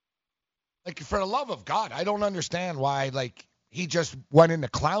 For the love of God, I don't understand why, he just went into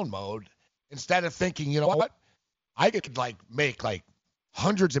clown mode instead of thinking, you know what? I could, make,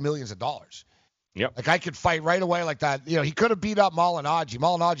 hundreds of millions of dollars. Yep. I could fight right away like that. He could have beat up Malignaggi.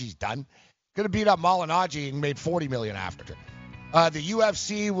 Malignaggi's done. Could have beat up Malignaggi and made $40 million after. The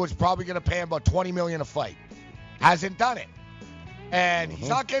UFC was probably going to pay him about $20 million a fight. Hasn't done it. And he's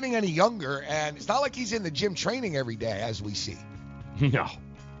not getting any younger, and it's not like he's in the gym training every day, as we see. No.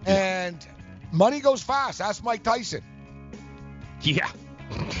 And money goes fast. Ask Mike Tyson. Yeah.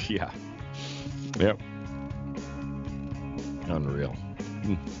 Yeah. Yep. Unreal.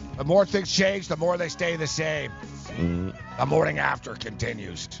 The more things change, the more they stay the same. The morning after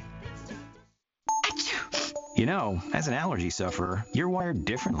continues. As an allergy sufferer, you're wired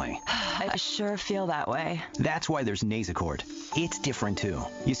differently. I sure feel that way. That's why there's Nasacort. It's different, too.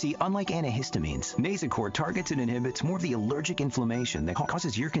 You see, unlike antihistamines, Nasacort targets and inhibits more of the allergic inflammation that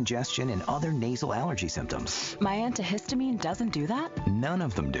causes ear congestion and other nasal allergy symptoms. My antihistamine doesn't do that? None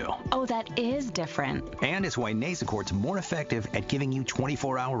of them do. Oh, that is different. And it's why Nasacort's more effective at giving you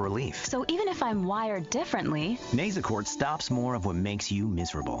 24-hour relief. So even if I'm wired differently, Nasacort stops more of what makes you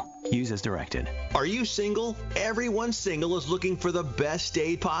miserable. Use as directed. Are you single? Everyone single is looking for the best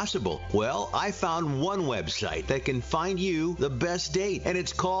date possible. Well, I found one website that can find you the best date, and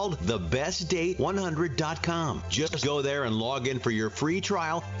it's called thebestdate100.com. Just go there and log in for your free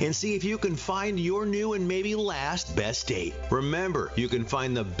trial and see if you can find your new and maybe last best date. Remember, you can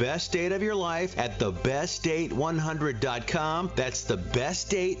find the best date of your life at thebestdate100.com. That's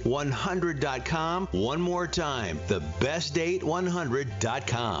thebestdate100.com. One more time,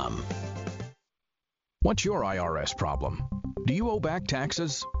 thebestdate100.com. What's your IRS problem? Do you owe back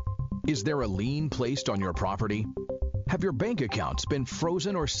taxes? Is there a lien placed on your property? Have your bank accounts been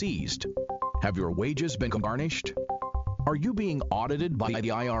frozen or seized? Have your wages been garnished? Are you being audited by the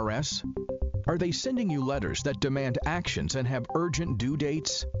IRS? Are they sending you letters that demand actions and have urgent due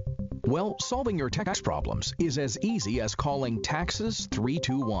dates? Well, solving your tax problems is as easy as calling Taxes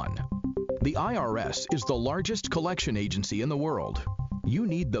 321. The IRS is the largest collection agency in the world. You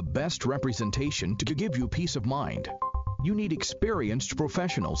need the best representation to give you peace of mind. You need experienced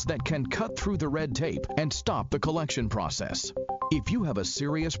professionals that can cut through the red tape and stop the collection process. If you have a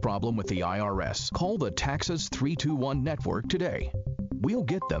serious problem with the IRS, call the Taxes 321 network today. We'll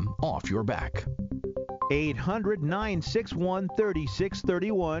get them off your back.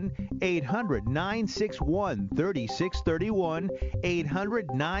 800-961-3631, 800-961-3631,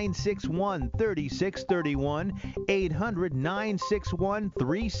 800-961-3631,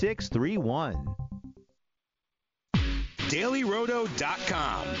 800-961-3631.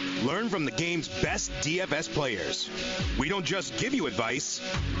 DailyRoto.com. Learn from the game's best DFS players. We don't just give you advice,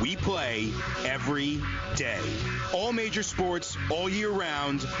 we play every day. All major sports, all year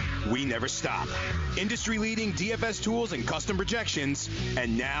round, we never stop. Industry-leading DFS tools and custom projections,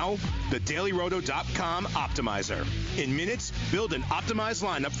 and now the DailyRoto.com Optimizer. In minutes, build an optimized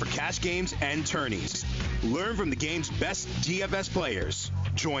lineup for cash games and tourneys. Learn from the game's best DFS players.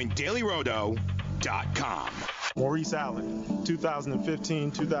 Join DailyRoto.com. Maurice Allen,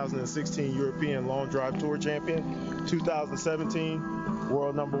 2015-2016 European Long Drive Tour champion, 2017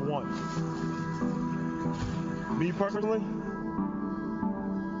 world number 1. Me personally,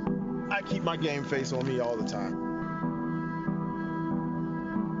 I keep my game face on me all the time.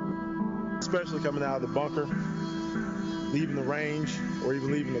 Especially coming out of the bunker, leaving the range, or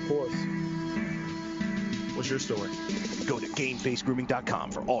even leaving the course. What's your story? Go to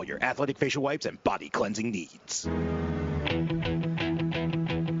GameFaceGrooming.com for all your athletic facial wipes and body cleansing needs.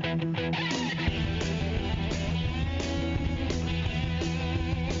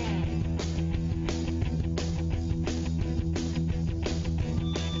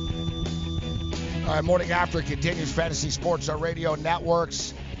 All right, Morning After continues. Fantasy Sports Radio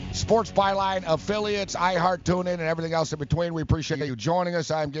Networks, Sports Byline affiliates, iHeart, TuneIn, and everything else in between. We appreciate you joining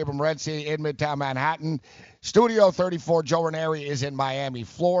us. I'm Gabriel Morency in Midtown Manhattan. Studio 34, Joe Ranieri is in Miami,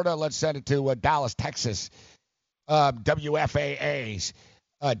 Florida. Let's send it to Dallas, Texas. WFAA's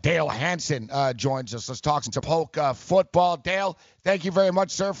Dale Hansen joins us. Let's talk some Polk football. Dale, thank you very much,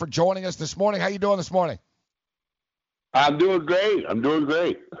 sir, for joining us this morning. How you doing this morning? I'm doing great.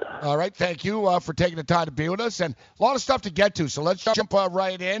 All right. Thank you for taking the time to be with us. And a lot of stuff to get to, so let's jump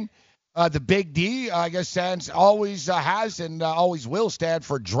right in. The Big D, I guess, always has and always will stand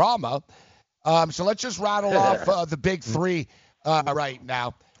for drama. So let's just rattle off the big three right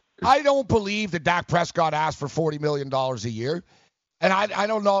now. I don't believe that Dak Prescott asked for $40 million a year. And I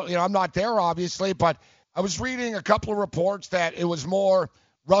don't know, I'm not there, obviously, but I was reading a couple of reports that it was more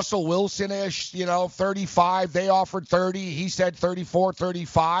Russell Wilson-ish, 35. They offered 30. He said 34,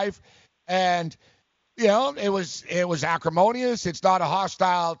 35. And, it was acrimonious. It's not a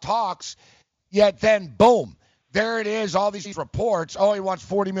hostile talks. Yet then, boom, there it is, all these reports. Oh, he wants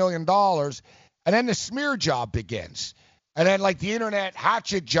 $40 million. And then the smear job begins. And then, like, the internet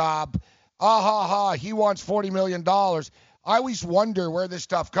hatchet job, he wants $40 million. I always wonder where this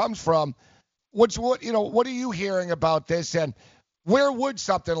stuff comes from. What are you hearing about this? And where would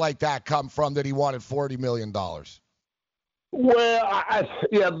something like that come from that he wanted $40 million? Well, that's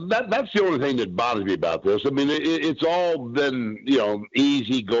the only thing that bothers me about this. I mean, it's all been,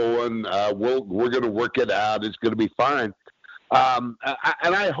 easy going. We're going to work it out. It's going to be fine. And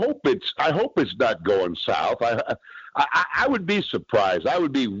I hope it's not going south. I would be surprised. I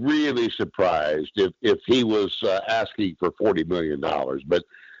would be really surprised if he was asking for $40 million. But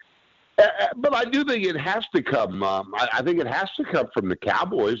I do think it has to come. I think it has to come from the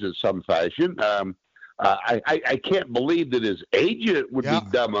Cowboys in some fashion. I can't believe that his agent would be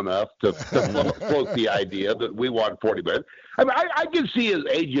dumb enough to float the idea that we want $40 million. I mean, I can see his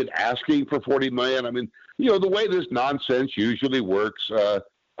agent asking for $40 million. I mean, the way this nonsense usually works.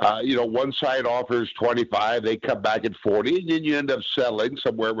 One side offers 25, they come back at 40, and then you end up settling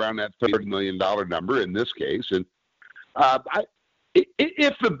somewhere around that $30 million number in this case. And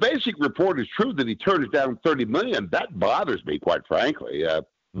if the basic report is true that he turns down $30 million, that bothers me, quite frankly.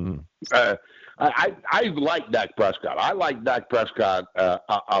 I like Dak Prescott. I like Dak Prescott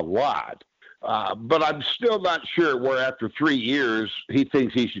a lot. But I'm still not sure where after 3 years he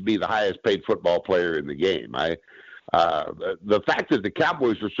thinks he should be the highest paid football player in the game. The fact that the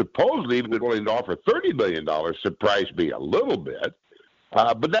Cowboys are supposedly even willing to offer $30 million surprised me a little bit.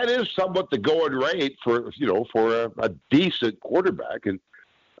 But that is somewhat the going rate for a decent quarterback. And,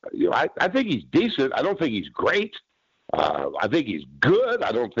 I think he's decent. I don't think he's great. I think he's good.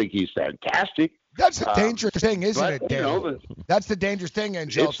 I don't think he's fantastic. That's the dangerous thing, isn't it, Dale? That's the dangerous thing, and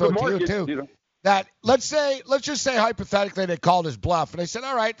Joe, so to you too. That let's just say hypothetically they called his bluff and they said,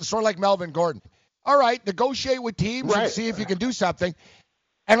 all right, sort of like Melvin Gordon. All right, negotiate with teams and see if you can do something.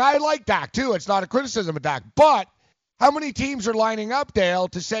 And I like Dak too. It's not a criticism of Dak, but how many teams are lining up, Dale,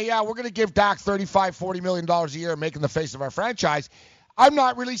 to say, yeah, we're going to give Dak $35, $40 million a year and making the face of our franchise? I'm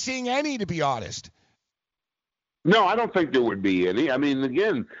not really seeing any, to be honest. No, I don't think there would be any. I mean,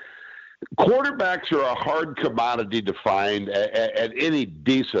 again, quarterbacks are a hard commodity to find at any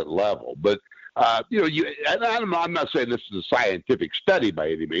decent level. But, and I'm not saying this is a scientific study by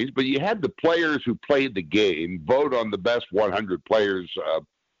any means, but you had the players who played the game vote on the best 100 players,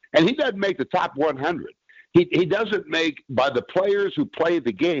 and he doesn't make the top 100. He doesn't make, by the players who played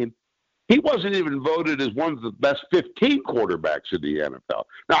the game, He wasn't even voted as one of the best 15 quarterbacks in the NFL.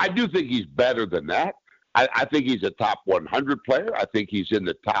 Now, I do think he's better than that. I think he's a top 100 player. I think he's in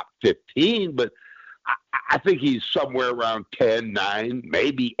the top 15, but I think he's somewhere around 10, 9,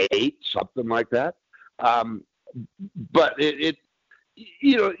 maybe 8, something like that. But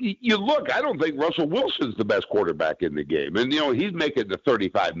you look, I don't think Russell Wilson's the best quarterback in the game. And, he's making the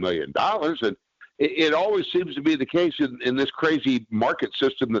 $35 million. And it always seems to be the case in this crazy market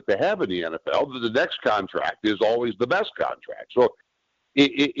system that they have in the NFL, that the next contract is always the best contract. So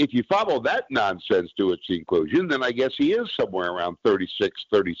if you follow that nonsense to its conclusion, then I guess he is somewhere around $36,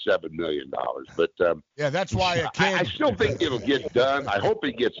 $37 million. But yeah, that's why a kid. I still think it'll get done. I hope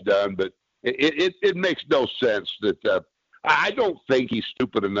it gets done, but it makes no sense that I don't think he's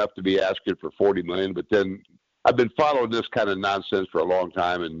stupid enough to be asking for $40 million. But then I've been following this kind of nonsense for a long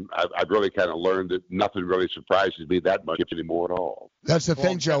time, and I've really kind of learned that nothing really surprises me that much anymore at all. That's the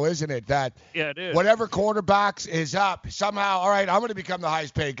thing, Joe, isn't it? That it is. Whatever quarterbacks is up, somehow, all right, I'm going to become the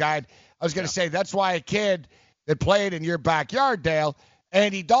highest paid guy. I was going to say, that's why a kid that played in your backyard, Dale,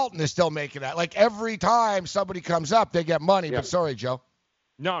 Andy Dalton, is still making that. Like, every time somebody comes up, they get money. Yeah. But sorry, Joe.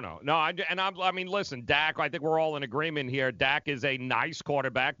 No. I mean, listen, Dak, I think we're all in agreement here. Dak is a nice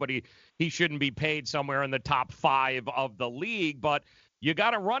quarterback, but he shouldn't be paid somewhere in the top 5 of the league. But you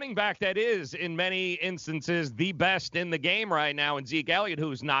got a running back that is, in many instances, the best in the game right now, and Zeke Elliott,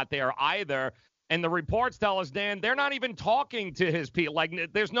 who's not there either. And the reports tell us, Dan, they're not even talking to his people.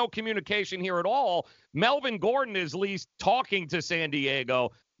 Like, there's no communication here at all. Melvin Gordon is at least talking to San Diego.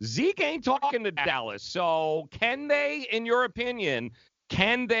 Zeke ain't talking to Dallas. So can they, in your opinion,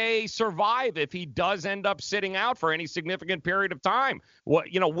 can they survive if he does end up sitting out for any significant period of time? Where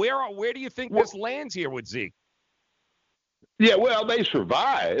do you think this lands here with Zeke? Yeah, well, they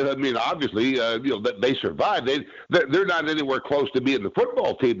survive. I mean, obviously, they survive. They're not anywhere close to being the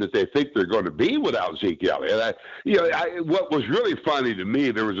football team that they think they're going to be without Zeke Elliott. What was really funny to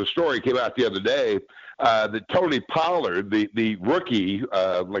me, there was a story came out the other day that Tony Pollard, the rookie,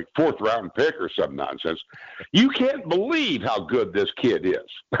 like 4th round pick or some nonsense, you can't believe how good this kid is.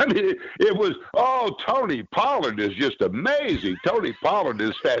 I mean, it was, Tony Pollard is just amazing. Tony Pollard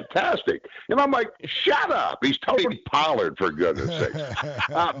is fantastic. And I'm like, shut up. He's Tony Pollard, for goodness sake.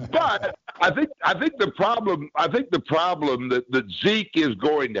 But I think the problem that Zeke is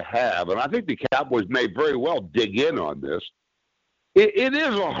going to have, and I think the Cowboys may very well dig in on this, it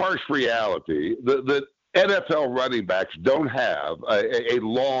is a harsh reality that NFL running backs don't have a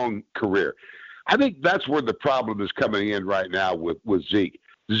long career. I think that's where the problem is coming in right now with Zeke.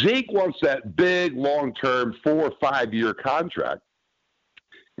 Zeke wants that big, long-term 4 or 5 year contract.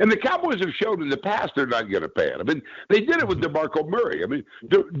 And the Cowboys have shown in the past they're not going to pay it. I mean, they did it with DeMarco Murray. I mean,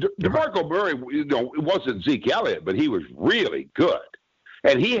 DeMarco Murray, it wasn't Zeke Elliott, but he was really good.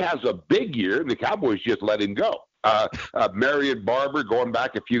 And he has a big year, and the Cowboys just let him go. Marion Barber, going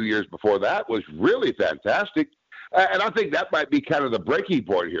back a few years before that, was really fantastic. And I think that might be kind of the breaking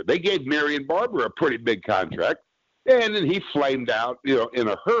point here. They gave Marion Barber a pretty big contract, and then he flamed out, in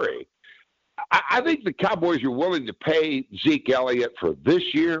a hurry. I think the Cowboys are willing to pay Zeke Elliott for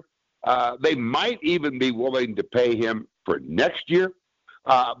this year. They might even be willing to pay him for next year.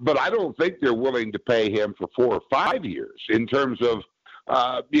 But I don't think they're willing to pay him for 4 or 5 years in terms of,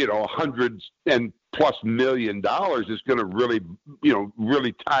 hundreds and plus $1 million is going to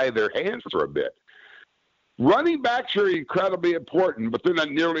really tie their hands for a bit. Running backs are incredibly important, but they're not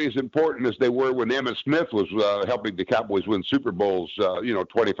nearly as important as they were when Emmitt Smith was helping the Cowboys win Super Bowls,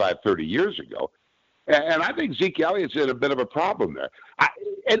 25, 30 years ago. And I think Zeke Elliott's in a bit of a problem there.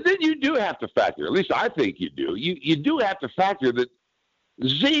 And then you do have to factor, at least I think you do, you do have to factor that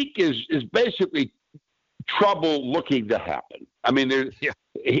Zeke is basically trouble looking to happen. I mean,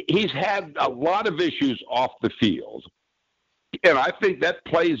 he's had a lot of issues off the field. And I think that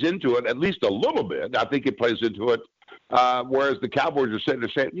plays into it at least a little bit. I think it plays into it, whereas the Cowboys are sitting there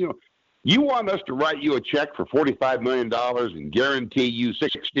saying, you want us to write you a check for $45 million and guarantee you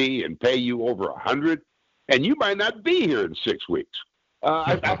 60 and pay you over 100, and you might not be here in 6 weeks.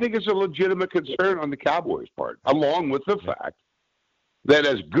 I think it's a legitimate concern on the Cowboys' part, along with the fact that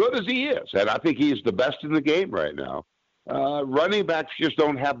as good as he is, and I think he is the best in the game right now, running backs just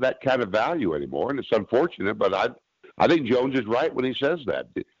don't have that kind of value anymore, and it's unfortunate, but I think Jones is right when he says that.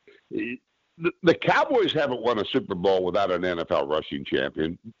 The Cowboys haven't won a Super Bowl without an NFL rushing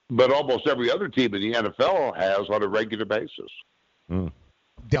champion, but almost every other team in the NFL has on a regular basis.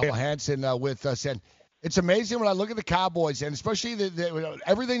 Dale Hansen with us. And it's amazing when I look at the Cowboys, and especially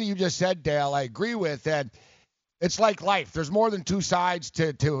everything that you just said, Dale, I agree with. And it's like life. There's more than 2 sides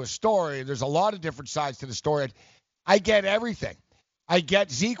to a story. There's a lot of different sides to the story. I get everything. I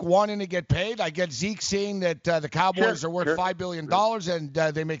get Zeke wanting to get paid. I get Zeke seeing that the Cowboys are worth $5 billion and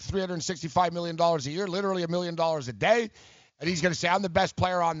they make $365 million a year, literally $1 million a day. And he's going to say, I'm the best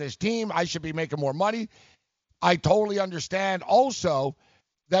player on this team. I should be making more money. I totally understand also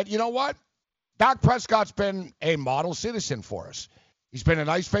that, you know what? Dak Prescott's been a model citizen for us. He's been a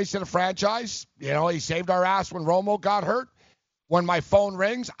nice face to the franchise. You know, he saved our ass when Romo got hurt. When my phone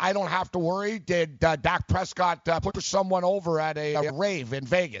rings, I don't have to worry. Did Dak Prescott push someone over at a rave in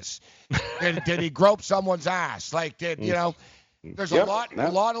Vegas? Did he grope someone's ass? Like, there's a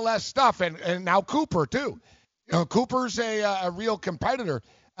lot of less stuff. And now Cooper, too. You know, Cooper's a real competitor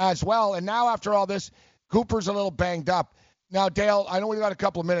as well. And now after all this, Cooper's a little banged up. Now, Dale, I know we've got a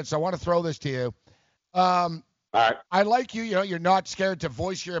couple of minutes. I want to throw this to you. All right. I like you. You know, you're not scared to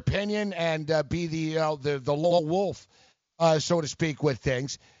voice your opinion and be the lone wolf, so to speak, with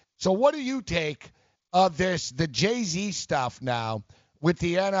things. So what do you take of the Jay-Z stuff now with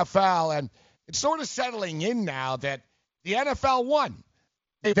the NFL? And it's sort of settling in now that the NFL won.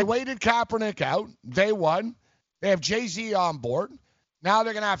 They waited Kaepernick out. They won. They have Jay-Z on board. Now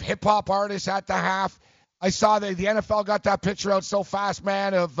they're going to have hip-hop artists at the half. I saw the NFL got that picture out so fast,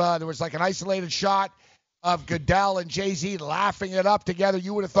 man, of there was like an isolated shot of Goodell and Jay-Z laughing it up together.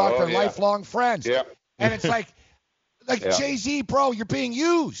 You would have thought they're lifelong friends. Yeah. And it's like Jay-Z, bro, you're being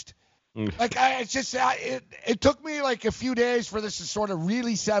used. Like, it took me like a few days for this to sort of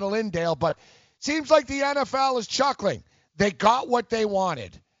really settle in, Dale, but seems like the NFL is chuckling. They got what they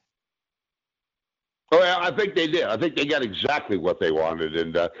wanted. Well, I think they did. I think they got exactly what they wanted,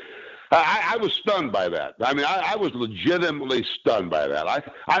 and I was stunned by that. I mean, I was legitimately stunned by that.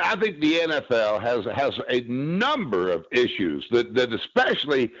 I think the NFL has a number of issues that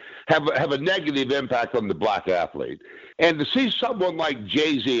especially have a negative impact on the black athlete. And to see someone like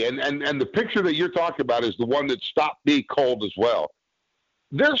Jay-Z, and the picture that you're talking about is the one that stopped me cold as well.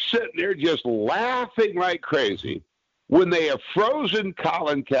 They're sitting there just laughing like crazy when they have frozen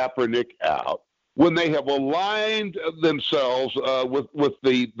Colin Kaepernick out, when they have aligned themselves with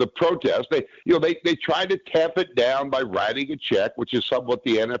the protest. They try to tamp it down by writing a check, which is somewhat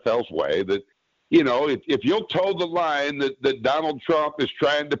the NFL's way. That, you know, if you'll toe the line that Donald Trump is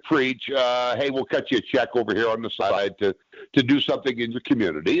trying to preach, hey, we'll cut you a check over here on the side to do something in your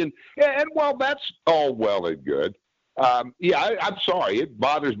community. And while that's all well and good, I'm sorry, it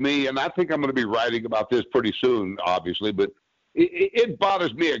bothers me, and I think I'm going to be writing about this pretty soon, obviously, but it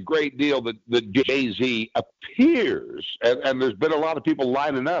bothers me a great deal that Jay-Z appears, and there's been a lot of people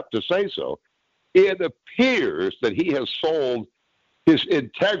lining up to say so, it appears that he has sold his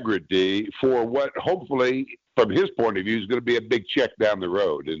integrity for what hopefully, from his point of view, is going to be a big check down the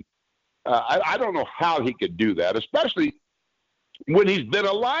road. And I don't know how he could do that, especially when he's been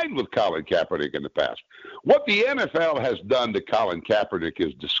aligned with Colin Kaepernick in the past. What the NFL has done to Colin Kaepernick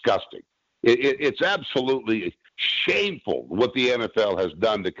is disgusting. It's absolutely shameful what the NFL has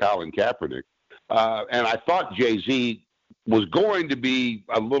done to Colin Kaepernick. And I thought Jay-Z was going to be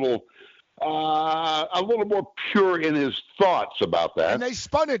a little more pure in his thoughts about that. And they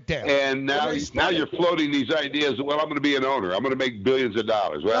spun it down. And now you're floating these ideas. Well, I'm going to be an owner. I'm going to make billions of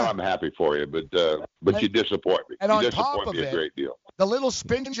dollars. Well, I'm happy for you, but you disappoint me. And you on disappoint top of me it, a great deal. The little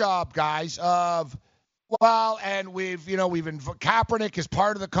spin job, guys, of and Kaepernick is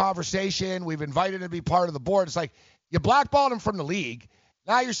part of the conversation. We've invited him to be part of the board. It's like you blackballed him from the league.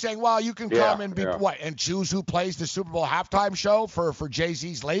 Now you're saying, well, you can come and and choose who plays the Super Bowl halftime show for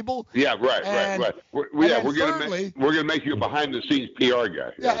Jay-Z's label. Yeah, right. We're gonna make you a behind the scenes PR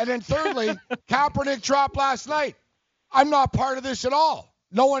guy. Yeah, and then thirdly, Kaepernick dropped last night. I'm not part of this at all.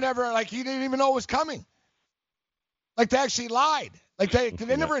 No one ever he didn't even know it was coming. Like they actually lied. Like they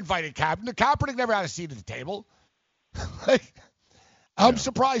never invited Kaepernick. Kaepernick never had a seat at the table. I'm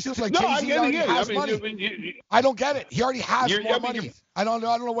surprised. It's like Jay-Z already has money. I don't get it. He already has more money. I don't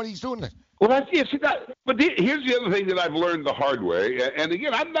know what he's doing. Well, but here's the other thing that I've learned the hard way. And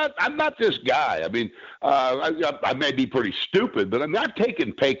again, I'm not this guy. I mean, I may be pretty stupid, but I've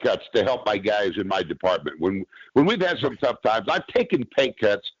taken pay cuts to help my guys in my department. When we've had some tough times, I've taken pay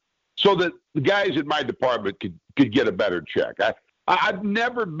cuts so that the guys in my department could get a better check. I've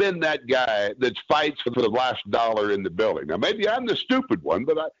never been that guy that fights for the last dollar in the building. Now, maybe I'm the stupid one,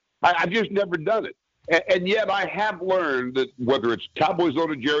 but I've just never done it. And yet I have learned that whether it's Cowboys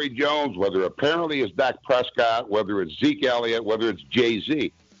owner Jerry Jones, whether apparently it's Dak Prescott, whether it's Zeke Elliott, whether it's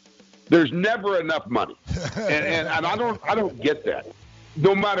Jay-Z, there's never enough money. and I don't get that.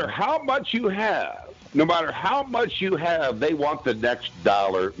 No matter how much you have, they want the next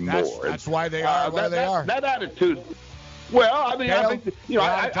dollar more. That's why they are where they are. That attitude. Well, I mean, I think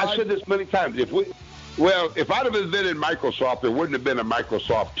I said this many times. Well, if I'd have invented Microsoft, there wouldn't have been a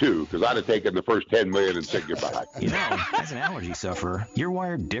Microsoft 2, because I'd have taken the first $10 million and said goodbye. You know, as an allergy sufferer, you're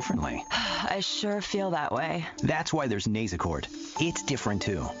wired differently. I sure feel that way. That's why there's Nasacort. It's different,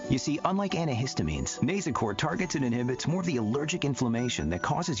 too. You see, unlike antihistamines, Nasacort targets and inhibits more of the allergic inflammation that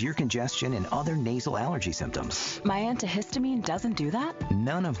causes ear congestion and other nasal allergy symptoms. My antihistamine doesn't do that?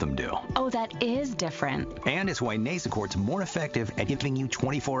 None of them do. Oh, that is different. And it's why Nasacort's more effective at giving you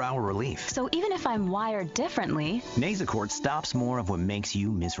 24-hour relief. So even if I'm wired differently, Nasacort stops more of what makes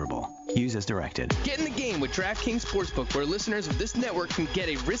you miserable. Use as directed. Get in the game with DraftKings Sportsbook, where listeners of this network can get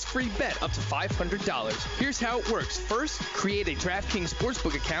a risk-free bet up to $500. Here's how it works. First, create a DraftKings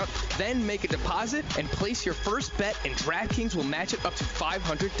Sportsbook account, then make a deposit and place your first bet, and DraftKings will match it up to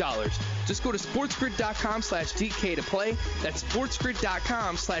 $500. Just go to sportsgrid.com/DK to play. That's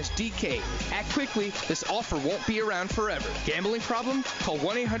sportsgrid.com/DK. Act quickly. This offer won't be around forever. Gambling problem? Call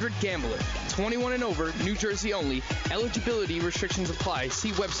 1-800-GAMBLER. 21 and over, New Jersey only. Eligibility restrictions apply.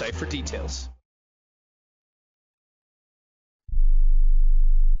 See website for details.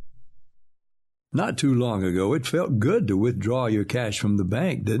 Not too long ago, it felt good to withdraw your cash from the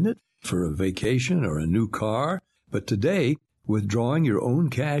bank, didn't it? For a vacation or a new car. But today, withdrawing your own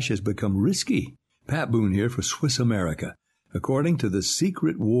cash has become risky. Pat Boone here for Swiss America. According to The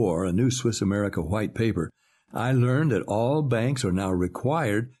Secret War, a new Swiss America white paper, I learned that all banks are now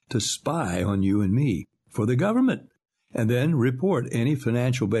required to spy on you and me for the government, and then report any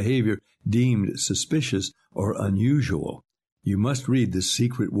financial behavior deemed suspicious or unusual. You must read The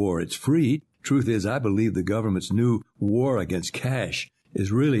Secret War. It's free. Truth is, I believe the government's new war against cash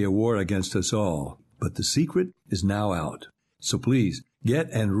is really a war against us all. But the secret is now out. So please, get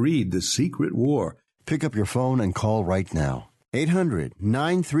and read The Secret War. Pick up your phone and call right now.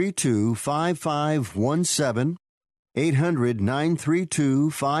 800-932-5517.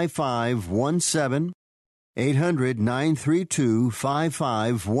 800-932-5517.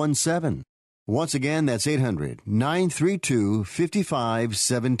 800-932-5517. Once again, that's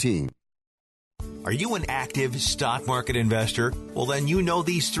 800-932-5517. Are you an active stock market investor? Well, then you know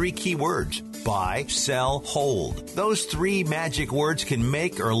these three key words: buy, sell, hold. Those three magic words can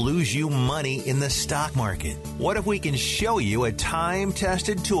make or lose you money in the stock market. What if we can show you a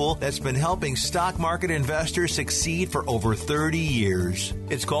time-tested tool that's been helping stock market investors succeed for over 30 years?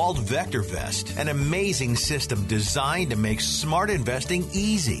 It's called VectorVest, an amazing system designed to make smart investing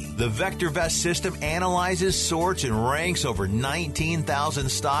easy. The VectorVest system analyzes, sorts, and ranks over 19,000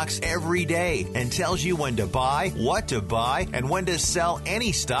 stocks every day and tells you when to buy, what to buy, and when to sell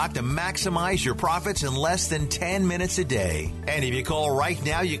any stock to maximize your profits in less than 10 minutes a day. And if you call right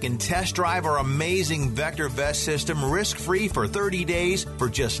now, you can test drive our amazing VectorVest system risk-free for 30 days for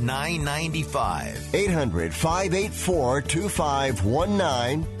just $9.95.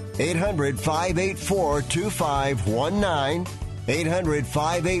 800-584-2519. 800-584-2519.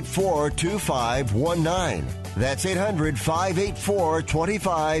 800-584-2519. That's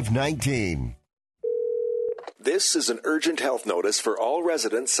 800-584-2519. This is an urgent health notice for all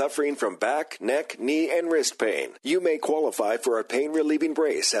residents suffering from back, neck, knee, and wrist pain. You may qualify for a pain-relieving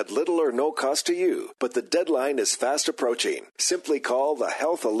brace at little or no cost to you, but the deadline is fast approaching. Simply call the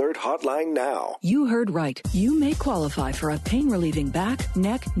Health Alert Hotline now. You heard right. You may qualify for a pain-relieving back,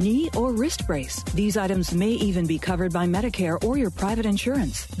 neck, knee, or wrist brace. These items may even be covered by Medicare or your private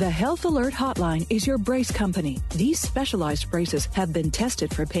insurance. The Health Alert Hotline is your brace company. These specialized braces have been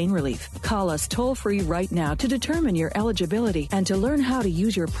tested for pain relief. Call us toll-free right now to determine your eligibility and to learn how to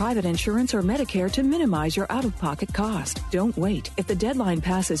use your private insurance or Medicare to minimize your out-of-pocket cost. Don't wait. If the deadline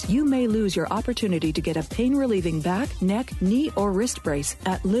passes, you may lose your opportunity to get a pain-relieving back, neck, knee, or wrist brace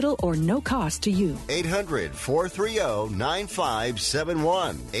at little or no cost to you.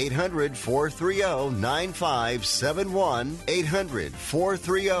 800-430-9571. 800-430-9571.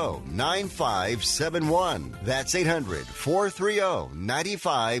 800-430-9571. That's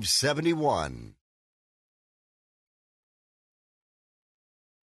 800-430-9571.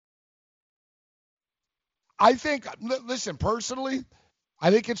 I think, listen, personally, I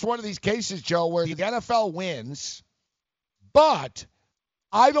think it's one of these cases, Joe, where the NFL wins, but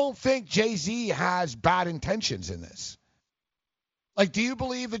I don't think Jay-Z has bad intentions in this. Like, do you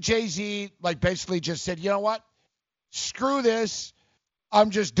believe that Jay-Z, basically just said, you know what? Screw this.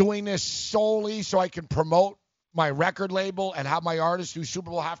 I'm just doing this solely so I can promote my record label and have my artists do Super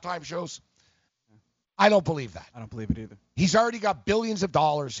Bowl halftime shows? I don't believe that. I don't believe it either. He's already got billions of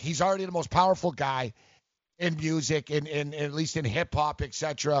dollars. He's already the most powerful guy in music, in at least in hip-hop,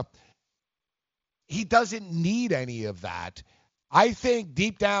 etc. He doesn't need any of that. I think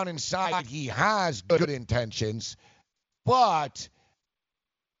deep down inside he has good intentions, but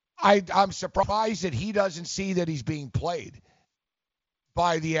I'm surprised that he doesn't see that he's being played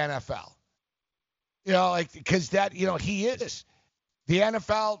by the NFL. Because he is. The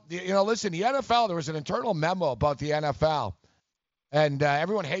NFL, listen, the NFL, there was an internal memo about the NFL, and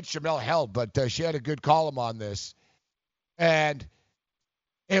everyone hates Jamel Hill, but she had a good column on this. And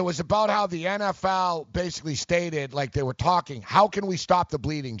it was about how the NFL basically stated, like they were talking, how can we stop the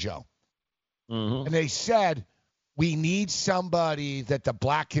bleeding, Joe? Mm-hmm. And they said, we need somebody that the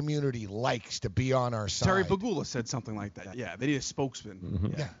black community likes to be on our side. Terry Pegula said something like that. Yeah, they need a spokesman.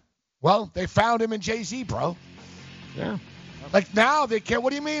 Mm-hmm. Yeah. Well, they found him in Jay-Z, bro. Yeah. Like now they can't.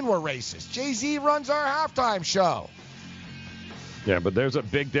 What do you mean we're racist? Jay-Z runs our halftime show. Yeah, but there's a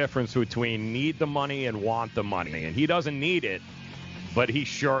big difference between need the money and want the money. And he doesn't need it, but he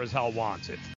sure as hell wants it.